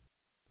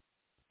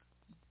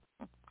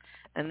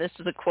 And this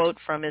is a quote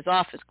from his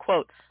office.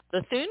 Quote,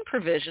 the Thune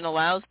provision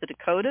allows the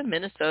Dakota,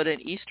 Minnesota,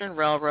 and Eastern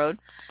Railroad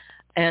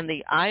and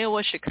the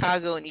Iowa,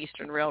 Chicago, and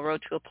Eastern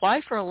Railroad to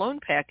apply for a loan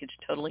package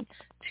totaling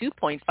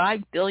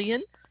 $2.5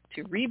 billion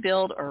to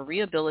rebuild or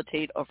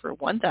rehabilitate over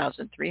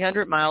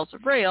 1,300 miles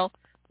of rail,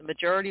 the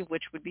majority of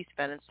which would be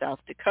spent in South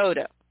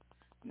Dakota.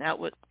 And that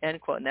was, end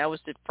quote. And that was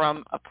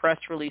from a press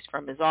release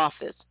from his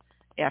office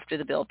after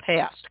the bill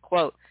passed.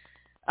 Quote,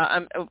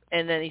 and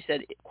then he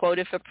said, quote,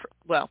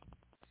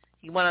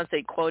 he went on to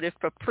say, quote, if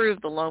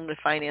approved, the loan would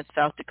finance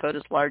South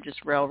Dakota's largest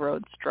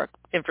railroad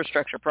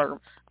infrastructure program.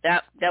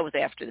 That was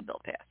after the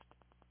bill passed.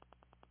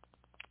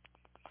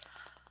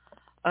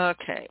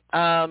 Okay.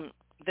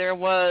 There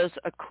was,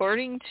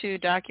 according to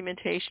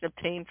documentation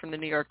obtained from the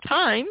New York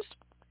Times,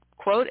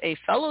 quote, a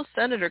fellow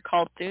senator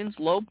called Thune's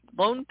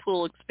loan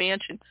pool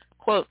expansion,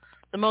 quote,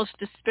 the most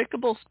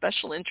despicable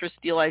special interest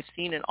deal I've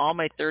seen in all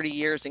my 30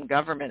 years in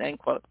government, end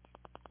quote.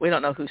 We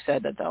don't know who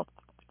said that, though.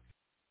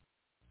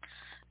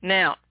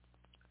 Now,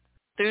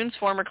 Thune's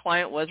former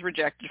client was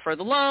rejected for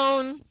the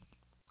loan.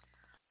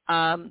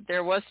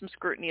 There was some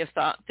scrutiny of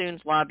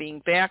Thune's lobbying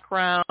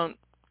background.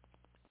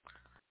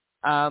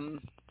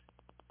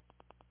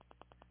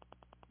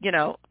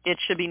 It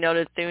should be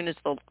noted Thune is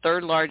the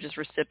third largest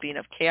recipient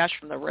of cash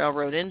from the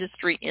railroad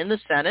industry in the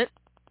Senate.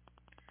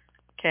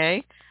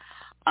 Okay.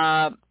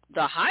 The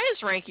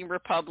highest ranking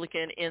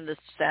Republican in the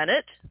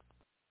Senate,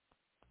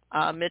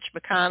 Mitch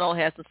McConnell,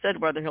 hasn't said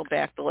whether he'll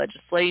back the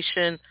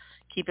legislation.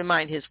 Keep in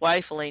mind his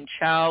wife, Elaine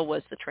Chao,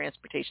 was the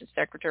transportation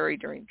secretary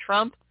during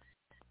Trump.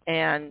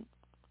 And,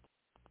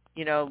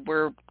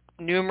 where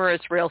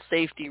numerous rail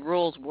safety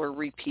rules were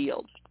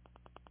repealed.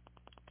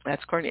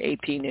 That's according to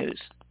AP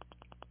News.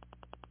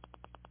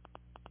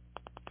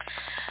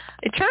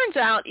 It turns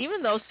out,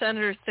 even though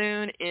Senator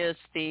Thune is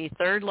the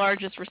third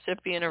largest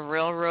recipient of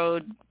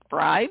railroad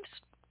bribes,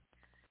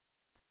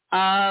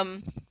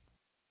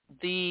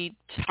 the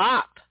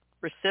top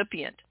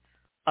recipient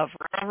of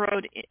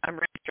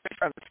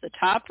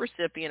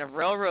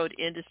railroad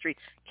industry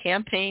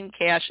campaign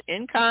cash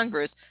in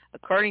Congress,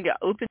 according to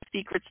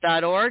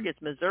OpenSecrets.org, is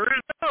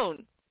Missouri's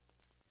own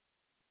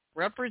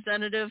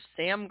Representative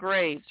Sam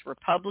Graves,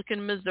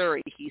 Republican,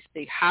 Missouri. He's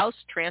the House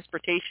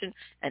Transportation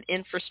and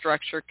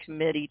Infrastructure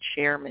Committee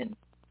chairman.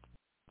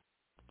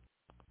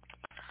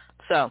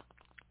 So,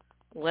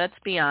 let's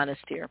be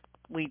honest here.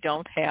 We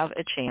don't have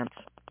a chance.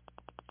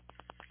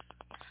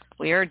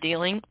 We are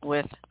dealing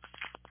with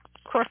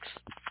crooks.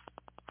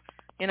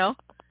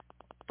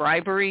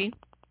 Bribery,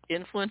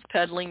 influence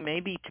peddling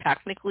may be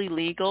technically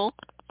legal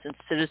since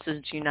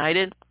Citizens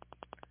United.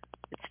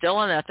 It's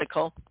still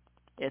unethical.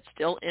 It's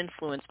still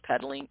influence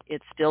peddling.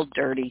 It's still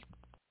dirty.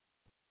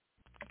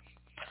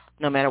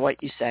 No matter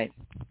what you say.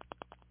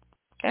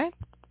 Okay?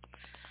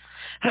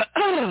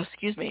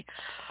 Excuse me.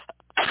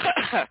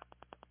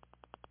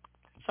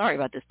 Sorry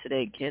about this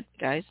today,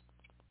 guys.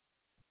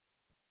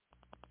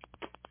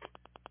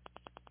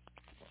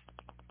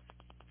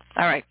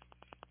 All right.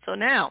 So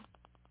now,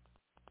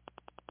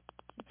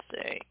 let's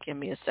see. Give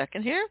me a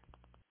second here.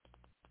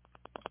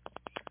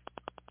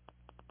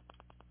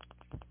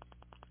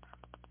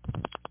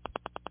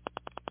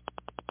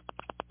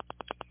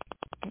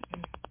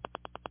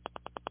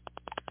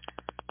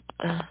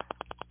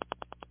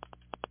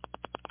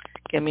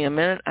 Give me a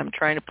minute. I'm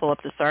trying to pull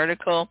up this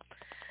article.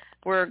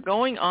 We're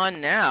going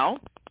on now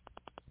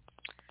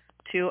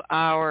to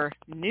our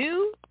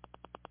new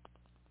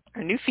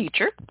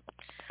feature.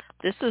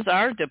 This is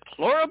our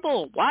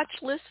deplorable watch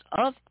list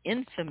of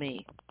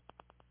infamy.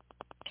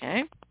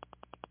 Okay.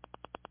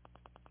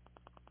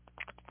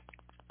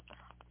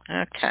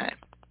 Okay.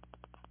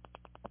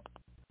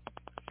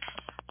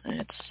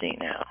 Let's see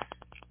now.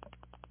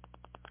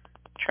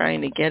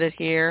 Trying to get it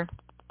here.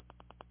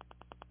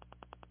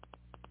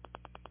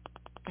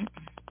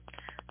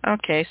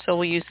 Okay, so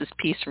we'll use this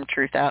piece from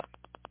Truth Out.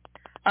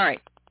 All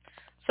right.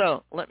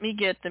 So let me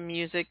get the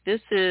music. This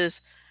is,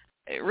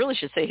 it really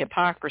should say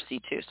hypocrisy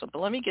too. So,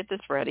 but let me get this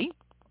ready.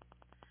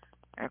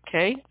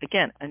 Okay.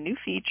 Again, a new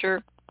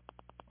feature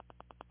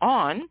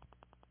on,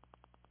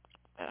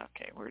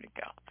 okay, where'd it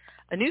go?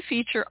 A new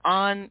feature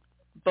on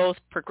both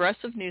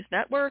Progressive News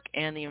Network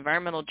and the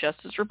Environmental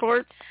Justice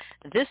Report.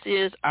 This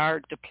is our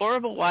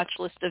deplorable watch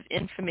list of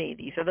infamy.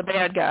 These are the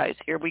bad guys.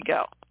 Here we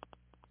go.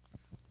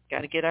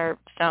 Got to get our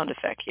sound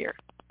effect here.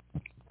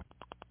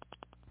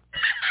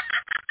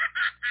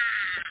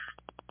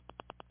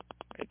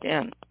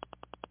 Again.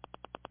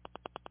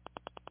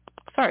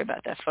 Sorry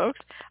about that, folks.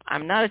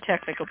 I'm not a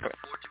technical person.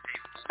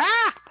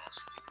 Ah!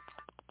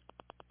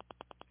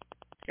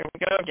 Here we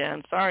go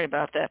again. Sorry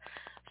about that.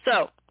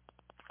 So,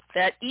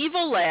 that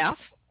evil laugh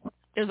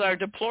is our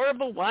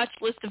deplorable watch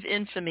list of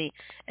infamy.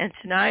 And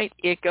tonight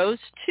it goes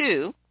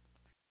to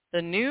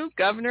the new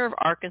governor of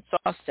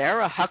Arkansas,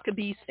 Sarah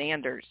Huckabee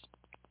Sanders.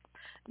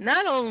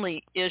 Not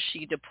only is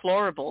she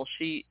deplorable,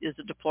 she is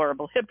a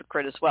deplorable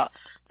hypocrite as well.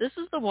 This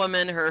is the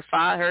woman, her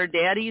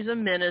daddy's a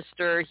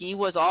minister, he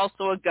was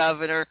also a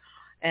governor,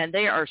 and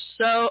they are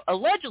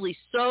allegedly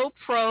so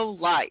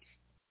pro-life.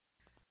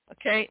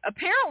 Okay?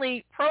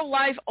 Apparently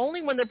pro-life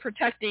only when they're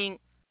protecting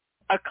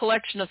a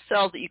collection of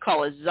cells that you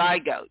call a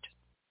zygote.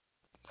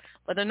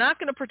 But they're not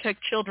going to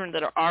protect children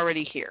that are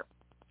already here.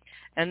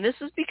 And this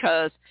is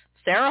because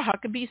Sarah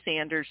Huckabee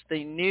Sanders,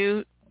 the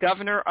new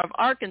governor of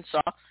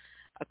Arkansas,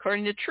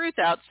 according to Truth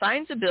Out,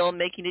 signs a bill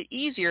making it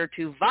easier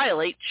to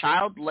violate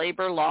child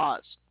labor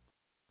laws.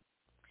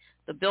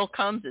 The bill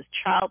comes as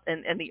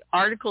and the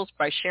articles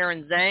by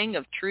Sharon Zhang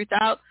of Truth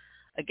Out.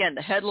 Again,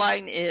 the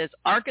headline is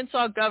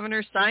Arkansas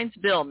governor signs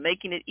bill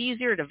making it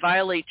easier to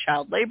violate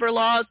child labor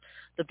laws.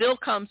 The bill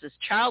comes as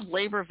child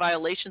labor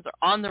violations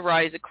are on the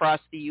rise across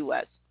the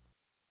U.S.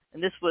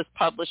 And this was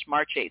published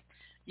March 8th.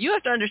 You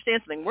have to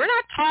understand something. We're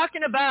not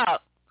talking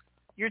about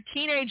your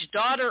teenage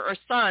daughter or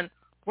son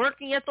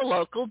working at the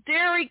local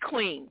Dairy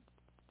Queen.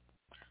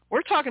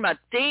 We're talking about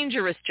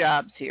dangerous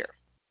jobs here,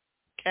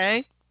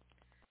 okay?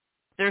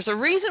 There's a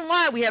reason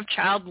why we have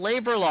child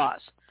labor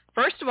laws.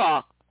 First of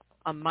all,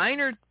 a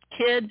minor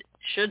kid,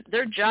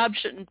 their job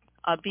shouldn't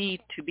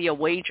be to be a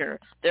wage earner.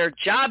 Their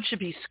job should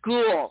be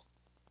school,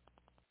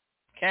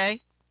 okay,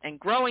 and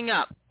growing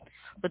up.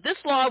 But this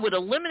law would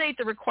eliminate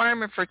the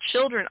requirement for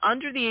children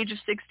under the age of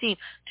 16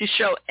 to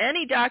show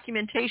any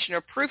documentation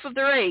or proof of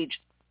their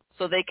age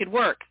so they could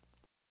work.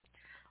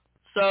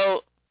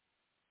 So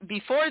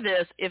before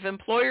this, if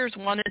employers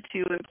wanted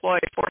to employ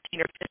a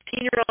 14 or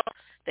 15-year-old,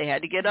 they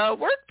had to get a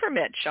work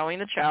permit showing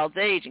the child's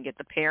age and get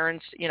the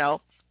parents,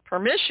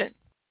 permission.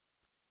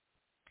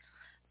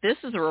 This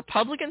is a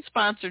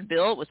Republican-sponsored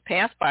bill. It was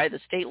passed by the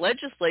state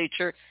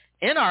legislature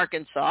in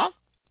Arkansas.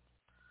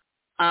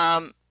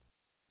 The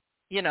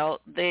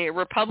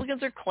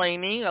Republicans are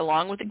claiming,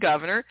 along with the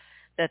governor,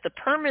 that the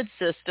permit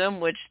system,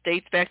 which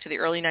dates back to the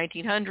early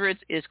 1900s,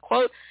 is,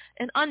 quote,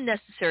 an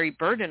unnecessary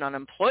burden on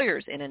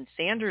employers and, in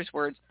Sanders'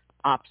 words,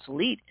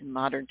 obsolete in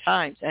modern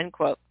times, end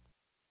quote.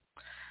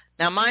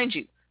 Now, mind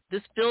you,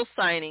 this bill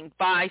signing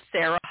by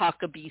Sarah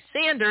Huckabee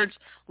Sanders,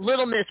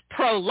 Little Miss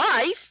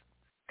Pro-Life,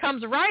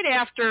 comes right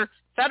after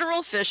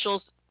federal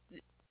officials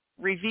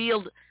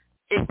revealed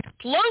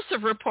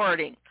explosive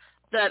reporting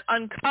that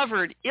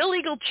uncovered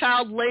illegal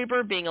child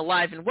labor being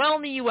alive and well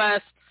in the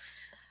U.S.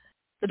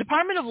 The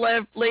Department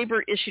of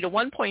Labor issued a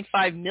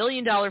 $1.5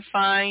 million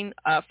fine,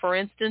 for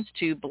instance,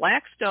 to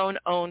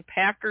Blackstone-owned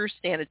Packers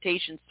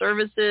Sanitation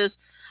Services.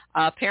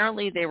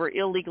 Apparently, they were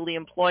illegally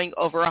employing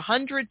over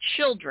 100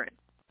 children.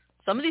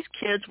 Some of these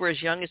kids were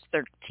as young as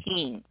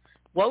 13.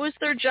 What was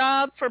their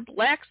job for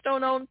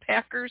Blackstone-owned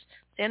Packers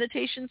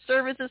Sanitation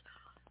Services?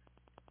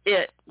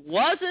 It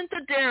wasn't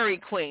the Dairy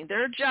Queen.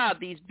 Their job,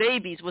 these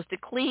babies, was to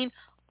clean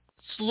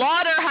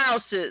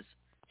slaughterhouses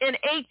in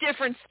 8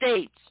 different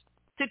states.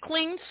 To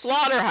clean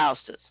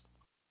slaughterhouses.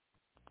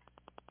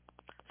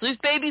 So these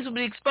babies would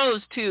be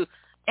exposed to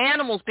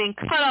animals being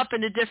cut up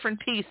into different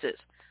pieces.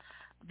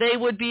 They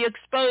would be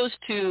exposed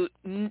to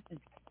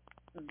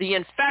the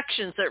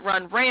infections that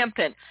run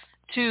rampant,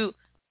 to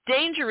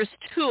dangerous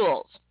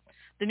tools.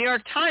 The New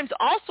York Times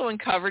also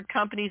uncovered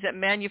companies that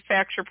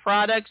manufacture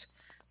products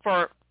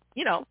for,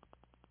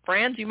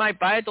 brands you might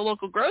buy at the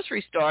local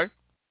grocery store, and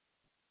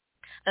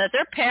that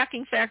they're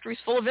packing factories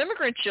full of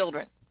immigrant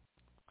children.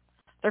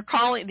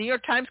 The New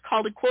York Times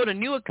called it, quote, a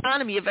new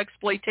economy of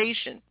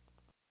exploitation.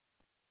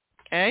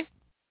 Okay?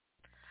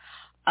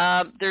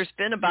 There's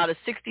been about a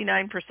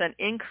 69%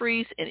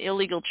 increase in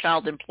illegal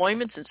child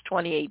employment since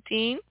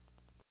 2018.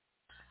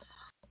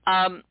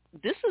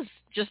 This is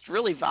just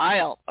really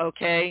vile,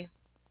 okay?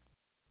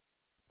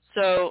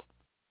 So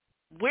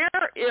Where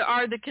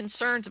are the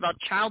concerns about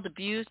child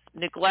abuse,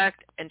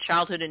 neglect, and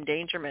childhood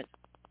endangerment?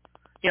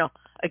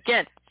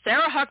 Again,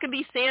 Sarah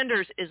Huckabee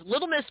Sanders is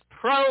Little Miss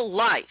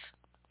pro-life.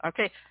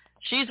 Okay,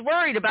 she's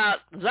worried about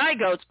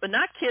zygotes, but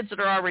not kids that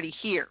are already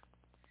here,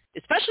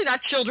 especially not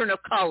children of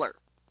color.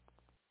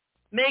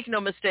 Make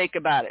no mistake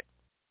about it.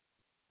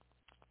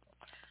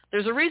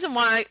 There's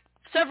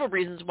several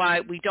reasons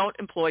why we don't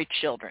employ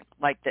children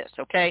like this,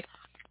 okay?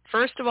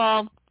 First of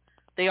all,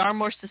 they are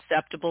more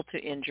susceptible to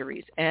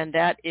injuries, and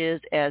that is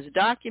as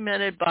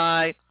documented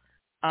by,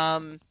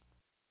 I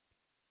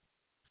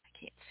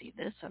can't see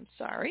this, I'm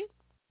sorry,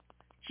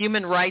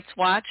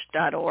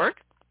 humanrightswatch.org.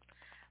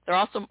 They're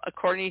also,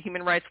 according to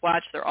Human Rights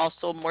Watch, they're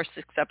also more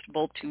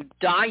susceptible to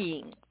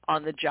dying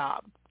on the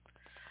job.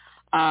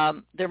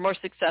 They're more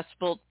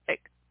susceptible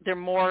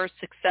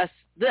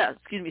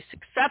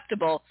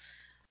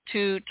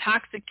to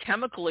toxic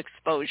chemical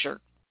exposure,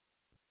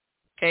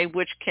 okay,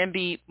 which can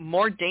be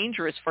more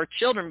dangerous for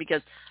children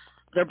because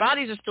their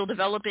bodies are still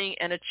developing,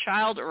 and a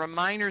child or a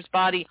minor's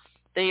body,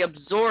 they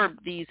absorb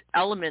these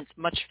elements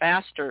much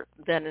faster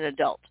than an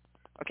adult.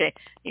 Okay,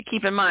 you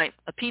keep in mind,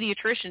 a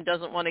pediatrician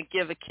doesn't want to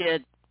give a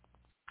kid,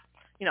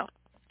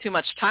 too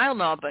much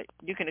Tylenol, but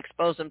you can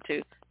expose them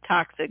to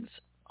toxics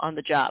on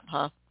the job,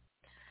 huh?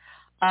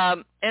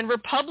 And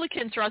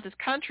Republicans throughout this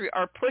country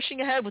are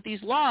pushing ahead with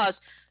these laws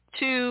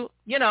to,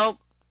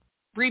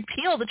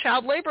 repeal the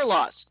child labor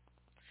laws.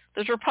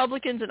 There's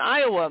Republicans in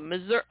Iowa,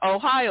 Missouri,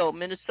 Ohio,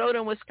 Minnesota,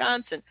 and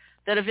Wisconsin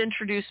that have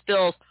introduced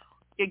bills,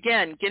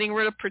 again, getting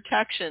rid of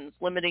protections,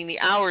 limiting the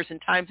hours and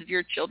times of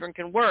year children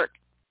can work,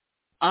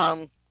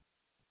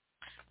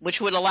 which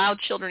would allow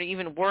children to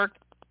even work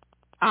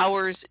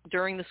hours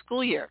during the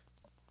school year.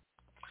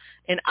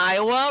 In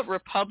Iowa,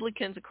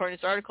 Republicans, according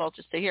to this article, I'll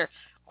just say here,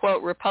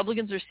 quote,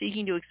 Republicans are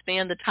seeking to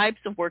expand the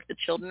types of work that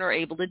children are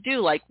able to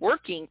do, like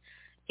working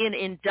in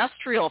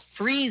industrial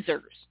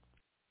freezers,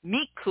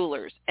 meat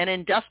coolers, and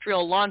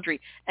industrial laundry,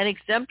 and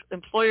exempt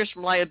employers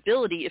from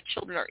liability if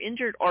children are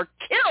injured or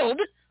killed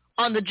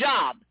on the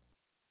job.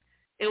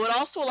 It would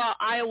also allow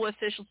Iowa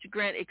officials to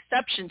grant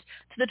exceptions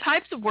to the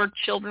types of work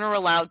children are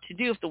allowed to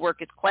do if the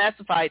work is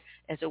classified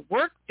as a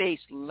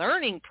work-based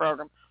learning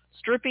program,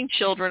 stripping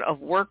children of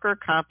worker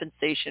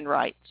compensation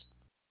rights.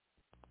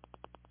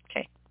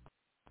 Okay.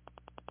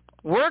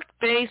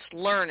 Work-based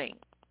learning.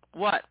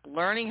 What?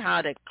 Learning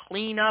how to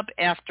clean up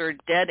after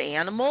dead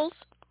animals?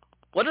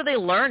 What are they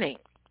learning?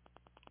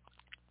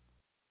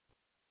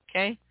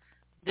 Okay.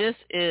 This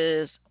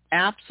is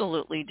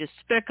absolutely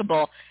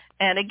despicable.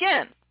 And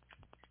again,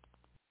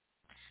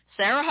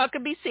 Sarah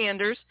Huckabee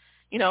Sanders,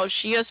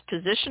 she has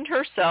positioned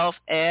herself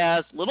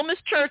as Little Miss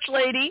Church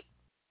Lady,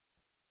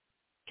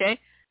 okay,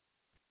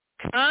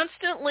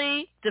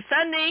 constantly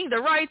defending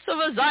the rights of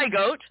a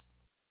zygote,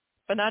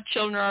 but not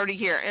children are already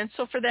here. And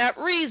so for that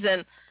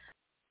reason,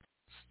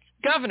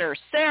 Governor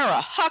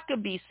Sarah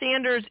Huckabee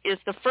Sanders is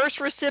the first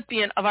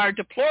recipient of our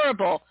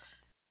deplorable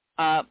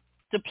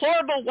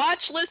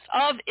watch list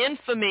of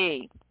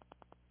infamy.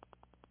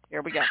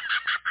 Here we go.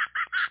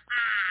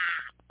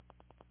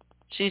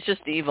 She's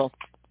just evil.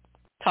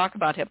 Talk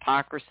about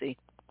hypocrisy.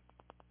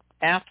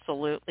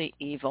 Absolutely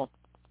evil.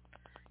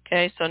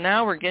 Okay, so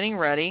now we're getting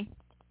ready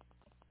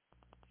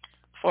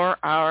for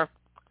our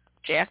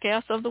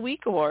Jackass of the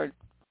Week award.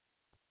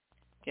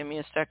 Give me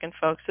a second,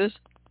 folks.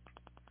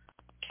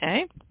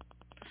 Okay.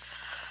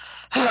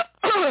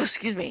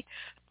 Excuse me.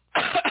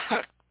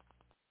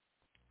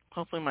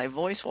 Hopefully my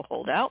voice will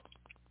hold out.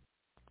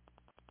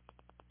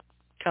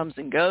 Comes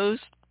and goes.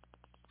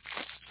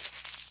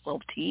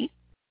 Little tea.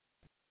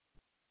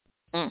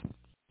 Okay.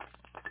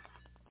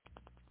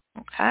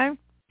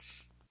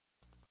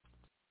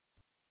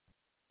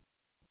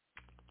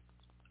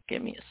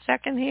 Give me a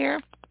second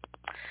here.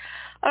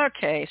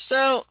 Okay,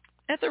 so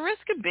at the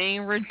risk of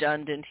being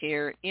redundant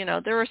here,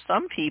 there are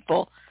some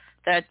people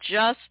that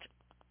just,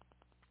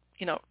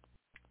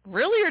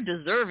 really are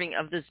deserving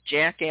of this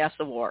Jackass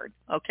award,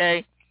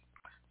 okay?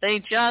 They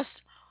just,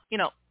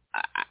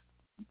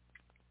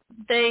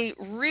 they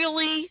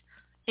really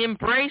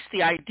embrace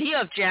the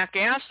idea of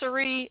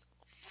jackassery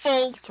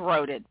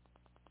full-throated,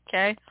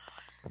 okay?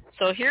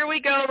 So here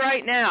we go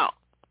right now.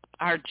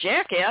 Our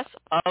Jackass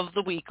of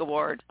the Week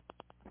award.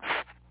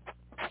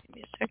 Give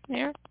me a second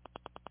here.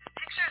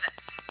 Picture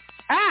this.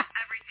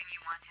 Everything you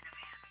want in a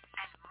man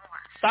and more.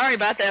 Sorry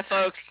about that,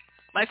 folks.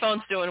 My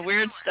phone's doing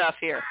weird stuff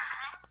here.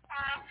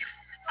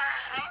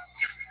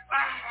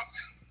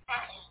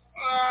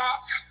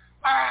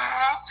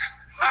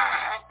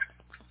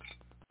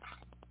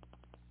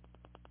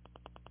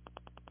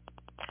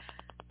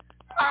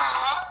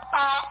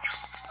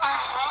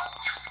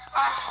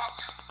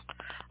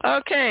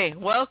 Okay,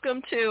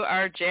 welcome to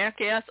our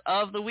Jackass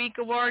of the Week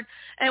award.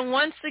 And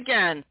once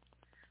again,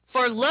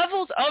 for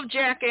levels of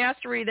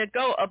jackassery that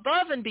go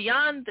above and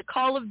beyond the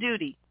call of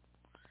duty,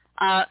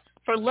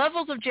 for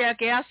levels of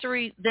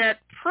jackassery that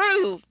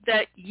prove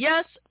that,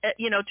 yes,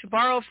 to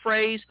borrow a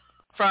phrase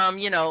from,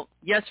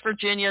 yes,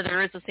 Virginia,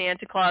 there is a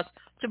Santa Claus,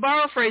 to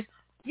borrow a phrase,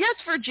 yes,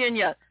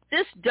 Virginia,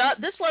 this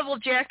level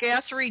of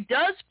jackassery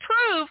does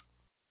prove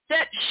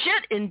that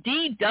shit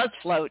indeed does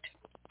float.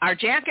 Our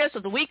Jackass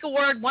of the Week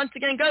award once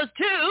again goes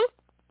to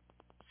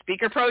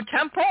Speaker Pro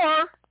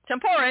Tempore,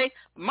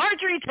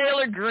 Marjorie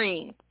Taylor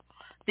Greene,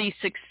 the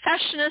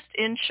successionist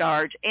in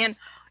charge. And,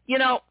 you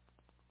know,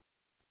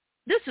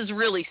 this is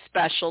really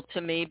special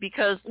to me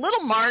because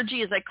little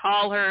Margie, as I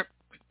call her,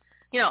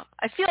 you know,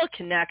 I feel a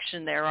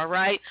connection there, all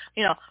right?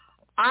 You know,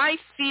 I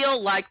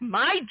feel like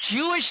my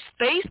Jewish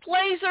space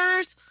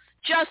lasers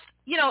just,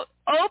 you know,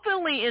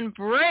 openly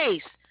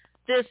embrace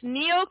this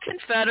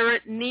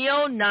neo-Confederate,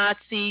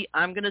 neo-Nazi,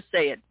 I'm going to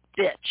say it,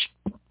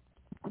 bitch.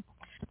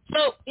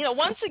 So, you know,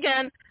 once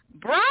again,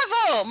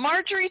 bravo,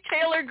 Marjorie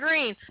Taylor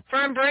Greene,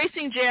 for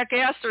embracing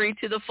jackassery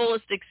to the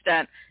fullest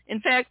extent. In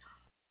fact,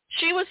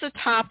 she was the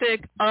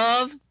topic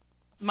of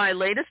my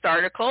latest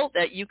article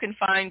that you can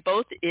find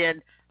both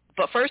in,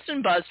 but first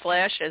in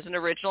BuzzFlash as an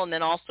original and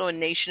then also in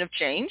Nation of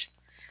Change.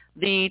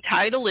 The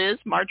title is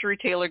Marjorie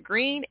Taylor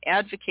Greene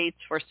Advocates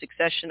for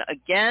Succession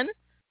Again,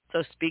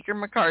 so Speaker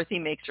McCarthy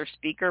makes her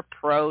Speaker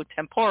pro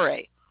tempore.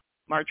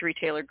 Marjorie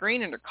Taylor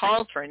Greene and her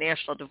calls for a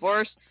national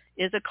divorce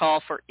is a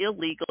call for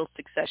illegal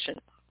succession.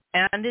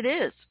 And it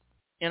is,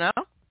 you know?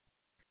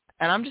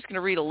 And I'm just going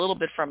to read a little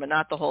bit from it,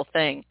 not the whole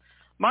thing.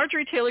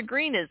 Marjorie Taylor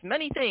Greene is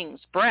many things: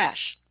 brash,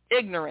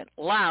 ignorant,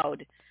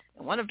 loud,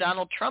 and one of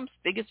Donald Trump's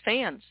biggest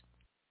fans.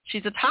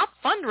 She's a top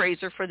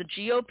fundraiser for the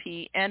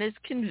GOP and is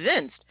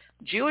convinced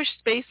Jewish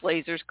space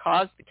lasers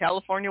caused the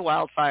California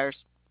wildfires.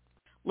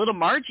 Little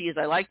Margie, as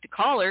I like to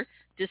call her,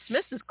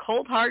 dismisses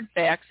cold hard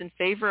facts in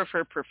favor of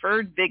her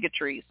preferred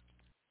bigotries.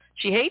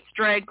 She hates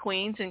drag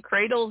queens and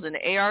cradles an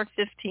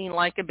AR-15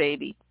 like a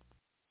baby.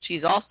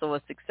 She's also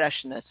a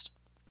successionist.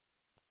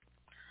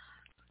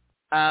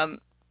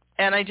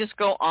 And I just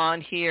go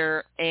on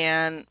here,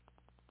 and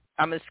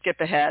I'm going to skip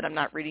ahead. I'm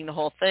not reading the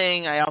whole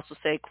thing. I also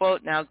say,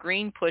 quote, now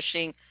Greene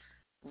pushing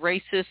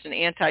racist and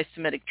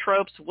anti-Semitic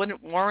tropes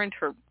wouldn't warrant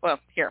her. Well,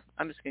 here,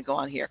 I'm just going to go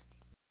on here.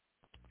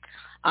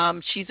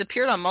 She's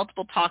appeared on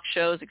multiple talk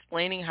shows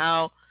explaining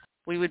how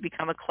we would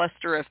become a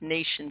cluster of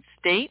nation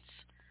states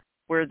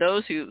where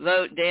those who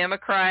vote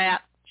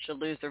Democrat should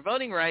lose their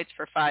voting rights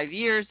for 5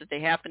 years if they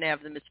happen to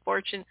have the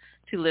misfortune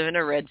to live in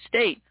a red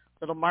state.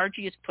 Little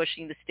Margie is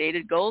pushing the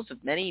stated goals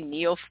of many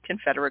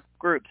neo-Confederate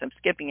groups. I'm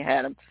skipping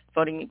ahead.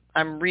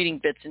 I'm reading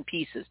bits and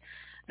pieces.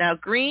 Now,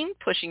 Greene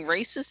pushing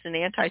racist and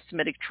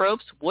anti-Semitic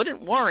tropes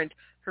wouldn't warrant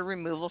her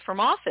removal from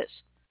office.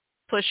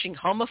 Pushing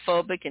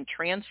homophobic and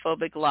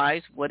transphobic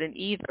lies wouldn't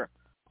either.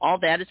 All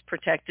that is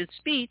protected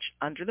speech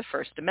under the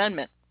First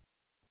Amendment.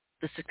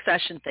 The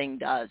succession thing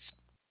does.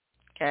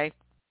 Okay?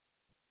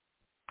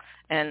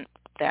 And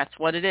that's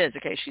what it is.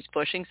 Okay, she's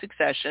pushing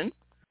succession.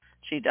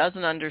 She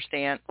doesn't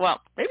understand.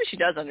 Well, maybe she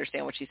does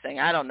understand what she's saying.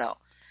 I don't know.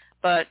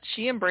 But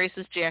she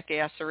embraces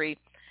jackassery.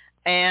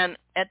 And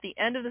at the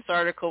end of this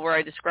article where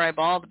I describe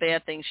all the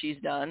bad things she's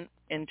done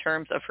in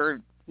terms of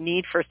her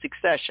need for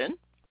succession,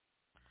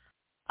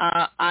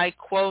 I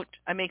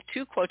make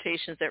two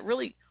quotations that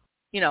really,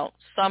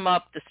 sum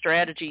up the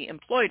strategy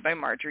employed by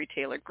Marjorie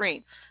Taylor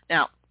Greene.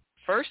 Now,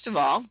 first of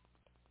all,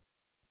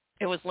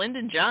 it was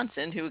Lyndon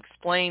Johnson who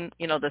explained,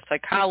 the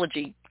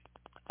psychology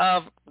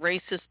of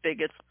racist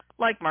bigots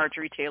like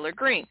Marjorie Taylor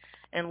Greene.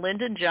 And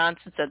Lyndon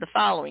Johnson said the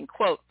following,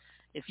 quote,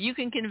 if you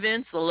can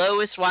convince the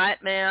lowest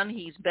white man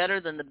he's better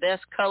than the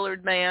best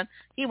colored man,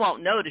 he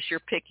won't notice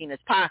you're picking his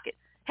pocket.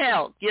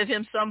 Hell, give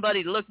him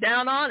somebody to look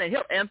down on and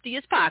he'll empty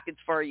his pockets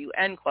for you,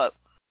 end quote.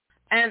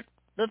 And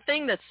the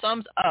thing that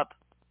sums up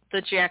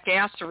the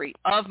jackassery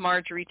of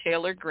Marjorie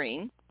Taylor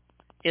Greene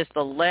is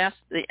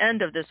the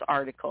end of this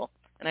article.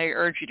 And I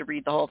urge you to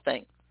read the whole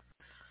thing.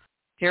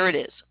 Here it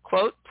is.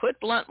 Quote, put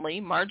bluntly,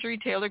 Marjorie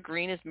Taylor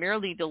Greene is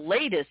merely the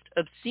latest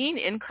obscene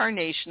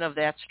incarnation of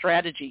that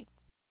strategy.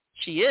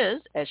 She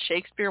is, as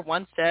Shakespeare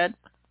once said,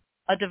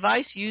 a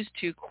device used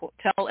to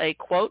tell a,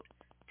 quote,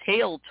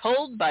 tale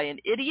told by an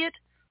idiot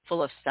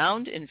full of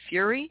sound and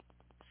fury,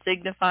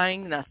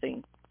 signifying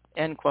nothing,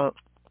 end quote.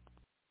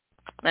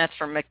 That's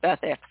from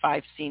Macbeth Act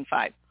 5, Scene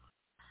 5.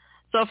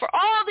 So for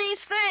all these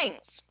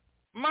things,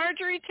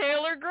 Marjorie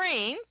Taylor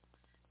Greene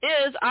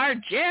is our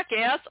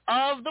jackass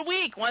of the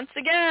week once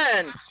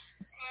again.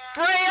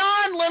 Bray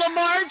on, little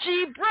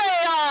Margie,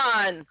 bray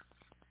on.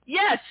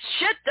 Yes,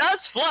 shit does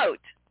float.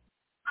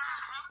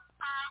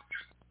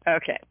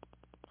 Okay.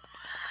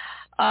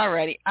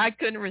 Alrighty, I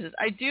couldn't resist.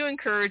 I do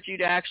encourage you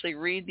to actually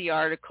read the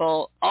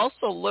article.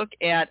 Also look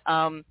at,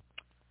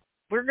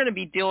 we're going to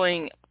be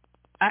doing,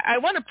 I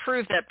want to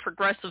prove that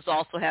progressives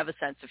also have a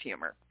sense of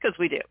humor, because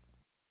we do.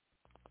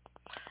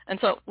 And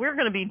so we're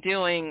going to be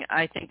doing,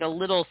 I think, a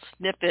little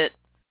snippet,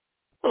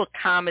 little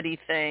comedy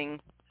thing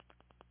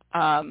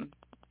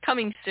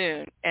coming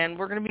soon. And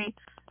we're going to be,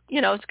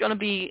 it's going to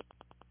be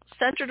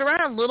centered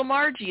around little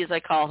Margie, as I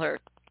call her.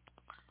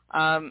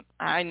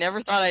 I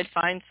never thought I'd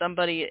find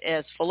somebody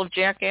as full of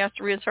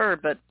jackassery as her,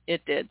 but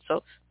it did.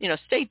 So,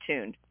 stay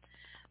tuned.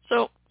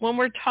 So when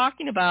we're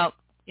talking about,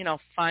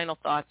 final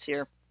thoughts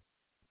here,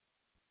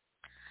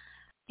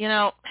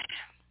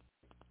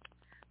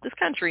 this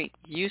country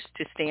used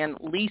to stand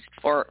least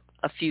for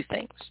a few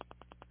things.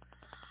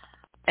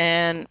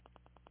 And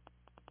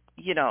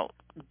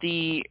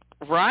the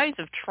rise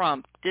of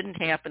Trump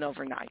didn't happen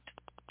overnight.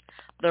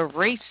 The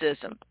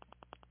racism,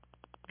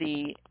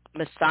 the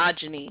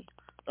misogyny,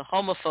 the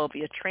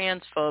homophobia,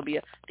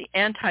 transphobia, the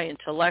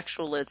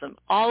anti-intellectualism,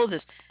 all of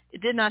this,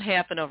 it did not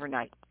happen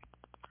overnight.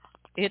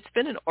 It's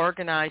been an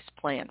organized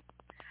plan.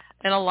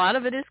 And a lot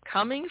of it is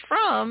coming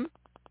from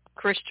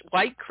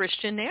white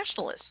Christian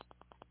nationalists.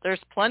 There's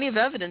plenty of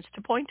evidence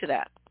to point to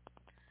that.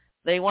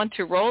 They want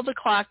to roll the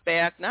clock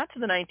back, not to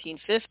the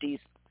 1950s.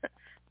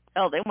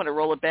 Hell, they want to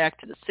roll it back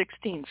to the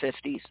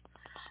 1650s.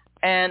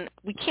 And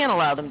we can't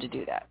allow them to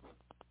do that.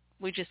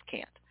 We just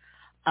can't.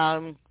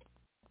 And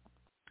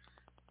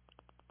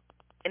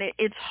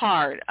it's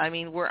hard. I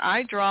mean, where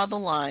I draw the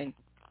line,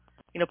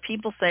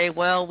 people say,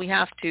 well, we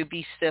have to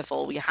be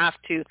civil. We have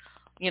to,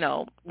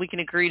 we can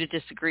agree to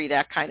disagree,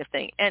 that kind of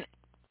thing. And,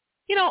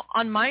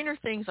 on minor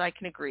things, I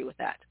can agree with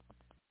that.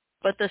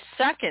 But the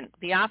second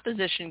the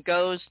opposition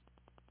goes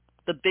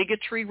the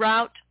bigotry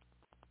route,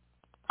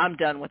 I'm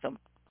done with them.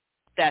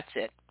 That's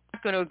it. I'm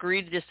not going to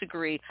agree to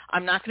disagree.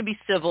 I'm not going to be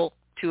civil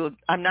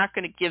I'm not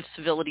going to give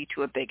civility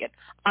to a bigot.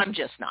 I'm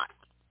just not.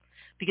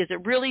 Because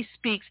it really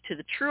speaks to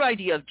the true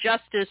idea of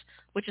justice,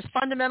 which is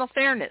fundamental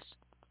fairness,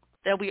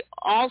 that we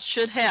all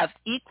should have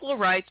equal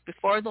rights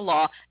before the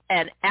law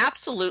and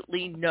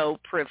absolutely no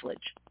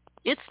privilege.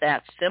 It's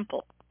that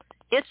simple.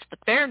 It's the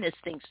fairness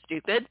thing,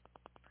 stupid.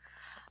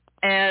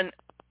 And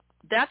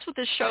that's what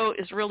this show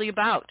is really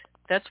about.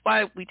 That's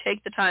why we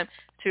take the time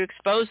to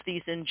expose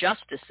these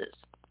injustices.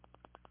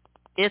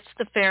 It's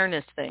the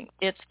fairness thing.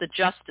 It's the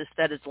justice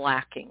that is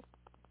lacking.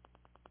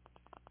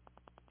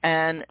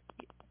 And,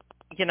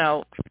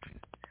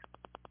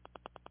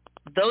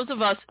 those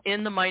of us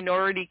in the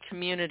minority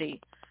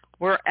community,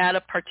 we're at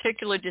a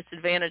particular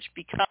disadvantage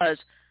because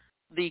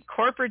the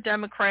corporate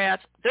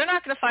Democrats, they're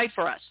not going to fight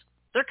for us.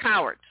 They're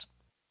cowards.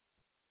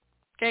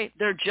 Okay?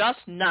 They're just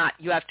not.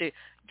 You have to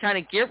kind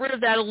of get rid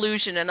of that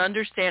illusion and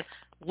understand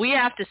we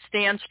have to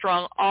stand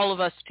strong, all of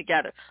us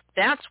together.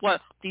 That's what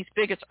these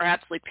bigots are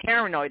absolutely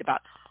paranoid about.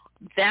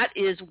 That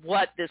is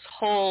what this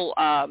whole,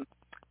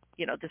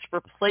 this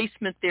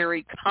replacement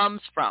theory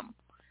comes from.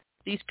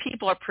 These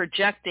people are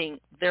projecting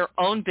their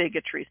own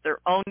bigotries, their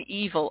own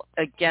evil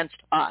against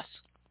us.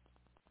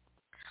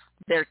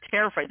 They're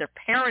terrified. They're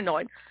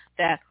paranoid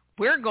that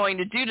we're going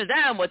to do to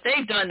them what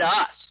they've done to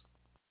us.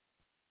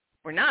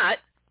 We're not.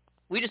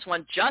 We just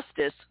want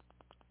justice.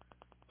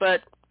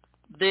 But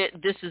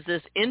this is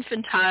this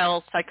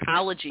infantile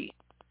psychology,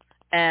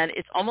 and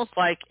it's almost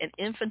like an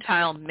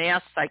infantile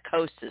mass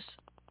psychosis.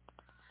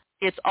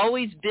 It's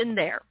always been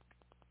there,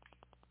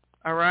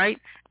 all right?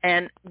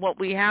 And what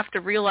we have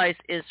to realize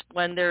is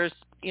when there's,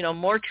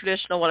 more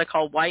traditional, what I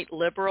call white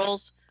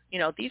liberals,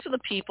 these are the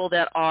people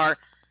that are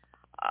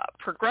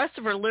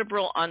progressive or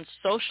liberal on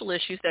social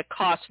issues that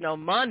cost no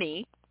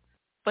money,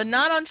 but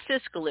not on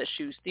fiscal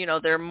issues.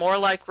 They're more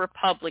like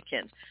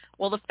Republicans.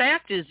 Well, the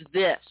fact is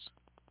this.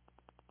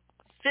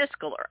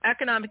 Fiscal or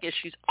economic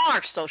issues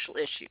are social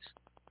issues.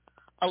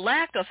 A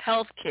lack of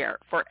health care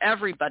for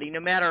everybody, no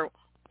matter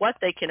what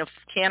they can or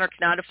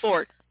cannot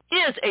afford,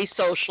 is a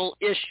social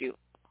issue.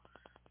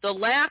 The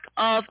lack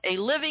of a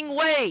living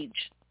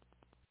wage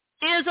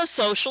is a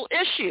social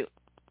issue.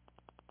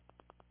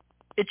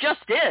 It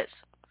just is.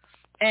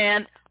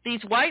 And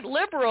these white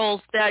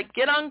liberals that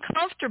get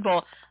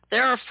uncomfortable,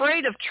 they're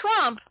afraid of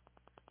Trump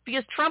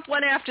because Trump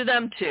went after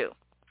them too.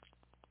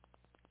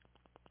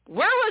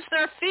 Where was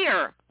their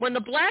fear when the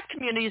black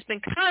community has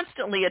been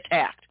constantly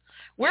attacked?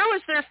 Where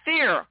was their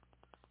fear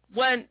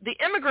when the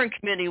immigrant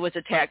community was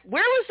attacked?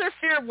 Where was their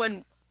fear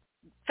when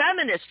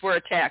feminists were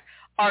attacked,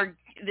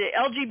 the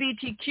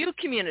LGBTQ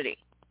community?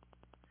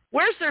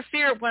 Where's their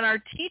fear when our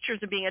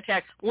teachers are being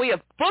attacked? We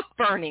have book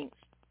burnings,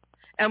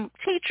 and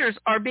teachers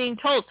are being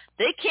told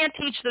they can't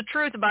teach the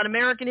truth about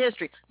American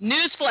history.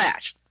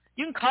 Newsflash.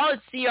 You can call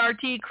it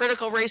CRT,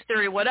 critical race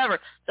theory, whatever.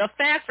 The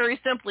fact very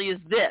simply is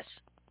this.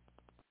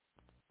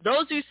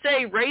 Those who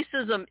say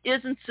racism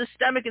isn't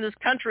systemic in this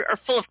country are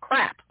full of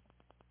crap.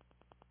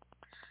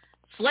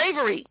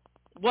 Slavery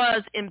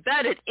was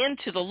embedded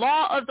into the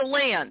law of the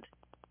land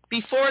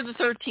before the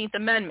 13th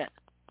Amendment.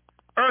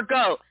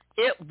 Ergo,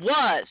 it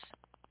was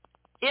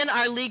in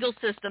our legal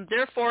system,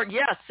 therefore,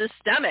 yes,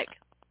 systemic.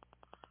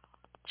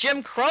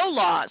 Jim Crow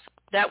laws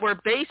that were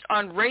based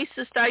on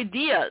racist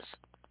ideas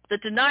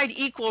that denied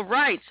equal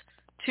rights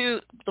to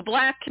the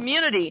black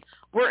community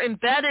were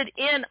embedded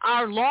in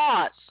our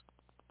laws.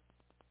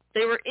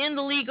 They were in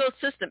the legal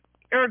system.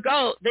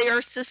 Ergo, they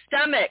are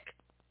systemic.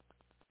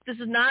 This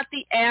is not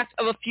the act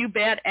of a few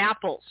bad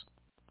apples.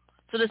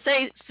 So to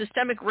say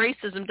systemic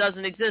racism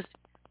doesn't exist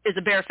is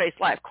a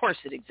barefaced lie. Of course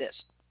it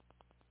exists.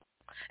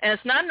 And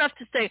it's not enough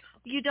to say,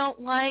 you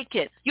don't like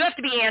it. You have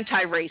to be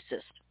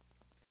anti-racist.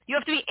 You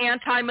have to be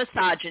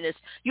anti-misogynist.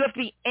 You have to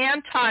be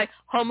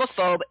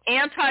anti-homophobe,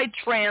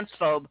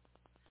 anti-transphobe.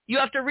 You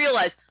have to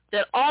realize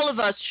that all of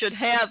us should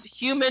have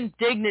human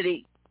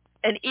dignity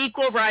and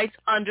equal rights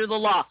under the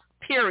law,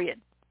 period.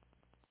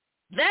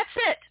 That's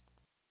it.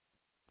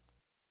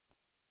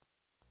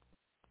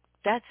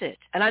 That's it.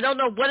 And I don't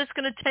know what it's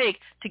going to take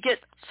to get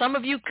some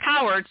of you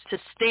cowards to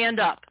stand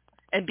up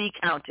and be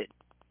counted.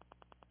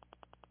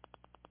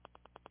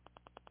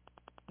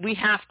 We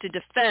have to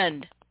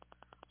defend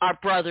our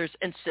brothers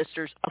and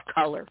sisters of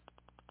color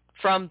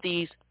from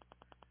these,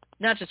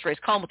 not just race,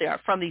 call them what they are,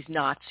 from these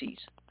Nazis.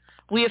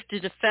 We have to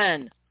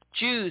defend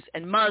Jews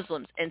and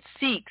Muslims and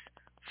Sikhs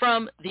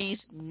from these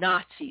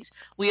Nazis.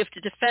 We have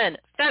to defend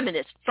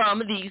feminists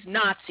from these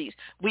Nazis.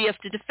 We have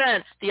to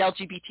defend the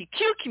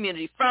LGBTQ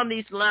community from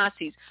these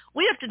Nazis.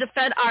 We have to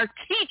defend our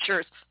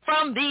teachers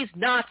from these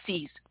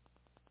Nazis.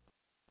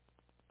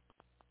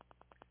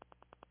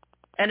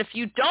 And if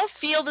you don't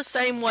feel the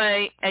same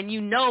way and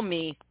you know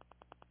me,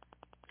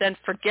 then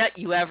forget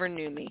you ever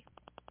knew me.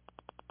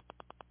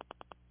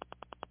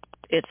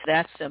 It's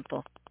that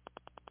simple.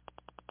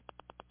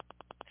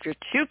 If you're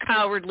too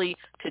cowardly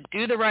to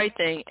do the right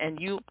thing and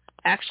you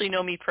actually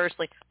know me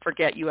personally,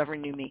 forget you ever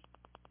knew me.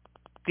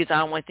 Because I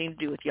don't want anything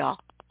to do with y'all.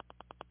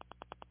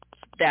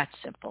 That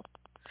simple.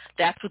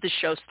 That's what the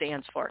show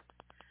stands for.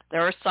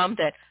 There are some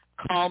that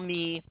call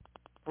me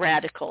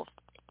radical.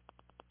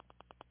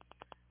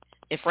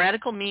 If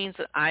radical means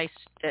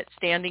that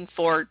standing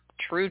for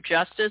true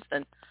justice,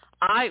 then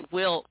I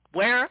will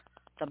wear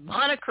the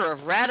moniker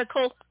of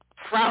radical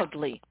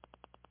proudly.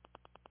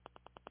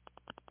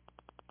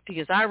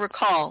 Because I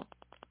recall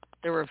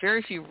there were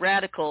very few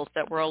radicals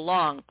that were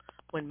along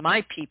when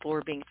my people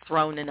were being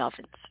thrown in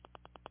ovens.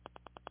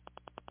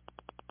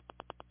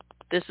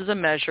 This is a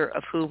measure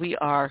of who we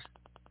are,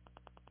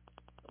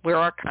 where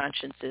our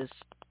conscience is.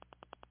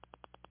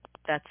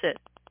 That's it.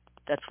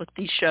 That's what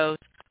these shows,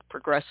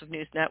 Progressive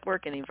News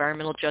Network and the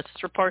Environmental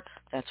Justice Report,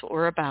 that's what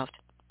we're about.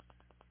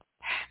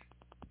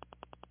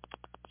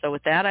 So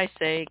with that, I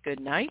say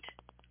good night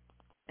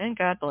and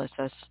God bless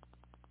us.